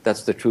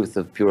the truth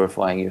of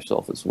purifying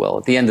yourself as well.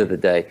 At the end of the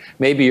day,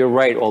 maybe you're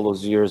right. All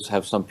those years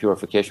have some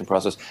purification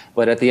process,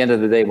 but at the end of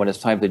the day, when it's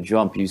time to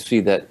jump, you see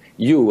that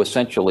you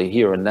essentially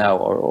here and now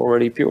are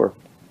already pure.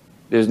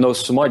 There's no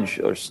smudge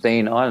or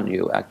stain on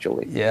you,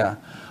 actually. Yeah.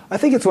 I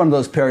think it's one of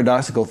those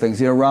paradoxical things.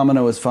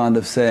 Ramana was fond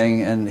of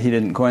saying, and he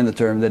didn't coin the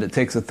term, that it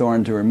takes a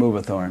thorn to remove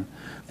a thorn.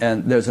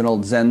 And there's an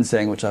old Zen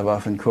saying, which I've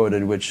often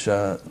quoted, which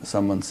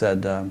someone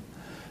said,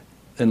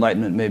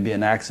 enlightenment may be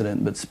an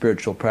accident, but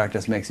spiritual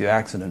practice makes you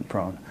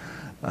accident-prone.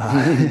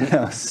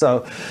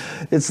 So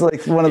it's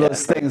like one of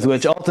those things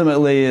which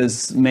ultimately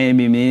is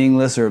maybe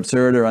meaningless or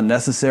absurd or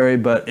unnecessary,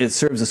 but it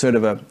serves a sort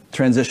of a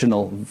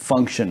transitional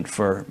function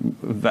for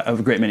a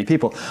great many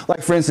people.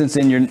 Like, for instance,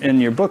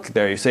 in your book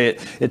there, you say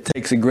it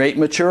takes a great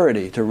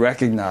maturity to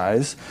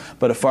recognize,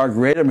 but a far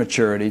greater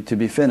maturity to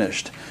be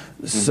finished.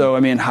 Mm-hmm. So,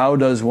 how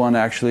does one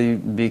actually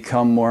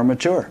become more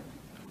mature?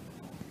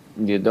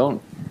 You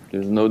don't.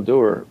 There's no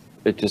doer.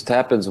 It just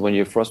happens when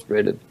you're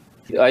frustrated.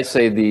 I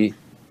say the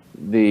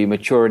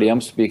maturity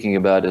I'm speaking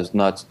about is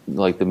not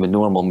like the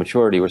normal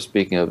maturity we're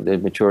speaking of. The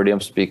maturity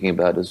I'm speaking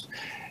about is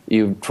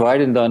you've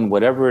tried and done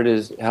whatever it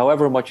is,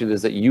 however much it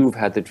is that you've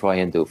had to try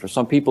and do. For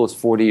some people, it's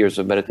 40 years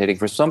of meditating.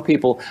 For some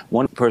people,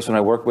 one person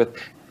I work with,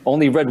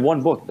 only read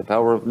one book, The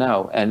Power of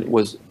Now, and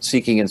was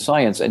seeking in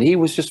science. And he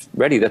was just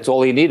ready. That's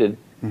all he needed.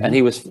 And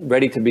he was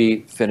ready to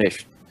be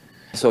finished.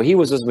 So he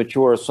was as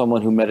mature as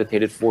someone who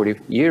meditated 40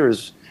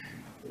 years.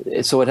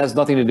 So it has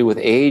nothing to do with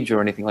age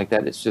or anything like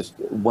that. It's just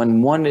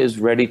when one is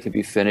ready to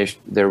be finished,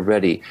 they're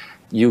ready.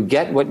 You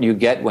get what you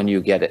get when you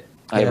get it.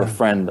 I have a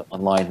friend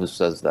online who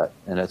says that,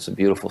 and it's a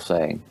beautiful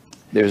saying.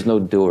 There's no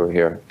doer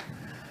here.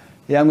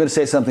 Yeah, I'm going to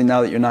say something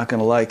now that you're not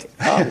going to like.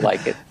 I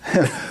like it.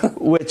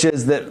 Which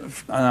is that,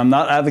 and I'm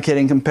not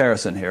advocating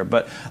comparison here,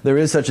 but there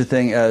is such a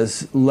thing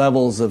as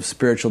levels of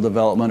spiritual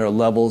development or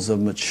levels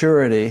of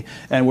maturity,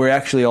 and we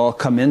actually all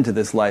come into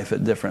this life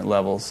at different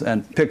levels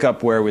and pick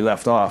up where we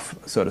left off,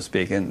 so to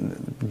speak,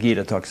 and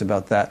Gita talks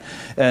about that.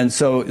 And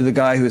so the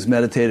guy who's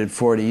meditated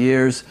 40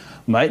 years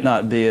might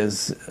not be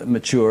as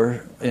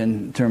mature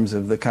in terms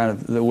of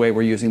the way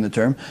we're using the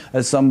term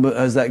as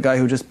that guy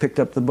who just picked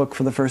up the book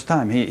for the first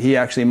time. He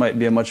actually might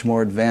be a much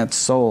more advanced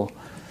soul.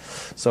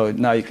 So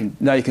now you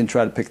can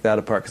try to pick that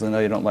apart, because I know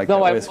you don't like that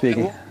way of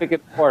speaking. I won't pick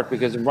it apart,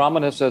 because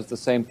Ramana says the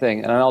same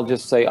thing, and I'll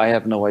just say I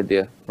have no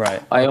idea.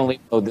 Right. I only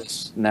know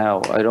this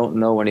now. I don't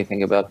know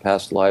anything about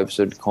past lives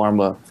or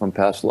karma from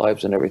past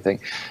lives and everything.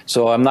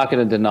 So I'm not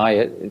going to deny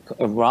it.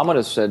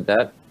 Ramana said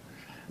that.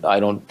 I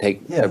don't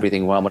take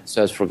everything Ramana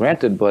says for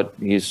granted, but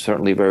he's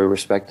certainly very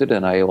respected,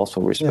 and I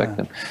also respect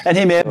him. And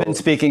he may have been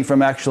speaking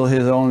from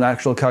his own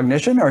actual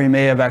cognition, or he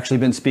may have actually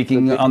been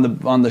speaking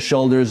on the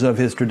shoulders of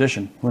his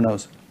tradition. Who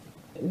knows?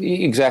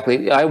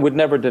 Exactly. I would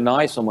never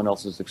deny someone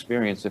else's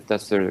experience. If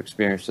that's their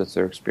experience, that's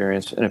their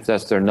experience. And if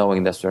that's their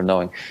knowing, that's their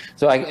knowing.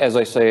 So as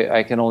I say,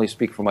 I can only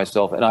speak for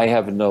myself, and I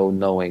have no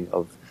knowing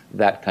of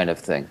that kind of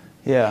thing.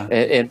 Yeah.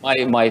 And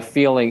my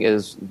feeling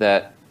is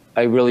that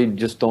I really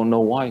just don't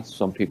know why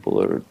some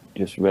people are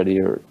just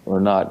ready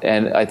or not.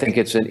 And I think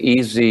it's an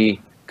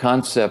easy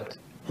concept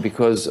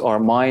because our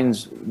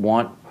minds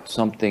want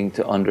something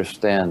to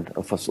understand,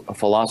 a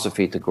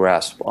philosophy to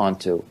grasp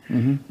onto,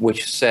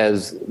 which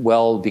says,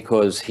 well,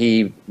 because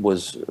he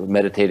was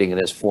meditating in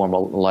his former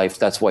life,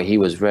 that's why he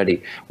was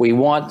ready. We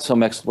want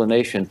some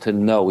explanation to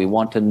know. We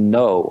want to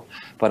know.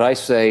 But I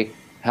say,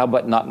 how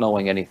about not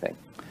knowing anything?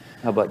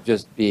 How about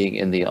just being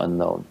in the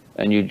unknown?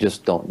 And you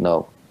just don't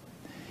know.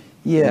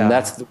 Yeah. And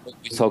that's what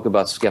we talked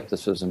about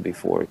skepticism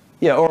before.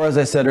 Yeah, or as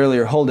I said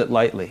earlier, hold it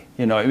lightly.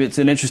 It's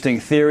an interesting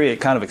theory. It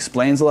kind of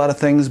explains a lot of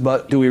things,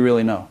 but do we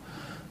really know?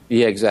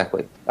 Yeah,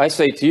 exactly. I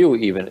say to you,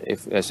 even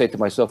if I say to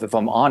myself, if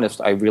I'm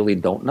honest, I really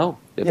don't know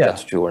if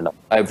that's true or not.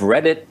 I've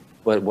read it,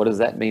 but what does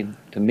that mean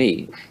to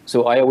me?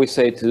 So I always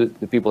say to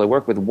the people I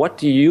work with, what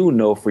do you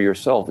know for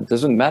yourself? It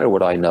doesn't matter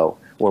what I know,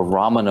 or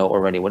Ramana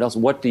or anyone else.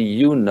 What do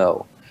you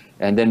know?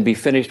 And then be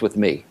finished with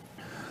me.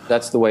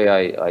 That's the way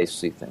I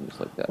see things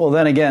like that. Well,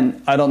 then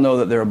again, I don't know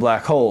that there are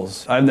black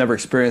holes. I've never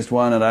experienced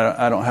one, and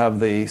I don't have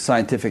the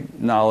scientific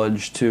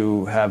knowledge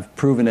to have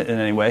proven it in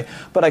any way.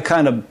 But I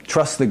kind of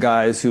trust the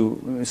guys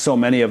who, so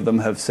many of them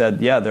have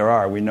said, yeah, there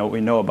are. We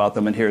know about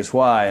them, and here's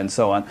why, and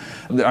so on.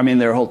 I mean,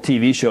 there are whole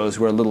TV shows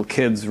where little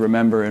kids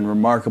remember in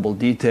remarkable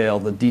detail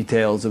the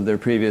details of their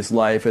previous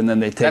life, and then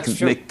they take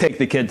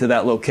the kid to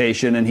that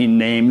location, and he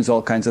names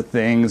all kinds of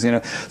things.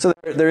 So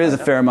there is a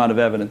fair amount of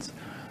evidence.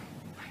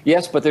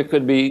 Yes, but there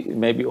could be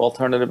maybe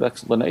alternative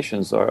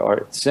explanations.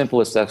 Our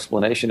simplest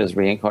explanation is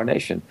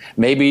reincarnation.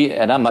 Maybe,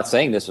 and I'm not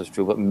saying this is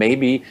true, but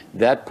maybe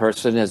that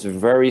person has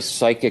very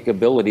psychic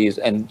abilities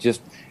and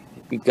just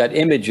got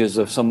images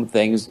of some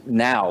things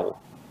now,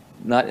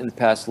 not in the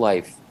past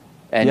life,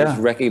 and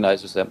just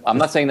recognizes them. I'm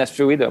not saying that's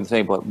true either. I'm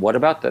saying, but what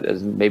about that?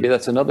 Maybe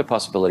that's another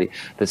possibility.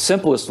 The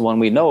simplest one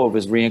we know of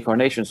is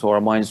reincarnation, so our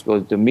minds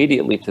go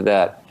immediately to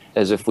that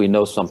as if we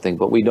know something,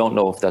 but we don't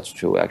know if that's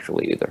true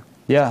actually either.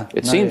 Yeah,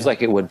 it seems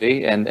like it would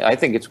be, and I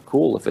think it's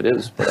cool if it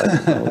is. But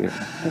I don't know.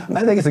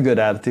 I think it's a good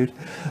attitude.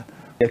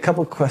 A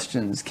couple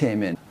questions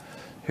came in.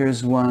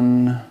 Here's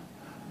one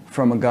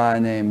from a guy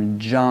named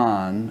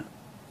John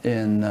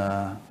in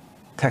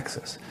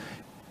Texas.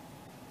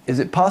 Is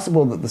it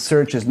possible that the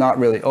search is not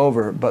really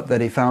over, but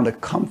that he found a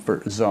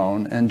comfort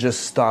zone and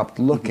just stopped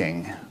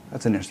looking?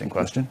 That's an interesting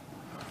question.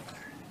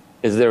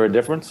 Is there a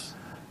difference?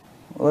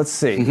 Well, let's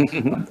see.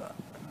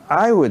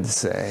 I would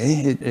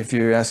say, if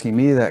you're asking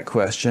me that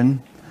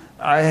question,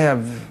 I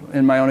have,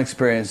 in my own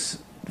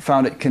experience,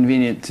 found it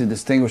convenient to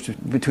distinguish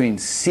between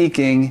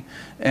seeking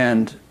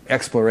and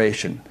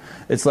exploration.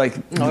 It's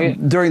like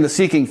during the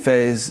seeking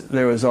phase,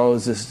 there was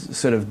always this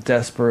sort of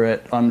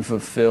desperate,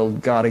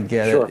 unfulfilled, gotta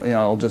get it,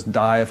 I'll just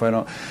die if I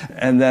don't.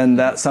 And then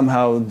that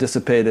somehow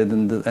dissipated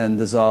and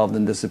dissolved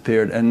and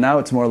disappeared. And now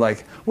it's more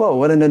like, whoa,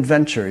 what an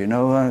adventure,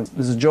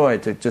 There's a joy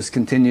to just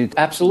continue.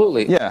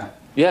 Absolutely. Yeah.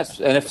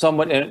 Yes, and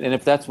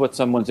if that's what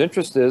someone's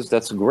interest is,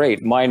 that's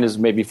great. Mine is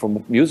maybe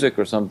from music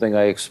or something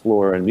I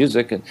explore in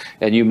music,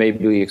 and you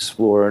maybe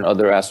explore in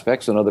other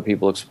aspects, and other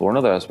people explore in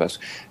other aspects.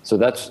 So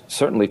that's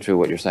certainly true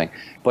what you're saying.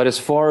 But as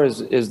far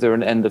as is there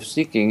an end of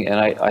seeking, and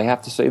I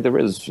have to say there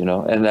is,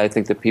 and I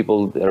think the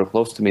people that are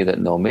close to me that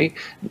know me,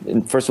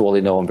 and first of all,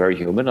 they know I'm very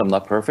human. I'm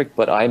not perfect,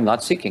 but I'm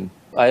not seeking.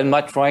 I'm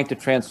not trying to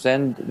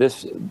transcend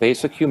this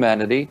basic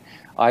humanity.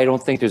 I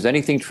don't think there's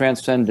anything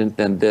transcendent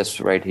than this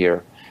right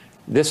here.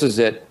 This is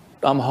it.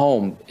 I'm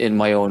home in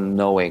my own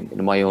knowing,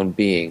 in my own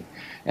being.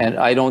 And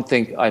I don't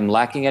think I'm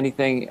lacking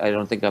anything. I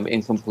don't think I'm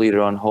incomplete or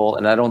unwhole.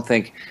 And I don't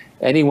think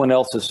anyone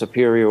else is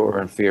superior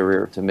or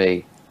inferior to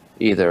me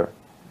either.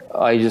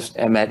 I just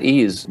am at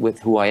ease with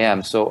who I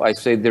am. So I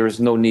say there is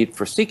no need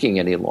for seeking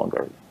any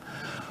longer.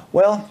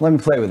 Well, let me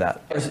play with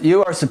that.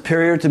 You are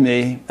superior to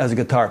me as a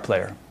guitar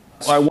player.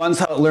 I once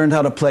learned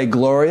how to play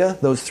Gloria,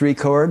 those 3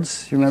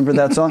 chords. You remember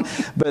that song?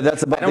 But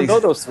that's about I don't know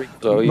those 3.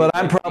 So but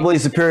I'm probably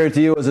superior to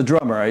you as a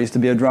drummer. I used to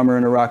be a drummer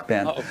in a rock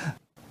band.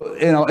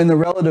 You know, in the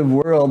relative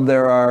world,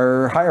 there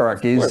are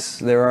hierarchies.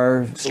 There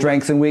are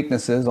strengths and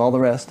weaknesses, all the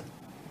rest.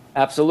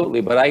 Absolutely.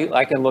 But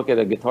I can look at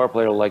a guitar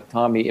player like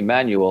Tommy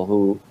Emmanuel,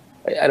 who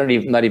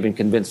not even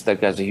convinced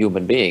that guy's a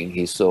human being.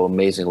 He's so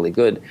amazingly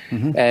good.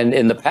 Mm-hmm. And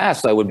in the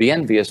past, I would be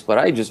envious, but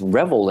I just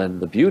revel in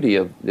the beauty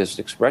of this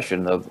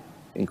expression of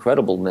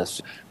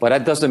incredibleness. But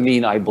that doesn't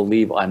mean I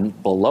believe I'm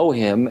below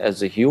him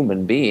as a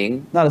human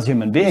being. Not as a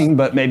human being,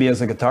 but maybe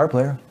as a guitar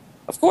player.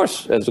 Of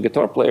course, as a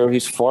guitar player,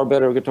 he's far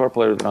better a guitar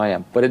player than I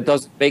am. But it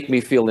doesn't make me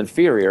feel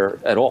inferior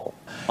at all,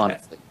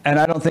 honestly. And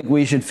I don't think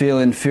we should feel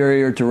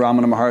inferior to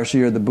Ramana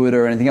Maharshi or the Buddha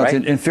or anything else.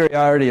 Right?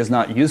 Inferiority is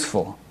not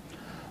useful.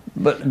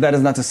 But that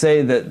is not to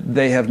say that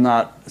they have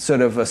not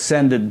sort of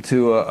ascended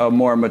to a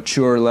more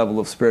mature level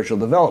of spiritual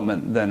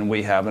development than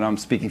we have. And I'm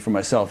speaking for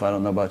myself. I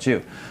don't know about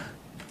you.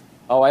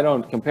 Oh, I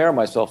don't compare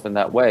myself in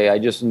that way. I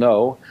just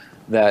know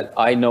that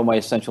I know my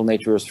essential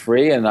nature is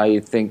free, and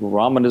I think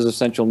Ramana's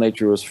essential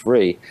nature is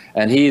free.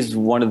 And he's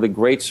one of the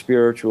great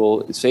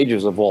spiritual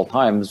sages of all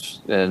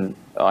times, and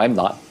I'm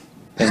not.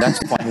 And that's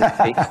fine with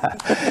me.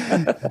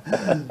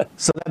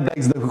 So that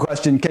begs the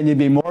question, can you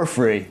be more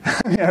free?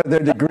 Are there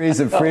degrees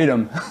of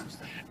freedom?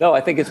 No,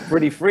 I think it's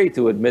pretty free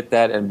to admit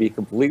that and be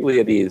completely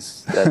at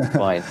ease. That's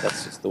fine.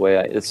 That's just the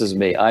way this is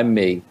me. I'm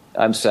me.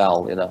 I'm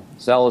Sal, you know.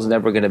 Sal is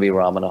never going to be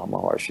Ramana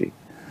Maharshi.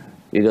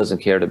 He doesn't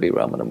care to be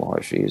Ramana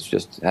Maharshi. He's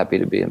just happy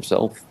to be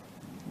himself.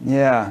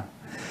 Yeah.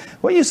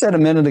 What you said a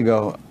minute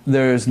ago,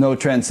 there's no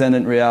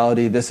transcendent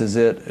reality, this is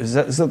it. Is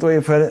that the way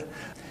you put it?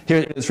 Here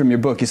it is from your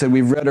book. You said,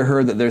 we've read or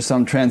heard that there's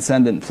some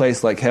transcendent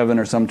place like heaven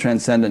or some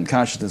transcendent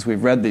consciousness.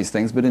 We've read these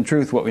things, but in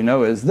truth what we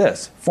know is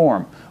this,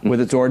 form, with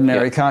its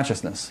ordinary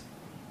consciousness.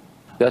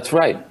 That's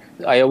right.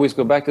 I always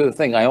go back to the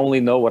thing, I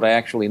only know what I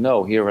actually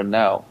know, here and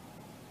now.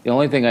 The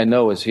only thing I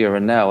know is here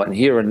and now, and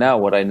here and now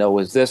what I know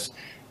is this,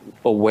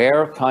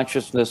 aware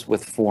consciousness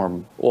with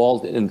form,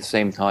 all in the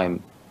same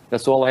time.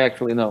 That's all I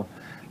actually know.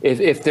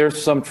 If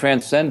there's some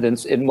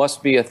transcendence, it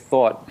must be a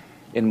thought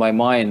in my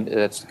mind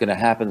that's going to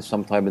happen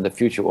sometime in the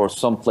future or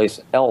someplace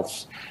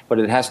else. But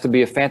it has to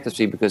be a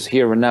fantasy because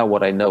here and now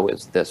what I know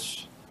is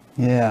this.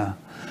 Yeah.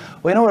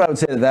 Well, you know what I would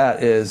say to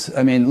that is,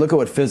 I mean, look at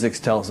what physics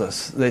tells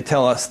us. They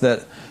tell us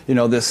that, you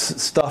know, this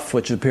stuff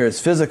which appears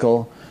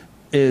physical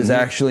is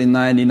actually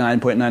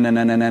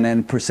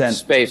 99.9999%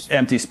 space.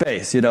 Empty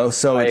space, you know,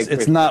 so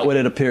it's not what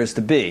it appears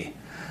to be.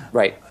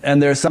 Right. And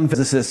there are some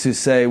physicists who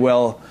say,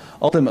 well,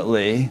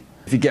 ultimately,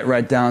 if you get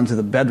right down to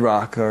the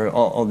bedrock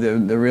or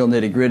the real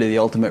nitty-gritty, the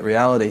ultimate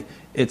reality,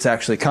 it's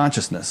actually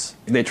consciousness.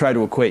 They try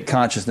to equate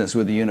consciousness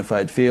with the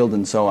unified field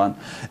and so on.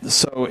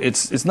 So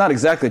it's not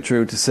exactly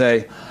true to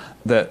say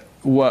that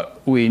what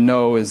we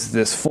know is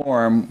this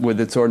form with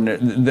its ordinary,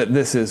 that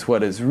this is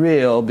what is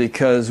real,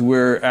 because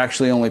we're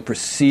actually only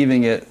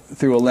perceiving it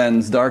through a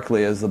lens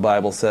darkly, as the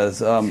Bible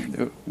says.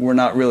 We're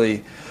not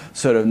really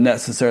sort of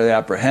necessarily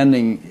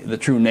apprehending the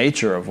true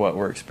nature of what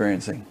we're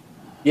experiencing.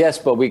 Yes,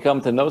 but we come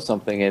to know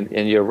something,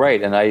 and you're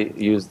right, and I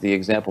use the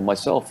example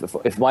myself.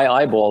 If my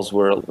eyeballs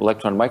were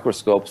electron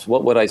microscopes,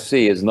 what would I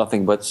see is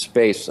nothing but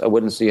space. I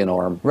wouldn't see an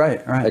arm.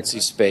 Right. I'd see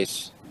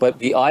space. But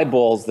the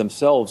eyeballs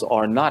themselves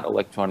are not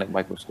electronic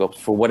microscopes.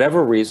 For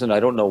whatever reason, I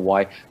don't know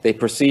why, they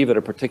perceive at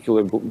a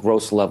particular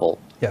gross level.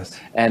 Yes.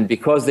 And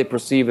because they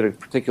perceive at a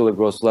particular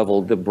gross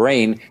level, the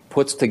brain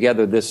puts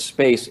together this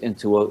space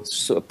into a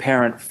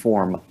apparent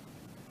form,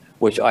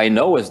 which I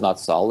know is not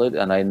solid,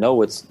 and I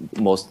know it's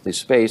mostly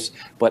space,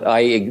 but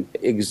I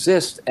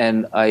exist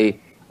and I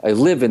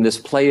live in this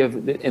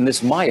in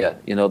this Maya,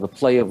 you know, the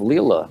play of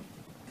Leela.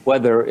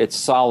 Whether it's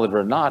solid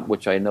or not,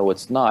 which I know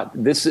it's not,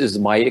 this is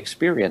my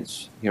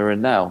experience here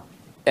and now.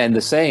 And the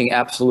saying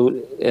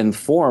absolute and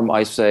form,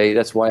 I say,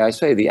 that's why I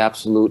say the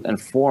absolute and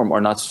form are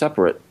not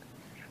separate.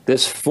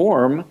 This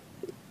form,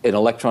 an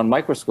electron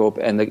microscope,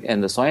 and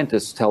the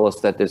scientists tell us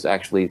that there's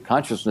actually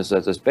consciousness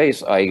as a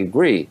space. I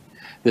agree.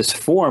 This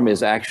form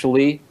is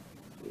actually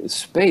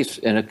space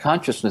in a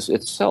consciousness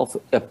itself,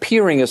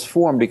 appearing as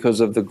form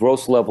because of the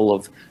gross level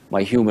of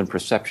my human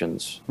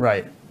perceptions.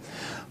 Right.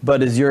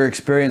 But is your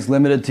experience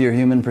limited to your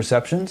human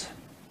perceptions?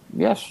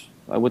 Yes,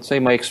 I would say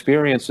my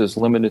experience is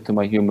limited to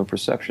my human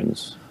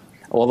perceptions.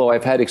 Although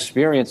I've had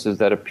experiences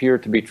that appear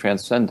to be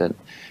transcendent,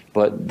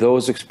 but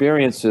those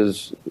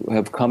experiences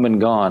have come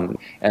and gone.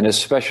 And as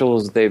special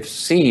as they've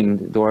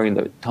seemed during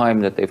the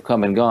time that they've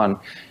come and gone,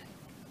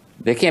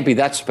 they can't be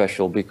that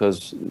special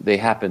because they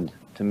happened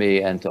to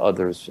me and to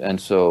others. And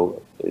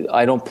so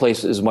I don't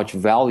place as much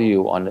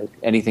value on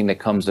anything that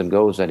comes and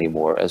goes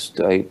anymore as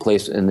I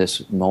place in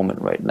this moment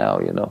right now,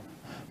 you know.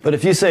 But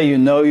if you say you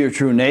know your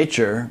true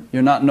nature,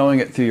 you're not knowing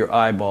it through your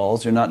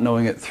eyeballs, you're not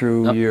knowing it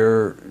through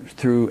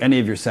through any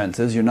of your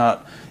senses, you're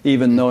not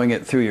even knowing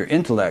it through your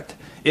intellect.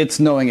 It's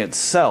knowing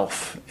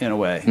itself in a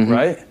way,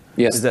 right?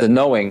 Yes, the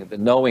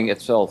knowing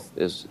itself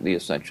is the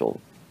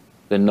essential.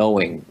 The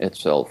knowing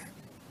itself.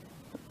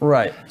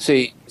 Right.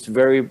 See, it's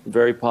very,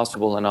 very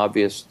possible and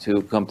obvious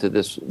to come to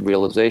this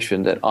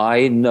realization that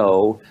I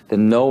know the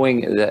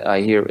knowing that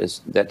I hear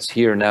that's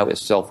here now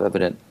is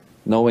self-evident.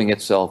 Knowing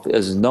itself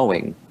is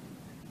knowing.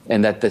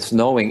 And that this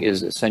knowing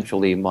is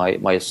essentially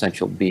my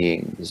essential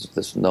being, is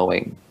this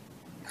knowing.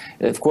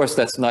 And of course,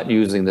 that's not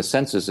using the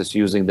senses, it's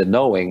using the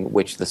knowing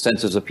which the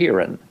senses appear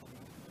in.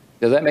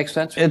 Does that make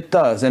sense? It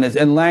does. And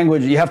in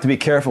language, you have to be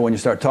careful when you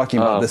start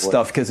talking about this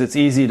stuff, because it's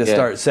easy to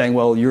start saying,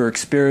 well, your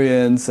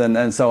experience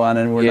and so on,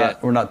 and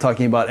we're not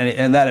talking about any,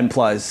 and that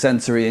implies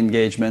sensory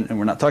engagement, and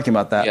we're not talking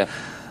about that.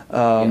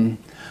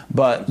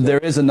 But there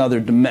is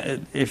another,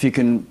 if you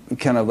can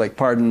kind of like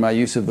pardon my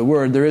use of the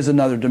word, there is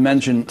another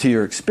dimension to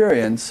your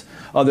experience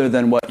other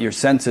than what your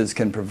senses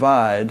can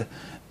provide.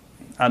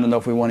 I don't know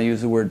if we want to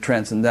use the word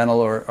transcendental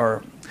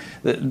or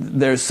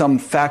there's some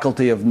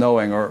faculty of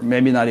knowing, or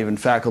maybe not even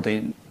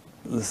faculty.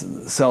 The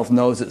self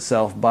knows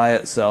itself by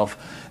itself,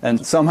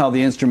 and somehow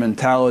the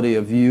instrumentality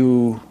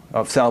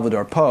of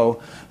Salvador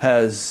Poe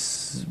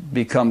has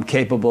become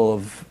capable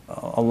of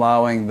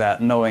allowing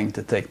that knowing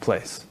to take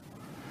place.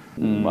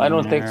 I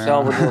don't think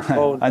Salvador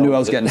Poe. I knew I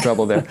was getting in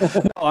trouble there.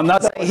 No, I'm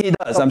not saying he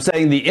does. I'm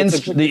saying the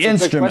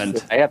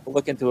instrument. I have to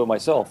look into it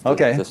myself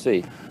to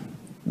see.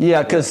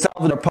 Yeah, because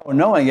Salvador Poe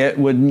knowing it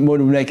would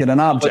make it an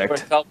object.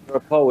 But Salvador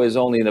Poe is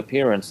only an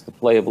appearance, the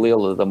play of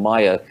Leela, the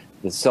Maya,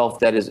 the self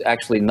that is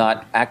actually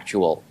not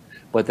actual,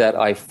 but that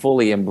I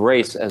fully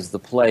embrace as the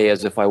play,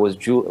 as if I was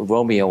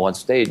Romeo on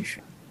stage.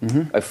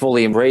 I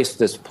fully embrace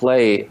this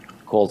play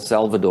called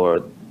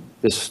Salvador,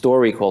 this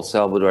story called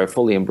Salvador. I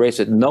fully embrace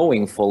it,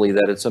 knowing fully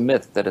that it's a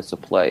myth, that it's a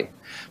play.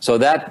 So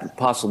that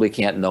possibly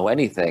can't know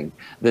anything.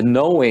 The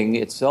knowing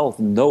itself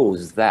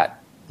knows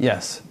that.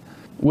 Yes,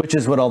 which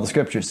is what all the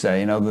scriptures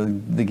say. You know,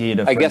 the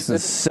Gita, for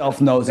instance, self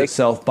knows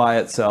itself by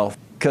itself.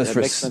 Because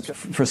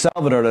for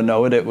Salvador to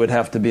know it, it would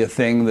have to be a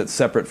thing that's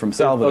separate from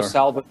Salvador. There's no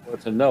Salvador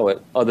to know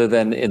it, other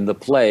than in the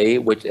play,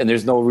 and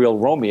there's no real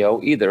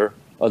Romeo either,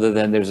 other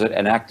than there's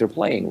an actor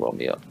playing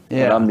Romeo.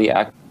 Yeah. But I'm the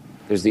actor.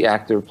 There's the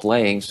actor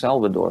playing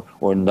Salvador,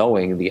 or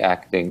knowing the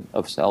acting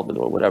of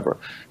Salvador, whatever.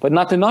 But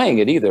not denying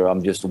it either.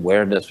 I'm just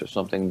awareness or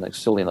something like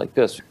silly like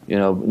this. You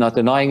know, not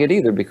denying it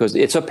either, because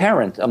it's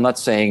apparent. I'm not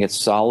saying it's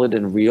solid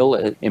and real,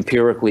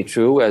 empirically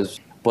true,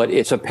 but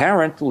it's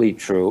apparently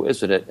true,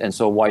 isn't it? And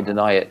so why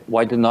deny it?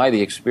 Why deny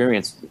the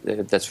experience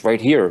that's right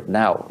here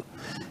now?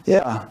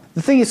 Yeah.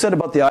 The thing you said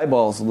about the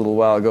eyeballs a little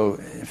while ago,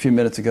 a few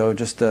minutes ago,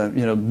 just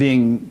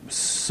being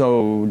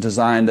so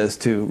designed as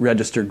to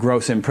register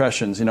gross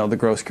impressions, the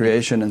gross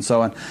creation and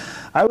so on.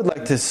 I would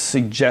like to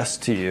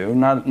suggest to you,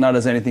 not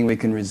as anything we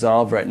can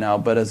resolve right now,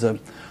 but as a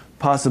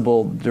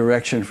possible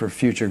direction for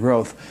future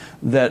growth,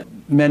 that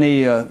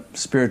many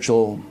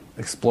spiritual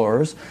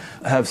explorers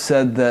have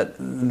said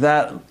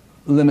that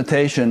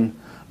limitation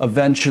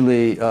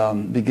eventually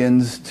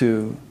begins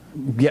to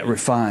get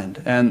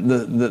refined, and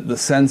the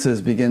senses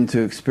begin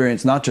to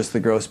experience not just the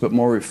gross, but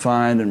more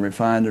refined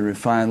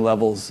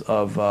levels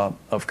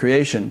of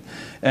creation,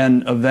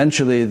 and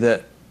eventually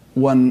that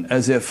one,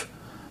 as if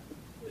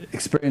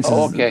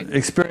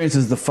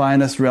experiences the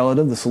finest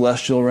relative, the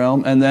celestial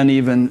realm, and then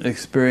even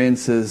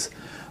experiences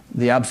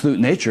the absolute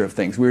nature of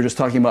things. We were just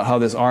talking about how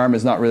this arm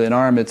is not really an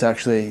arm, it's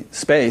actually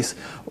space,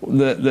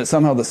 that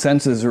somehow the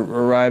senses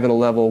arrive at a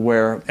level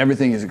where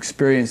everything is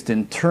experienced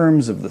in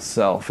terms of the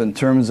self, in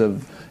terms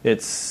of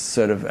its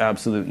sort of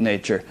absolute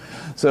nature.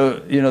 So,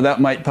 that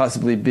might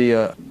possibly be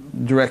a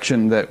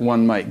direction that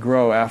one might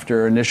grow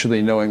after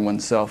initially knowing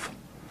oneself.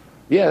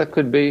 Yeah, it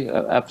could be,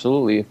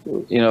 absolutely.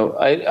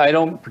 I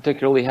don't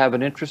particularly have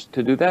an interest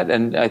to do that,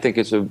 and I think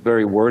it's a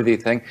very worthy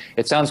thing.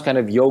 It sounds kind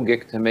of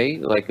yogic to me,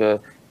 like a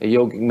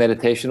yogic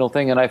meditational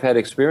thing, and I've had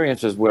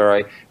experiences where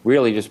I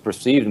really just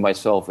perceived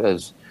myself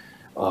as,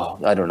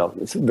 I don't know,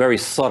 it's very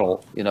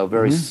subtle,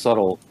 very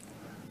subtle,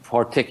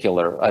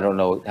 particular. I don't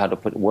know how to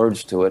put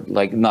words to it,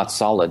 like not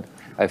solid.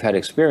 I've had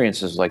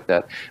experiences like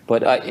that,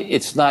 but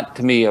it's not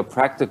to me a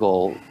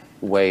practical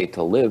way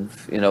to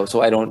live,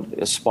 so I don't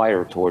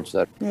aspire towards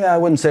that. Yeah, I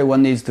wouldn't say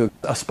one needs to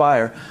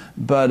aspire,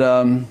 but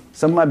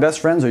some of my best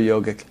friends are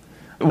yogic.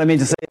 What I mean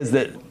to say is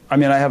that, I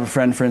have a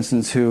friend, for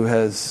instance,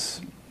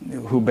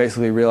 who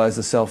basically realized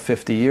the self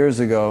 50 years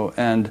ago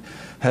and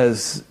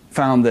has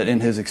found that in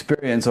his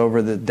experience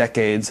over the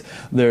decades,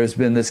 there's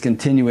been this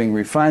continuing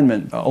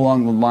refinement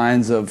along the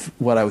lines of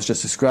what I was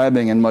just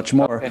describing and much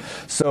more. Okay.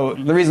 So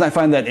the reason I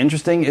find that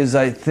interesting is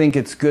I think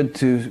it's good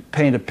to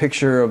paint a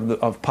picture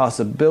of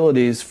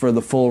possibilities for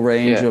the full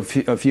range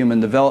of human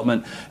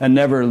development and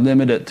never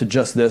limit it to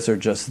just this or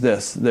just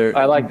this.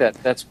 I like that.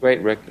 That's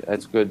great, Rick.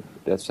 That's good.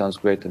 That sounds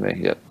great to me.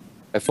 Yeah.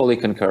 I fully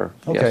concur.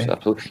 Okay. Yes,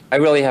 absolutely. I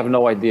really have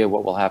no idea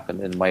what will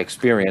happen in my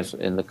experience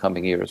in the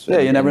coming years. Yeah,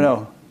 you never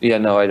know. Yeah,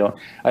 no, I don't.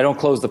 I don't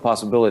close the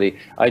possibility.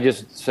 I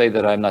just say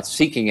that I'm not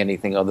seeking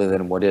anything other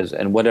than what is,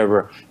 and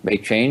whatever may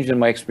change in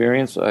my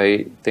experience.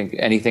 I think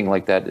anything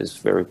like that is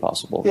very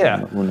possible.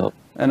 Yeah. Who knows?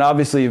 And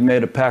obviously, you've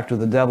made a pact with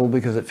the devil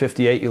because at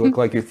 58 you look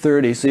like you're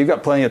 30, so you've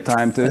got plenty of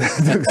time to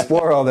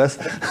explore all this.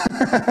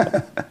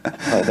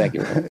 Oh, thank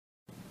you.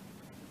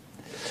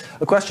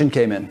 A question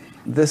came in.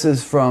 This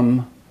is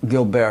from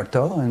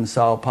Gilberto in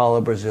Sao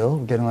Paulo, Brazil.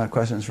 We're getting a lot of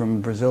questions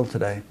from Brazil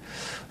today.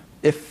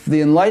 If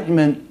the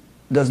Enlightenment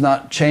does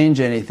not change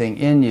anything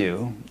in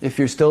you, if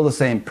you're still the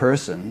same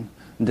person,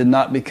 and did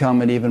not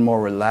become an even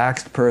more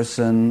relaxed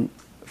person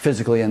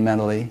physically and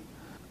mentally,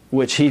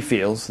 which he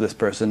feels, this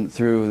person,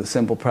 through the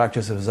simple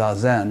practice of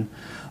Zazen,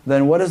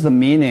 then what is the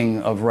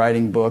meaning of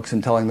writing books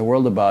and telling the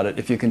world about it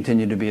if you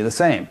continue to be the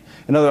same?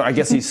 In other words, I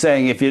guess he's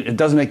saying if it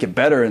doesn't make it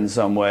better in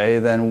some way,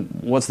 then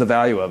what's the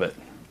value of it?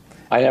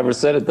 I never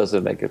said it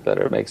doesn't make it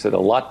better. It makes it a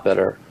lot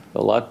better,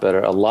 a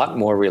lot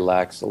more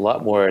relaxed, a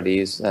lot more at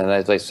ease. And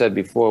as I said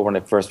before, when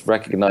I first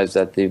recognized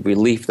that, the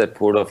relief that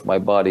poured off my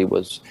body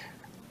was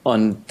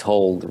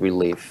untold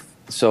relief.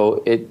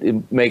 So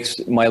it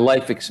makes my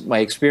life, my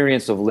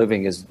experience of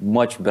living is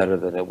much better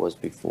than it was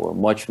before,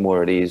 much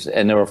more at ease.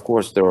 And of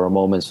course, there are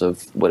moments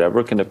of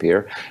whatever can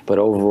appear, but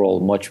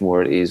overall, much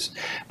more at ease.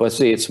 But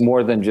see, it's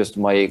more than just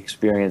my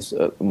experience,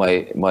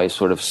 my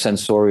sort of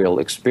sensorial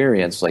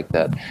experience like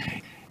that.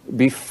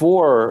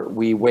 Before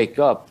we wake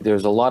up,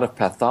 there's a lot of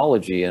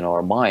pathology in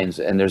our minds,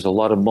 and there's a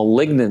lot of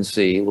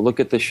malignancy. Look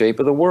at the shape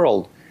of the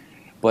world.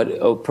 But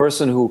a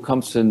person who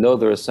comes to know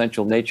their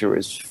essential nature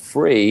is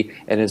free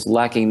and is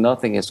lacking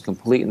nothing, is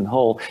complete and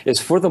whole, is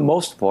for the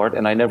most part,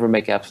 and I never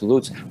make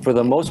absolutes, for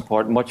the most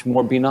part, much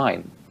more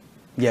benign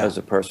as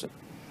a person.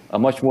 A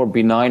much more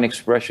benign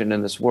expression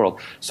in this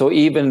world. So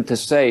even to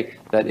say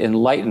that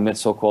enlightenment,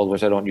 so-called,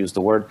 which I don't use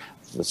the word,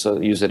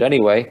 so use it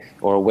anyway,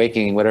 or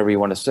awakening, whatever you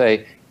want to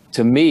say,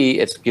 to me,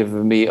 it's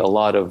given me a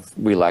lot of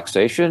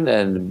relaxation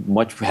and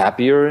much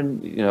happier,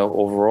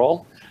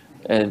 overall.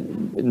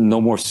 And no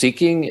more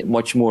seeking,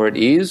 much more at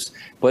ease.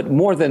 But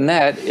more than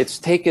that, it's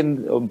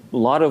taken a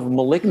lot of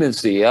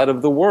malignancy out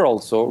of the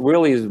world. So it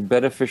really is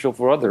beneficial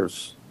for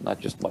others, not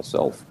just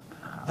myself.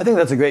 I think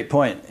that's a great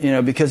point,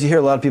 because you hear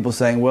a lot of people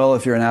saying, well,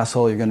 if you're an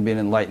asshole, you're going to be an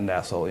enlightened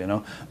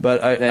asshole,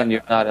 But then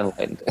you're not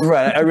enlightened.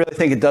 Right. I really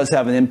think it does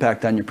have an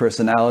impact on your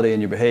personality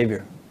and your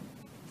behavior.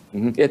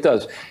 Mm-hmm. It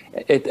does.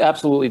 It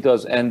absolutely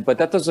does. But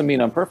that doesn't mean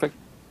I'm perfect.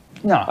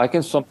 No. I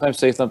can sometimes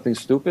say something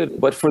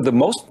stupid, but for the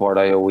most part,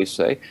 I always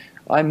say,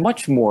 I'm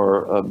much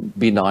more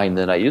benign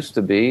than I used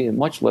to be, and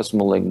much less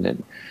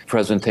malignant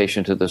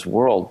presentation to this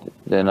world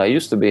than I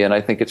used to be. And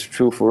I think it's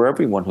true for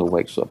everyone who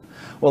wakes up.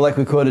 Well, like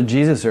we quoted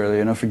Jesus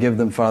earlier, forgive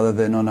them, Father,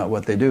 they know not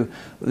what they do.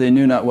 They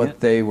knew not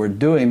what they were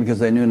doing because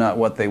they knew not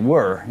what they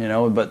were,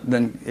 But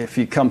then if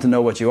you come to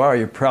know what you are,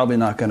 you're probably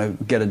not going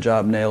to get a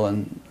job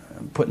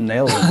putting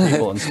nails in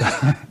people and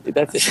stuff.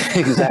 That's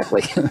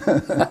exactly.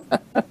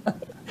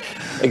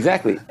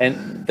 Exactly.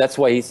 And that's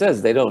why he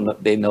says they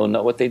know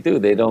not what they do.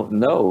 They don't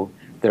know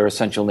their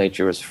essential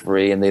nature is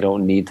free, and they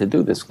don't need to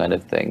do this kind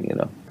of thing,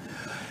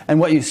 And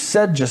what you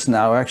said just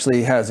now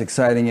actually has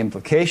exciting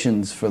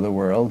implications for the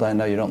world. I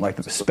know you don't like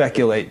to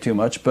speculate too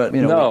much, but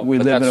we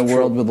live in a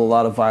world with a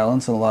lot of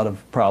violence and a lot of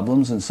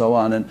problems and so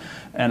on.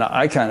 And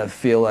I kind of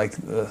feel like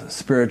the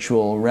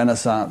spiritual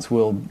renaissance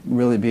will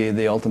really be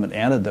the ultimate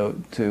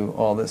antidote to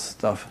all this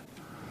stuff.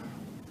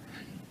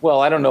 Well,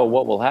 I don't know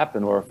what will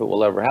happen or if it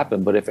will ever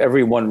happen, but if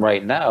everyone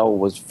right now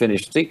was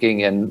finished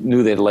seeking and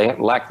knew they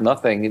lacked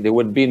nothing, there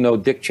would be no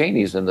Dick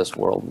Cheneys in this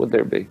world, would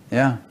there be?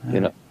 Yeah.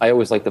 I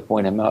always like to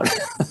point him out.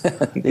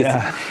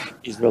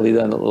 He's really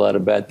done a lot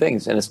of bad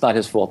things, and it's not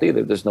his fault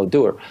either. There's no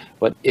doer.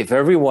 But if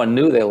everyone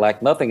knew they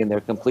lacked nothing and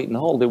they're complete and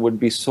whole, there would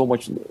be so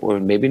much, or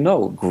maybe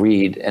no,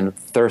 greed and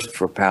thirst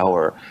for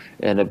power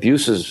and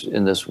abuses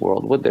in this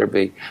world, would there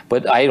be?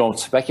 But I don't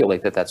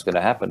speculate that that's going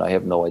to happen. I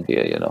have no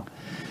idea,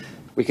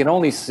 We can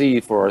only see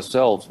for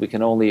ourselves. We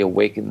can only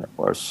awaken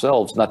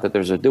ourselves. Not that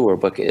there's a doer,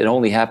 but it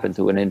only happened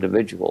to an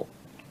individual.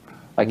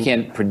 I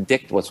can't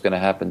predict what's going to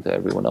happen to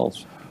everyone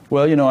else.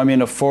 Well,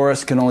 a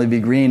forest can only be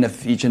green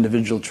if each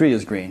individual tree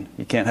is green.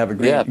 You can't have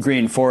a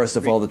green forest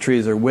if all the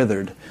trees are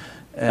withered.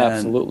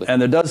 Absolutely. And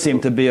there does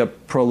seem to be a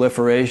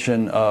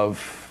proliferation of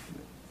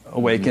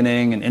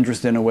awakening and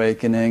interest in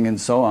awakening and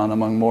so on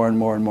among more and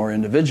more and more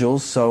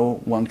individuals.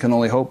 So one can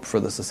only hope for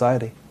the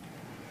society.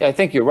 I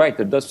think you're right.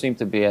 There does seem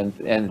to be,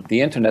 and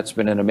the internet's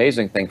been an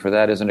amazing thing for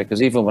that, isn't it?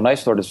 Because even when I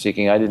started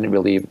seeking, I didn't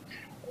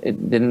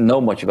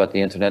know much about the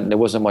internet, and there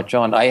wasn't much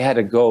on. I had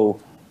to go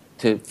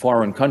to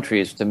foreign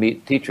countries to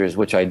meet teachers,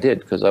 which I did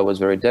because I was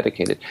very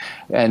dedicated.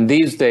 And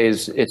these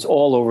days, it's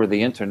all over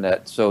the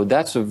internet. So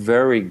that's a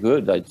very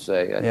good, I'd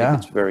say. I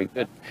think it's very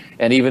good.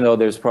 And even though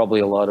there's probably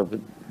a lot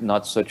of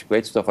not such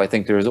great stuff, I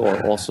think there's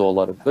also a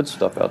lot of good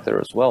stuff out there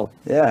as well.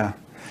 Yeah.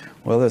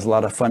 Well, there's a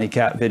lot of funny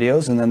cat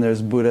videos, and then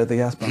there's Buddha at the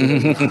gas pump.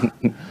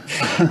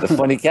 The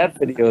funny cat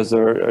videos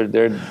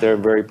they're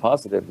very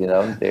positive.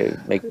 They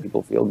make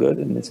people feel good,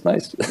 and it's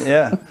nice.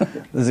 Yeah,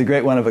 there's a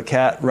great one of a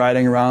cat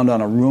riding around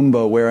on a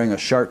Roomba wearing a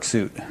shark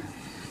suit.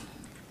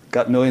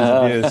 Got millions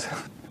of views.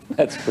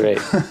 That's great.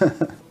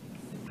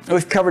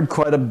 We've covered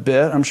quite a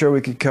bit. I'm sure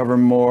we could cover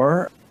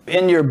more.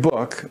 In your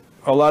book,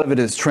 a lot of it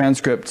is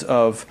transcripts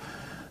of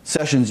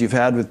sessions you've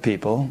had with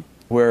people,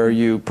 where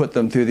you put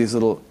them through these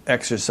little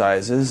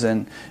exercises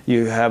and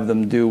you have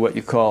them do what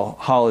you call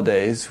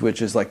holidays,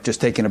 which is like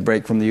just taking a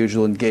break from the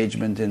usual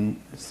engagement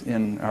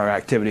in our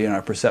activity and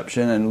our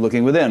perception and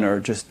looking within, or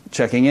just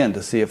checking in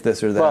to see if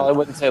this or that. Well, I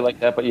wouldn't say like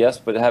that, but yes,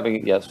 but having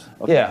it, yes.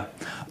 Okay. Yeah.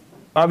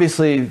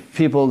 Obviously,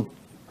 people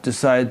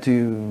decide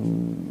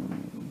to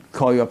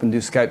call you up and do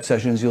Skype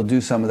sessions. You'll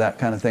do some of that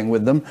kind of thing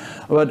with them.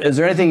 But is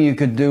there anything you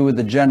could do with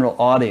the general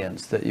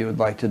audience that you would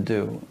like to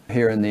do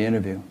here in the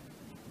interview?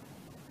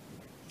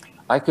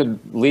 I could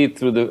lead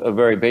through a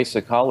very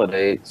basic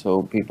holiday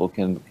so people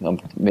can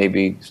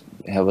maybe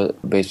have a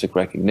basic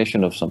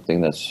recognition of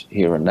something that's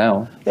here and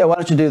now. Yeah, why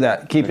don't you do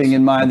that, keeping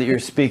in mind that you're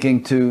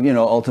speaking to,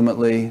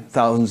 ultimately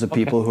thousands of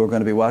people who are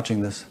going to be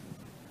watching this.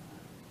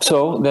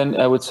 So then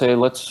I would say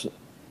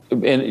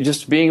and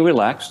just being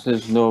relaxed.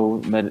 There's no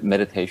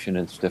meditation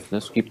and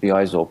stiffness. Keep the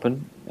eyes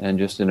open and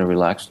just in a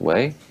relaxed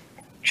way.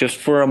 Just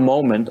for a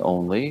moment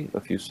only, a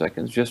few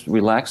seconds, just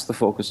relax the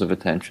focus of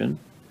attention,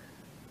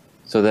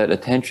 so that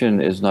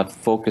attention is not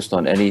focused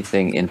on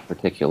anything in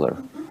particular,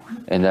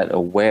 and that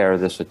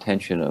this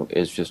attention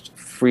is just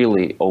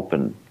freely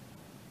open.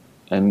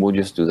 And we'll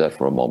just do that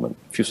for a moment,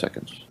 a few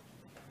seconds.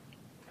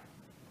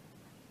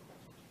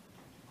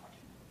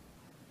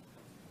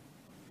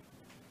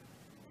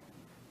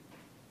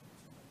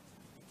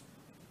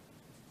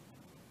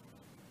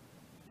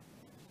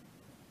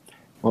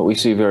 What we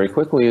see very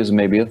quickly is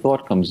maybe a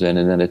thought comes in,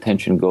 and then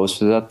attention goes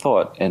to that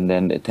thought, and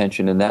then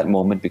attention in that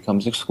moment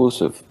becomes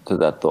exclusive to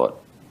that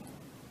thought.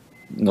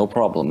 No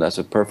problem. That's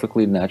a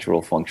perfectly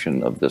natural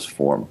function of this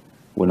form.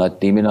 We're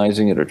not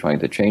demonizing it or trying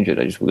to change it.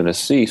 We're going to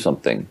see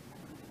something,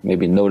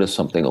 maybe notice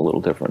something a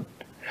little different.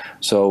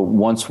 So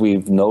once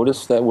we've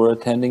noticed that we're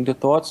attending to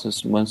thoughts, as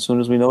soon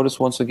as we notice,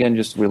 once again,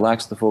 just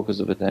relax the focus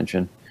of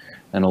attention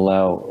and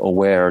allow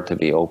aware to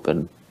be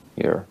open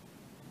here.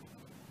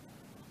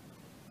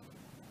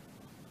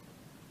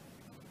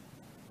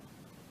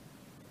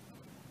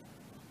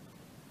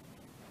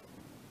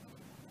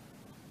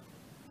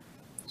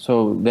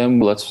 So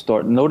then let's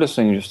start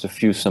noticing just a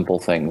few simple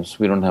things.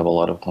 We don't have a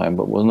lot of time,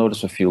 but we'll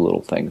notice a few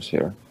little things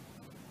here.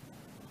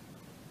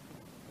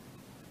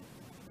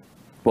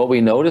 What we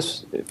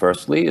notice,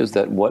 firstly, is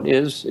that what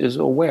is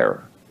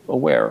aware.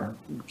 Aware.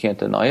 You can't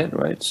deny it,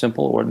 right?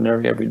 Simple,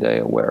 ordinary, everyday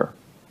aware.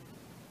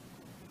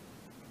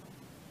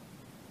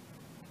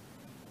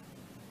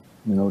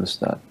 You notice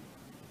that.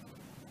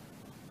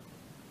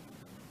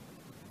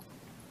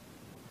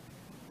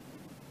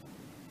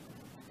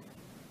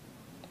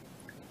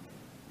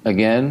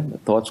 Again,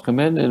 thoughts come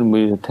in and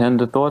we attend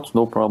to thoughts,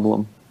 no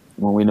problem.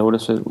 When we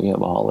notice it, we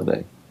have a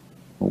holiday.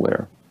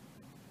 Aware.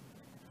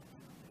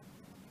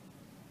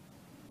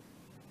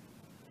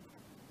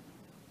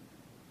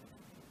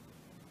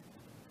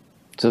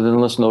 So then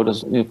let's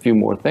notice a few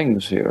more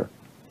things here.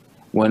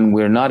 When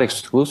we're not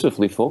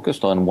exclusively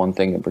focused on one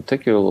thing in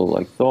particular,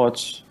 like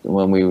thoughts,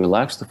 when we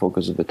relax the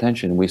focus of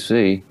attention, we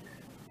see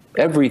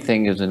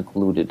everything is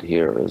included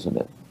here, isn't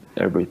it?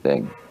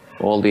 Everything.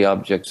 All the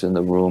objects in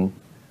the room,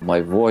 my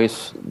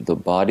voice, the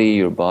body,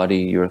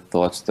 your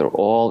thoughts, they're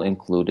all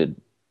included.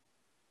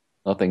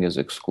 Nothing is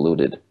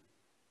excluded.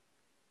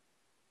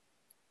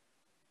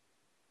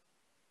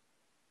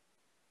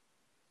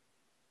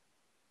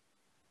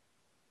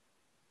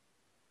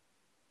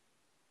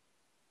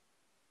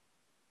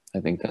 I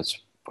think that's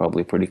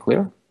probably pretty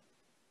clear.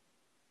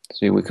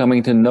 See, we're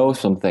coming to know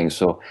some things.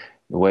 So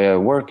the way I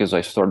work is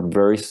I start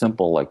very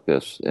simple like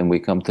this, and we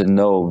come to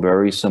know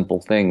very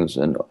simple things,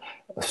 and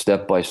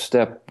step by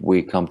step,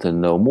 we come to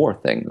know more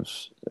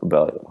things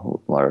about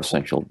our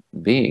essential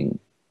being.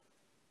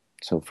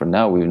 So for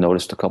now, we've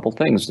noticed a couple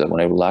things, that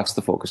when I relax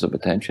the focus of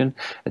attention,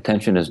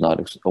 attention is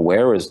not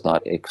aware, is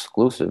not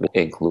exclusive. It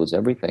includes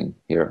everything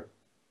here.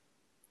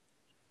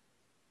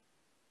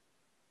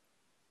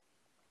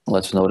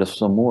 Let's notice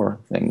some more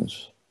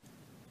things.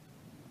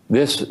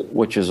 This,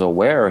 which is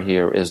aware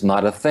here, is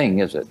not a thing,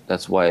 is it?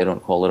 That's why I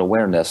don't call it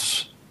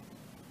awareness,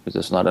 because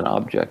it's not an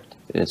object.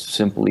 It's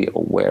simply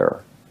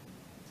aware.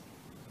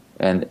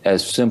 And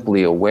as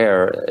simply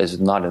aware is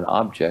not an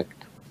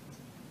object,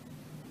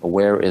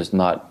 aware is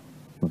not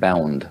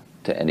bound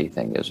to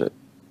anything, is it?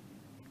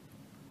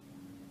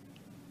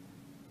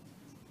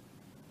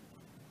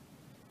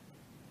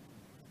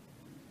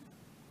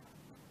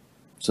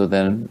 So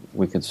then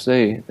we can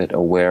say that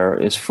aware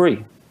is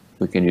free.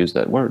 We can use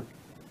that word,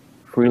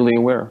 freely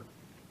aware.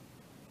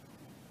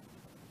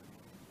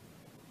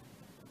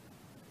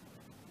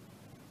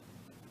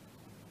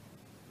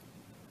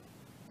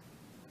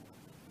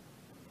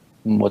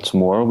 And what's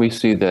more, we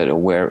see that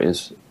aware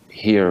is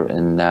here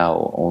and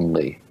now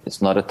only.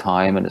 It's not a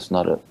time and it's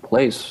not a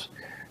place,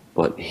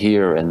 but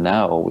here and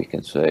now we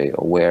can say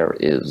aware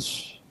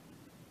is.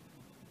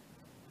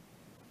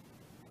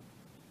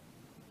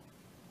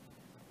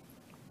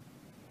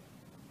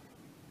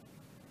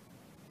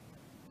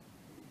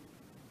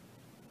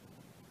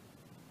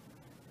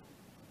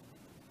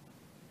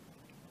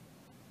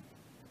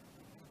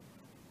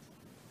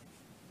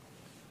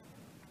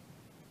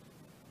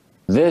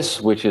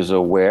 This, which is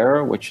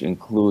aware, which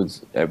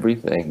includes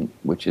everything,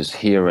 which is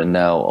here and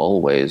now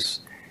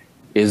always,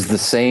 is the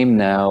same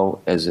now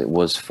as it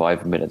was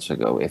 5 minutes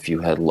ago, if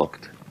you had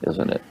looked,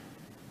 isn't it?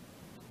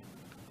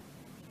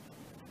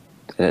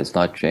 It's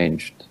not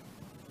changed.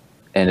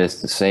 And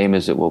it's the same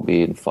as it will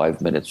be in 5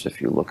 minutes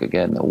if you look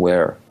again.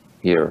 Aware,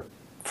 here,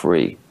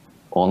 free,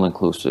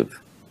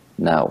 all-inclusive,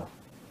 now.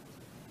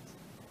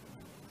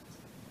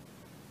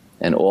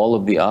 And all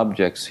of the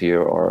objects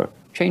here are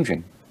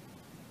changing.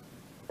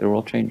 They're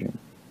all changing.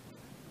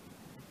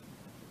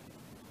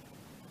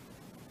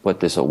 But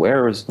this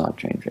aware is not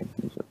changing,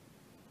 is it?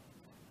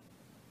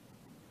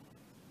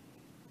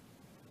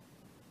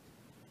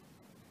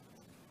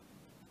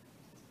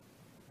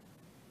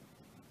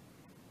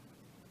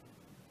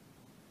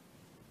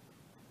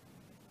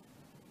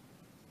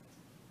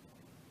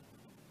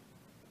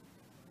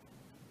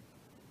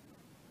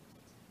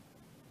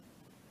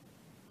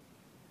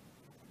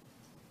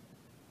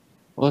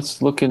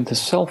 Let's look into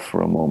self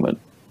for a moment,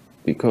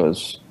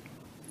 because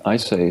I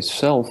say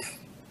self,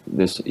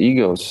 this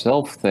ego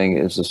self thing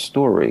is a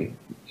story.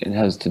 It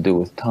has to do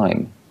with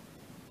time.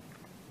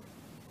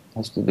 It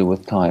has to do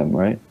with time,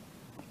 right?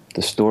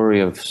 The story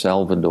of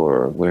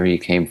Salvador, where he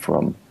came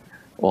from,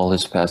 all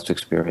his past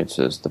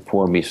experiences, the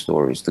poor me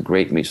stories, the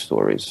great me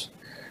stories,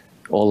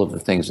 all of the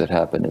things that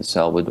happened in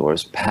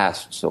Salvador's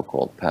past,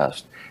 so-called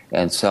past,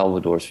 and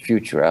Salvador's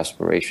future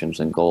aspirations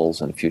and goals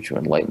and future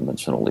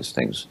enlightenments and all these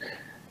things.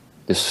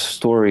 This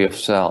story of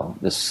Sal,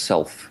 this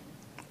self,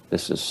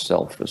 this is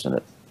self, isn't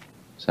it?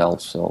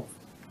 Self.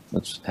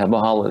 Let's have a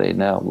holiday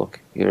now. Look,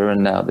 here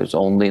and now. There's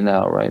only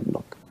now, right?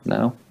 Look,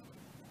 now.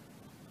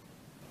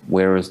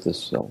 Where is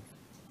this self?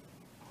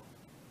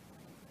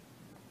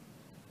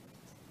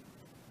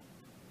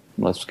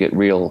 Let's get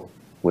real.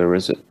 Where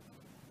is it?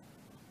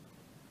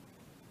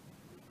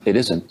 It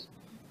isn't.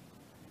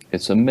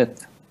 It's a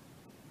myth.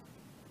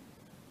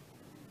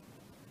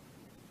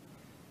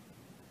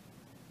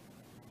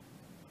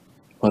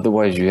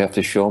 Otherwise, you have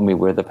to show me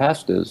where the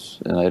past is,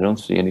 and I don't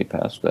see any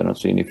past. I don't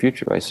see any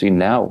future. I see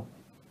now.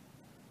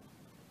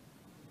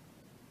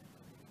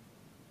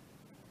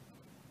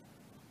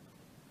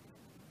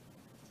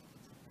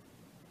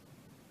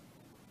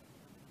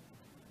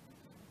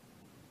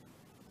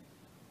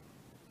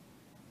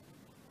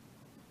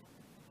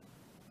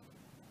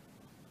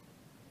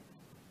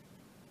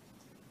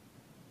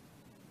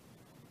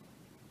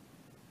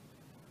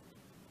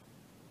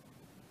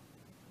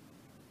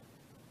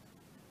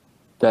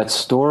 That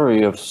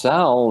story of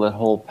Sal, that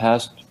whole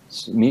past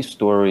me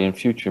story and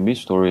future me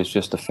story, is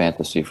just a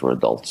fantasy for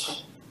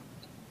adults.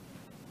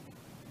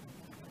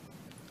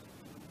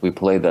 We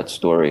play that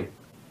story.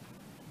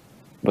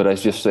 But I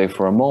just say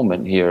for a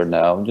moment here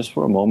now, just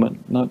for a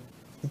moment, not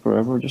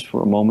forever, just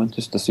for a moment,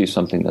 just to see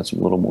something that's a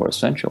little more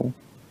essential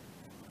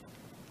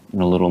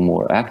and a little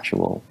more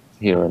actual.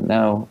 Here and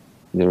now,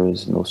 there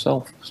is no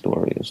self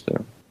story, is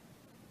there?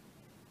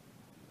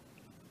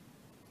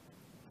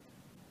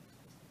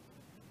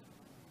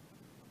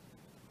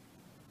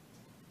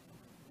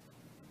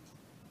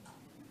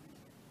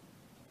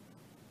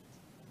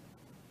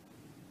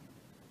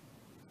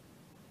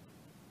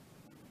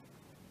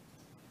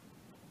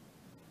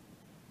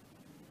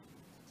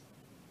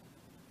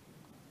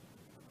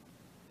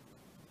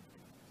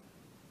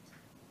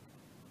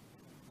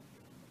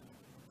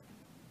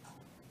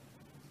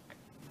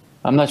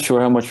 I'm not sure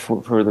how much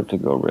further to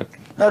go, Rick.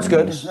 That's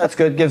good. That's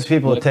good. Gives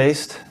people a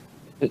taste.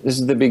 This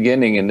is the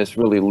beginning, and this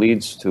really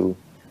leads to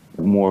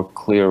more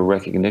clear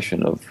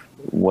recognition of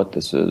what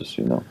this is,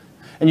 you know.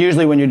 And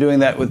usually when you're doing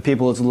that with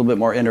people, it's a little bit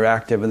more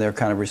interactive, and they're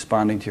kind of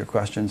responding to your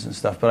questions and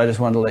stuff. But I just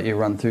wanted to let you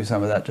run through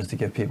some of that just to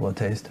give people a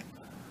taste.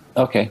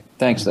 Okay,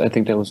 thanks. I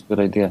think that was a good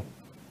idea.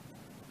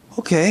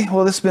 Okay,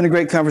 well, this has been a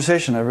great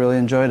conversation. I really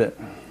enjoyed it.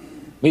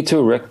 Me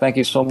too, Rick. Thank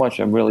you so much.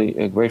 I'm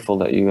really grateful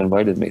that you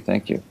invited me.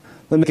 Thank you.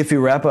 Let me make a few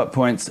wrap-up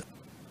points.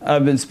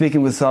 I've been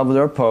speaking with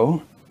Salvador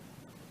Poe.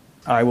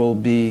 I will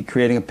be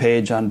creating a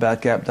page on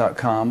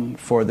batgap.com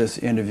for this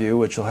interview,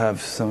 which will have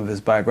some of his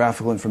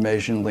biographical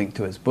information, link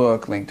to his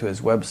book, link to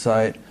his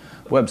website.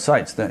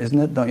 Websites, isn't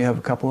it? Don't you have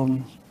a couple of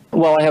them?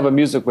 Well, I have a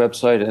music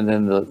website, and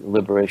then the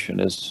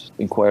Liberation is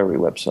Inquiry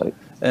website.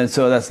 And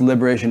so that's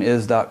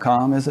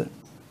liberationis.com, is it?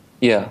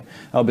 Yeah.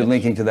 I'll be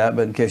linking to that,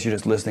 but in case you're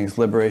just listening, it's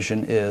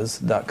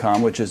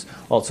liberationis.com, which is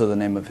also the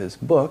name of his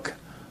book.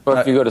 But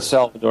if you go to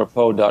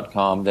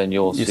salvadorpoe.com, then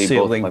you'll see a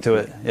both link to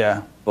it,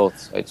 yeah. Both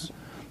sites.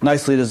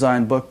 Nicely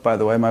designed book, by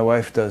the way. My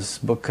wife does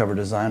book cover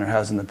design, or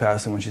has in the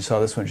past, and when she saw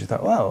this one, she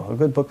thought, wow, a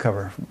good book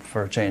cover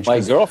for a change. My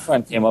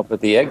girlfriend came up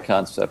with the egg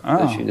concept.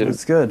 Oh, she did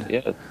that's good.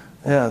 Yeah.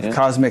 Yeah, the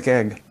cosmic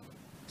egg.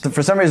 So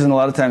for some reason, a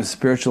lot of times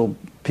spiritual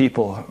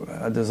people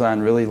design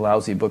really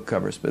lousy book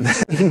covers, but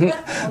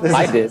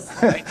I did.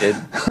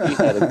 You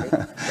had a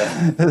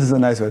great, this is a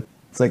nice one.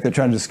 It's like they're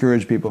trying to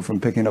discourage people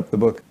from picking up the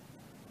book.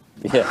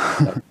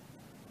 yeah.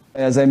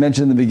 As I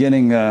mentioned in the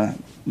beginning,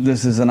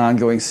 this is an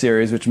ongoing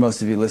series, which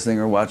most of you listening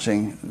or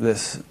watching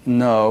this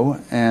know,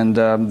 and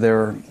there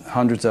are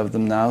hundreds of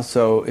them now.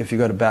 So if you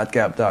go to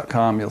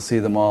batgap.com, you'll see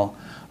them all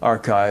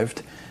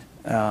archived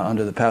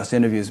under the past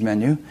interviews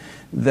menu.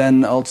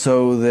 Then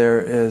also there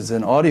is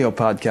an audio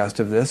podcast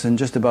of this, and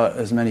just about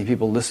as many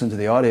people listen to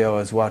the audio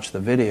as watch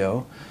the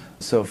video.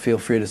 So feel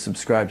free to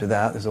subscribe to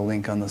that. There's a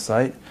link on the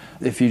site.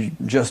 If you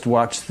just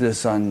watch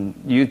this on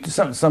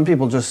YouTube, some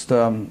people just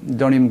don't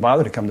even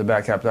bother to come to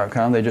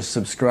batgap.com. They just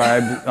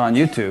subscribe on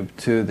YouTube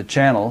to the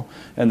channel,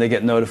 and they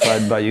get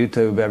notified by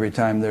YouTube every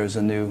time there's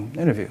a new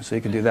interview. So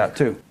you can do that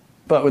too.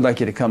 But we'd like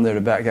you to come there to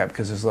Batgap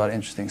because there's a lot of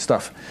interesting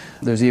stuff.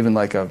 There's even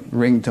like a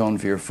ringtone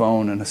for your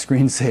phone and a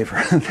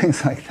screensaver and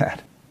things like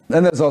that.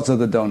 And there's also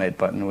the donate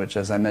button, which,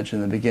 as I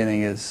mentioned in the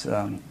beginning, is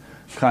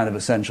kind of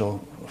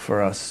essential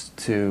for us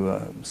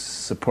to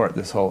support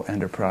this whole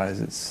enterprise.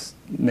 It's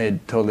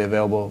made totally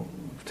available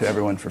to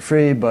everyone for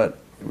free, but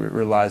it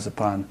relies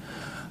upon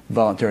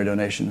voluntary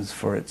donations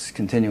for its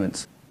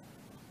continuance.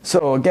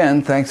 So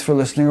again, thanks for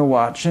listening or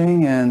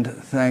watching, and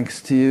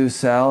thanks to you,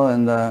 Sal,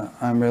 and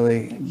I'm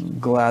really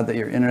glad that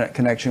your internet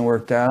connection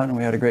worked out, and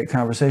we had a great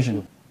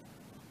conversation.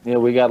 Yeah,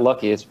 we got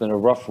lucky. It's been a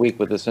rough week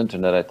with this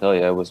internet, I tell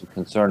you. I was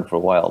concerned for a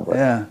while. But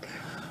yeah.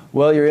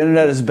 Well, your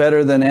internet is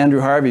better than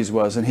Andrew Harvey's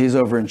was, and he's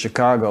over in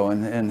Chicago,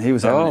 and he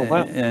was having,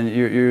 wow. and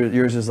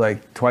yours is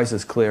like twice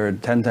as clear,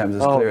 10 times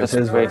as clear as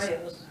his great.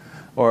 was.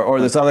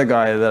 Or this other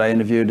guy that I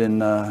interviewed in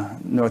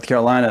North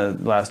Carolina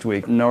last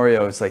week,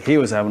 Norio, it's like he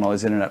was having all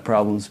these internet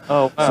problems.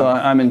 Oh, wow. So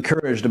I'm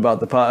encouraged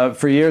about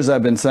for years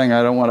I've been saying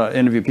I don't want to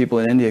interview people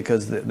in India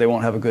because they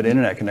won't have a good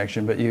internet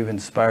connection, but you've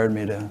inspired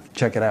me to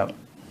check it out.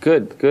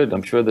 Good.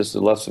 I'm sure there's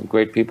lots of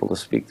great people to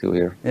speak to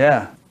here.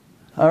 Yeah.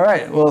 All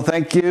right. Well,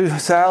 thank you,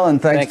 Sal,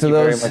 and thanks to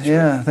those. Thank you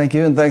very much. Yeah, thank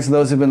you, and thanks to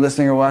those who've been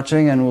listening or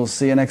watching, and we'll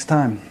see you next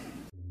time.